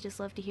 we just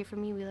love to hear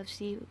from you. We love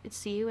to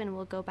see you, and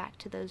we'll go back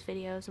to those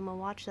videos and we'll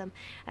watch them.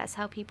 That's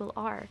how people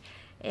are.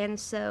 And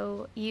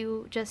so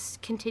you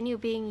just continue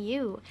being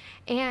you.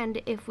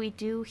 And if we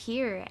do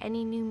hear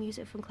any new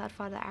music from Cloud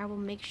Fodder, I will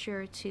make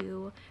sure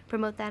to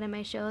promote that in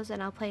my shows,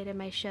 and I'll play it in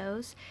my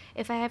shows.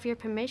 If I have your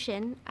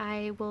permission,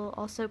 I will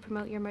also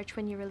promote your merch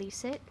when you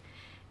release it.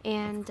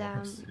 And Of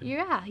course,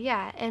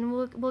 yeah, and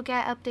we'll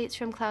get updates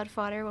from Cloud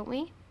Fodder, won't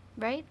we?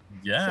 right?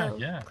 Yeah, So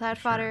yeah, Cloud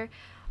for sure. Fodder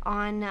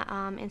on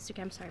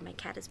Instagram. Sorry, my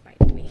cat is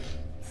biting me.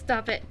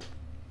 Stop it.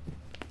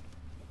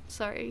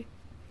 Sorry.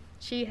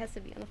 She has to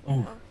be on the phone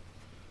Oh, now.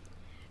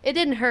 It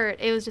didn't hurt.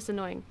 It was just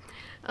annoying.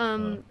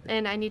 okay.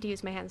 And I need to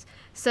use my hands.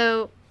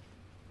 So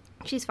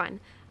she's fine.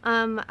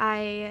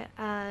 I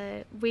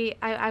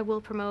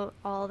will promote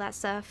all that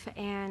stuff,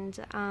 and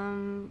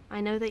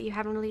I know that you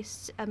haven't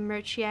released a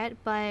merch yet,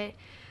 but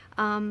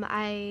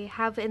I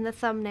have in the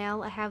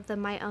thumbnail, I have the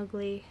My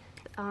Ugly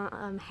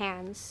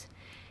hands,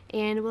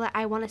 and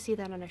I want to see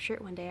that on a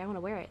shirt one day. I want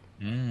to wear it.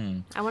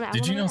 Mm. I Did want to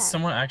you wear know that.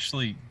 someone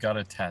actually got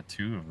a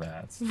tattoo of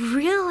that?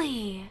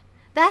 Really?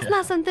 That's Yeah.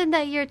 not something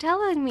that you're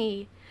telling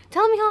me.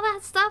 Tell me all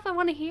that stuff. I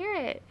want to hear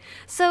it.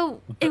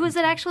 So, it was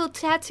an actual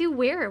tattoo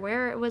where?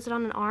 Where was it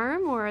on an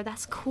arm or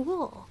that's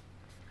cool.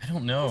 I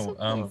don't That's know.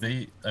 so cool.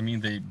 They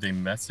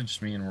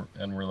messaged me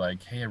and were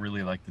like, "Hey, I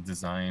really like the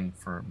design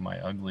for My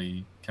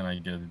Ugly. Can I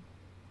get a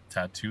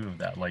tattoo of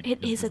that? Like,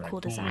 It is is a that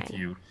cool cool with design.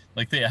 you?"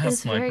 Like, they It's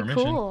asked my very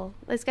permission. cool.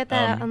 Let's get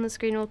that out Um, on the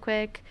screen real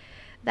quick.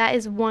 That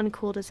is one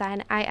cool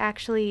design. I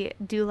actually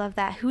do love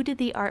that. Who did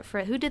the art for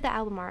it? Who did the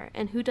album art?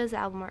 And who does the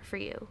album art for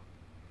you?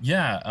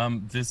 yeah.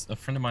 This a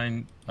friend of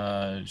mine.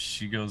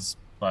 She goes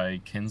by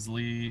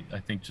Kinsley. I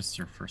think just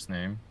her first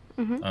name.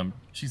 Mm-hmm.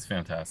 She's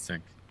fantastic.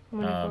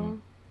 Wonderful.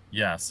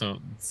 Yeah. So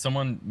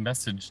someone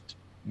messaged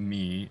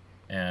me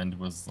and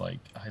was like,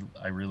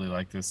 I really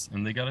like this,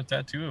 and they got a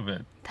tattoo of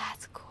it.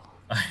 That's cool.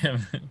 I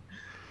have,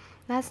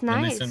 That's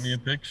and they sent me nice.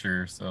 a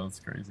picture, so it's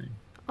crazy.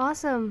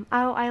 Awesome.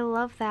 Oh, I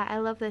love that. I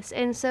love this.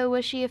 And so,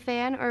 was she a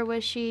fan, or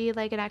was she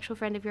like an actual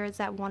friend of yours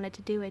that wanted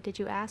to do it? Did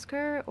you ask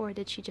her, or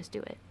did she just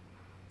do it?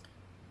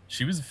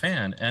 She was a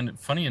fan, and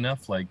funny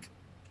enough, like,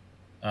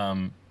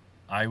 um,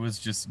 I was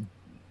just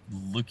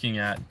looking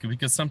at,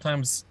 because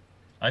sometimes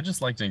I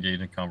just like to engage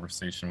in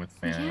conversation with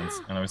fans,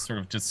 Yeah. and I was sort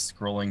of just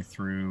scrolling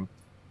through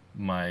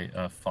my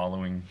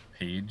following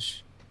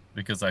page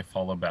because I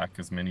follow back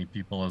as many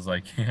people as I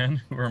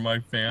can who are my Are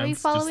you fans,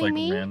 just following like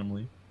me?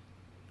 randomly.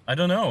 I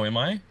don't know, am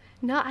I?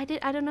 No, I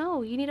don't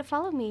know. You need to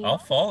follow me. I'll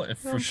follow it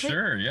for Please,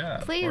 sure. Yeah,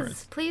 of please,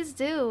 course. please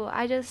do.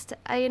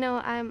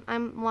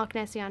 I'm Loch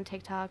Nessie on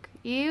TikTok.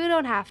 You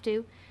don't have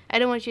to. I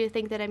don't want you to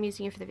think that I'm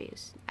using you for the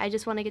views. I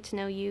just want to get to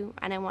know you,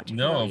 and I want to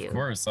No, promote of you.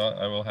 course.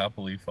 I will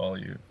happily follow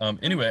you.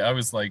 Anyway, Okay. I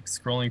was like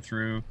scrolling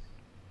through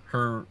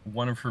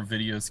one of her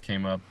videos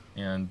came up,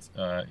 and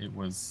it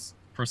was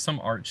for some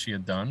art she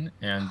had done,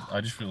 and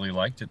I just really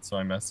liked it, so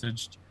I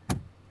messaged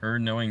her,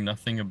 knowing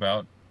nothing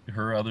about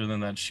her other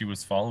than that she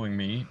was following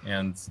me,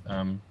 and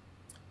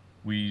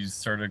we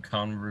started a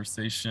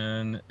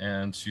conversation,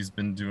 and she's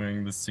been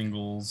doing the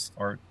singles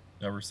art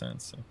ever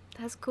since. So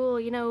That's cool.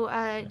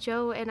 yeah.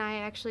 Joe and I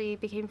actually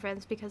became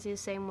friends because he's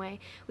the same way.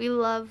 We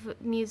love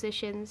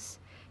musicians,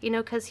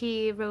 because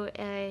he wrote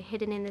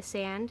Hidden in the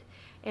Sand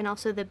and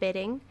also The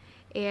Bidding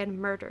and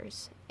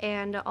Murders.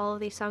 And all of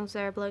these songs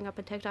that are blowing up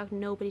on TikTok,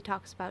 nobody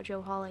talks about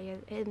Joe Hawley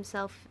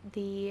himself,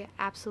 the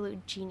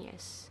absolute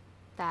genius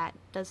that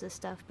does this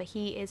stuff. But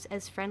he is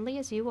as friendly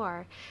as you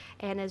are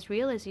and as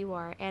real as you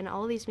are. And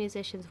all these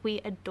musicians,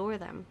 we adore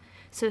them.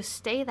 So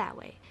stay that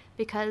way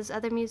because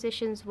other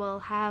musicians will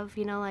have,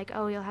 like,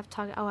 oh, you'll have to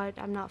talk, oh,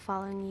 I'm not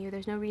following you.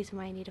 There's no reason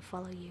why I need to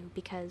follow you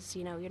because,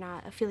 you're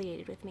not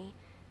affiliated with me.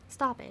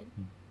 Stop it.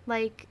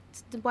 Like,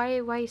 why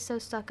are you so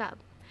stuck up?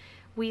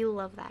 We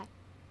love that.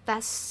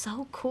 That's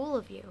so cool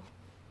of you.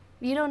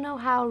 You don't know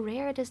how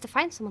rare it is to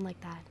find someone like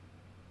that.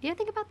 Do you ever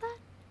think about that?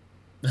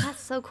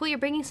 That's so cool. You're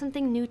bringing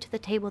something new to the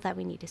table that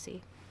we need to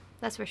see.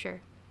 That's for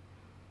sure.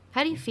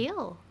 How do you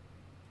feel?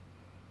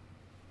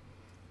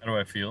 How do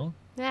I feel?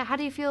 Yeah, how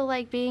do you feel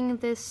like being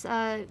this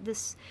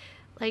oasis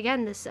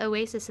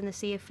in the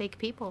sea of fake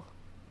people?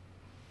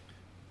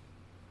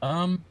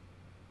 Um,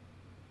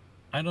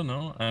 I don't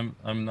know.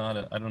 I'm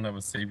not I don't have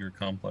a savior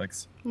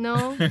complex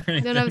No, or you don't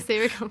have a anything.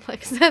 savior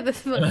complex. That's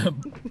funny.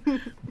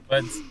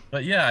 but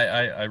but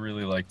yeah, I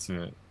really like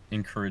to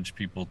encourage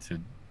people to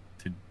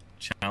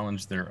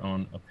challenge their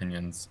own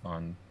opinions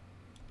on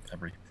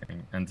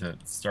everything, and to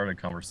start a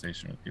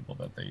conversation with people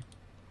that they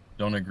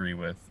don't agree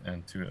with,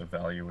 and to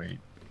evaluate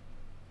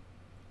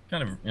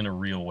kind of in a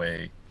real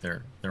way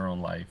their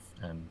own life,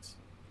 and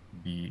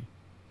be,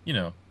 you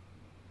know,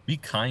 be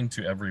kind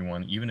to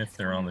everyone, even if That's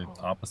they're on the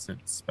wonderful. opposite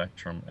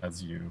spectrum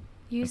as you. And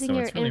Using so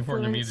your it's really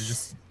important to me to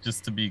influence.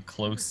 just to be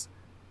close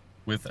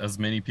with as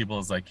many people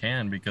as I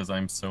can, because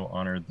I'm so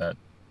honored that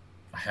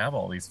I have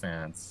all these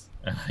fans,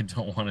 and I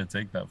don't want to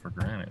take that for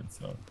granted.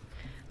 So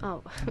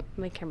Oh,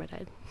 my camera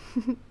died.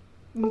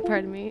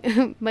 Pardon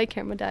me. My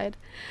camera died.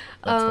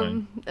 that's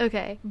fine.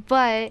 Okay.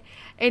 But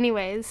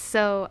anyways,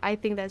 so I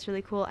think that's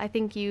really cool. I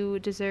think you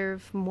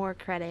deserve more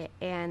credit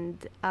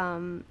and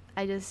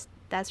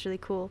that's really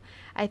cool.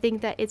 I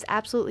think that it's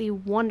absolutely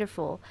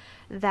wonderful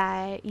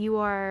that you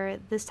are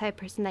this type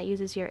of person that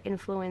uses your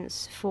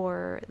influence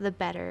for the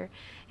better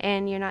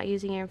and you're not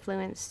using your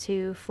influence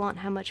to flaunt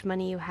how much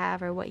money you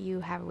have or what you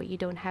have or what you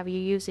don't have.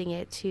 You're using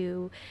it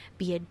to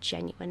be a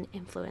genuine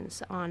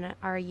influence on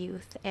our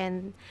youth.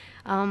 And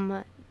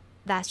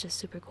that's just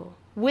super cool.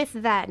 With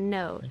that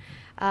note,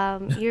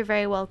 you're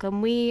very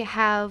welcome. We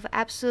have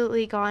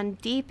absolutely gone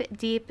deep,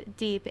 deep,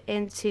 deep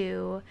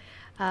into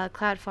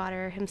Cloud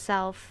Fodder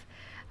himself.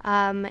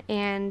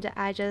 And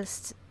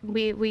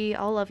we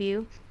all love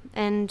you.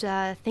 And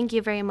thank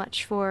you very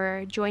much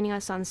for joining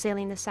us on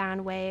Sailing the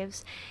Sound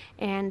Waves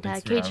and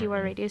Thanks for having KGUR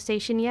me. radio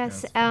station.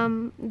 Yes, it's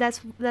fun.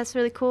 that's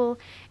really cool.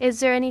 Is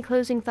there any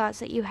closing thoughts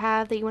that you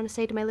have that you want to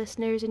say to my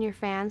listeners and your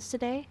fans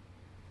today?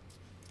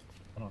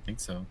 I don't think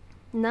so.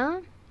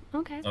 No?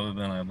 Okay. Other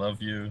than I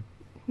love you.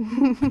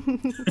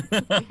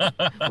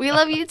 We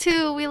love you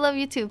too. We love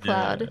you too,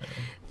 Cloud. Yeah.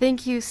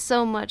 Thank you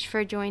so much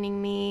for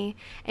joining me.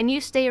 And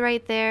you stay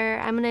right there.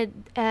 I'm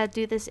going to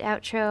do this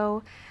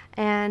outro,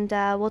 and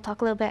we'll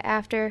talk a little bit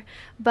after.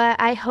 But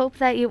I hope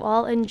that you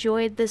all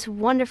enjoyed this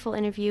wonderful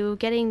interview,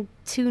 getting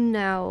to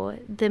know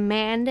the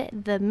man,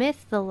 the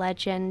myth, the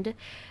legend,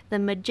 the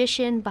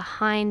magician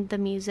behind the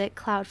music,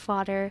 Cloud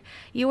Fodder.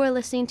 You are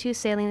listening to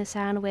Sailing the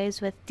Sound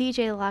Waves with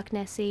DJ Loch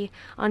Nessie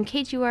on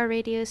KGUR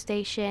radio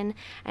station,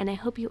 and I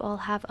hope you all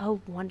have a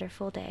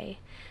wonderful day.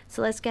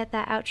 So let's get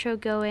that outro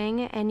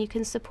going, and you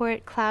can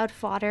support Cloud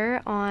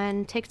Fodder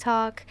on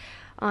TikTok,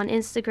 on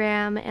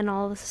Instagram, and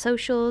all the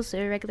socials,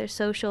 the regular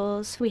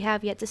socials. We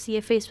have yet to see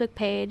a Facebook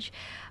page,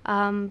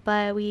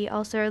 but we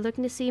also are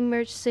looking to see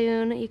merch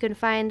soon. You can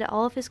find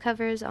all of his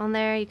covers on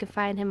there. You can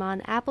find him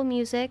on Apple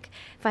Music,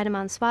 find him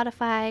on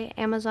Spotify,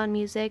 Amazon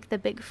Music, the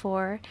Big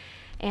Four.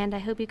 And I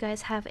hope you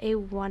guys have a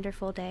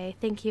wonderful day.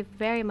 Thank you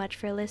very much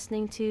for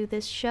listening to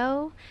this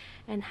show,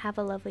 and have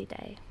a lovely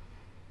day.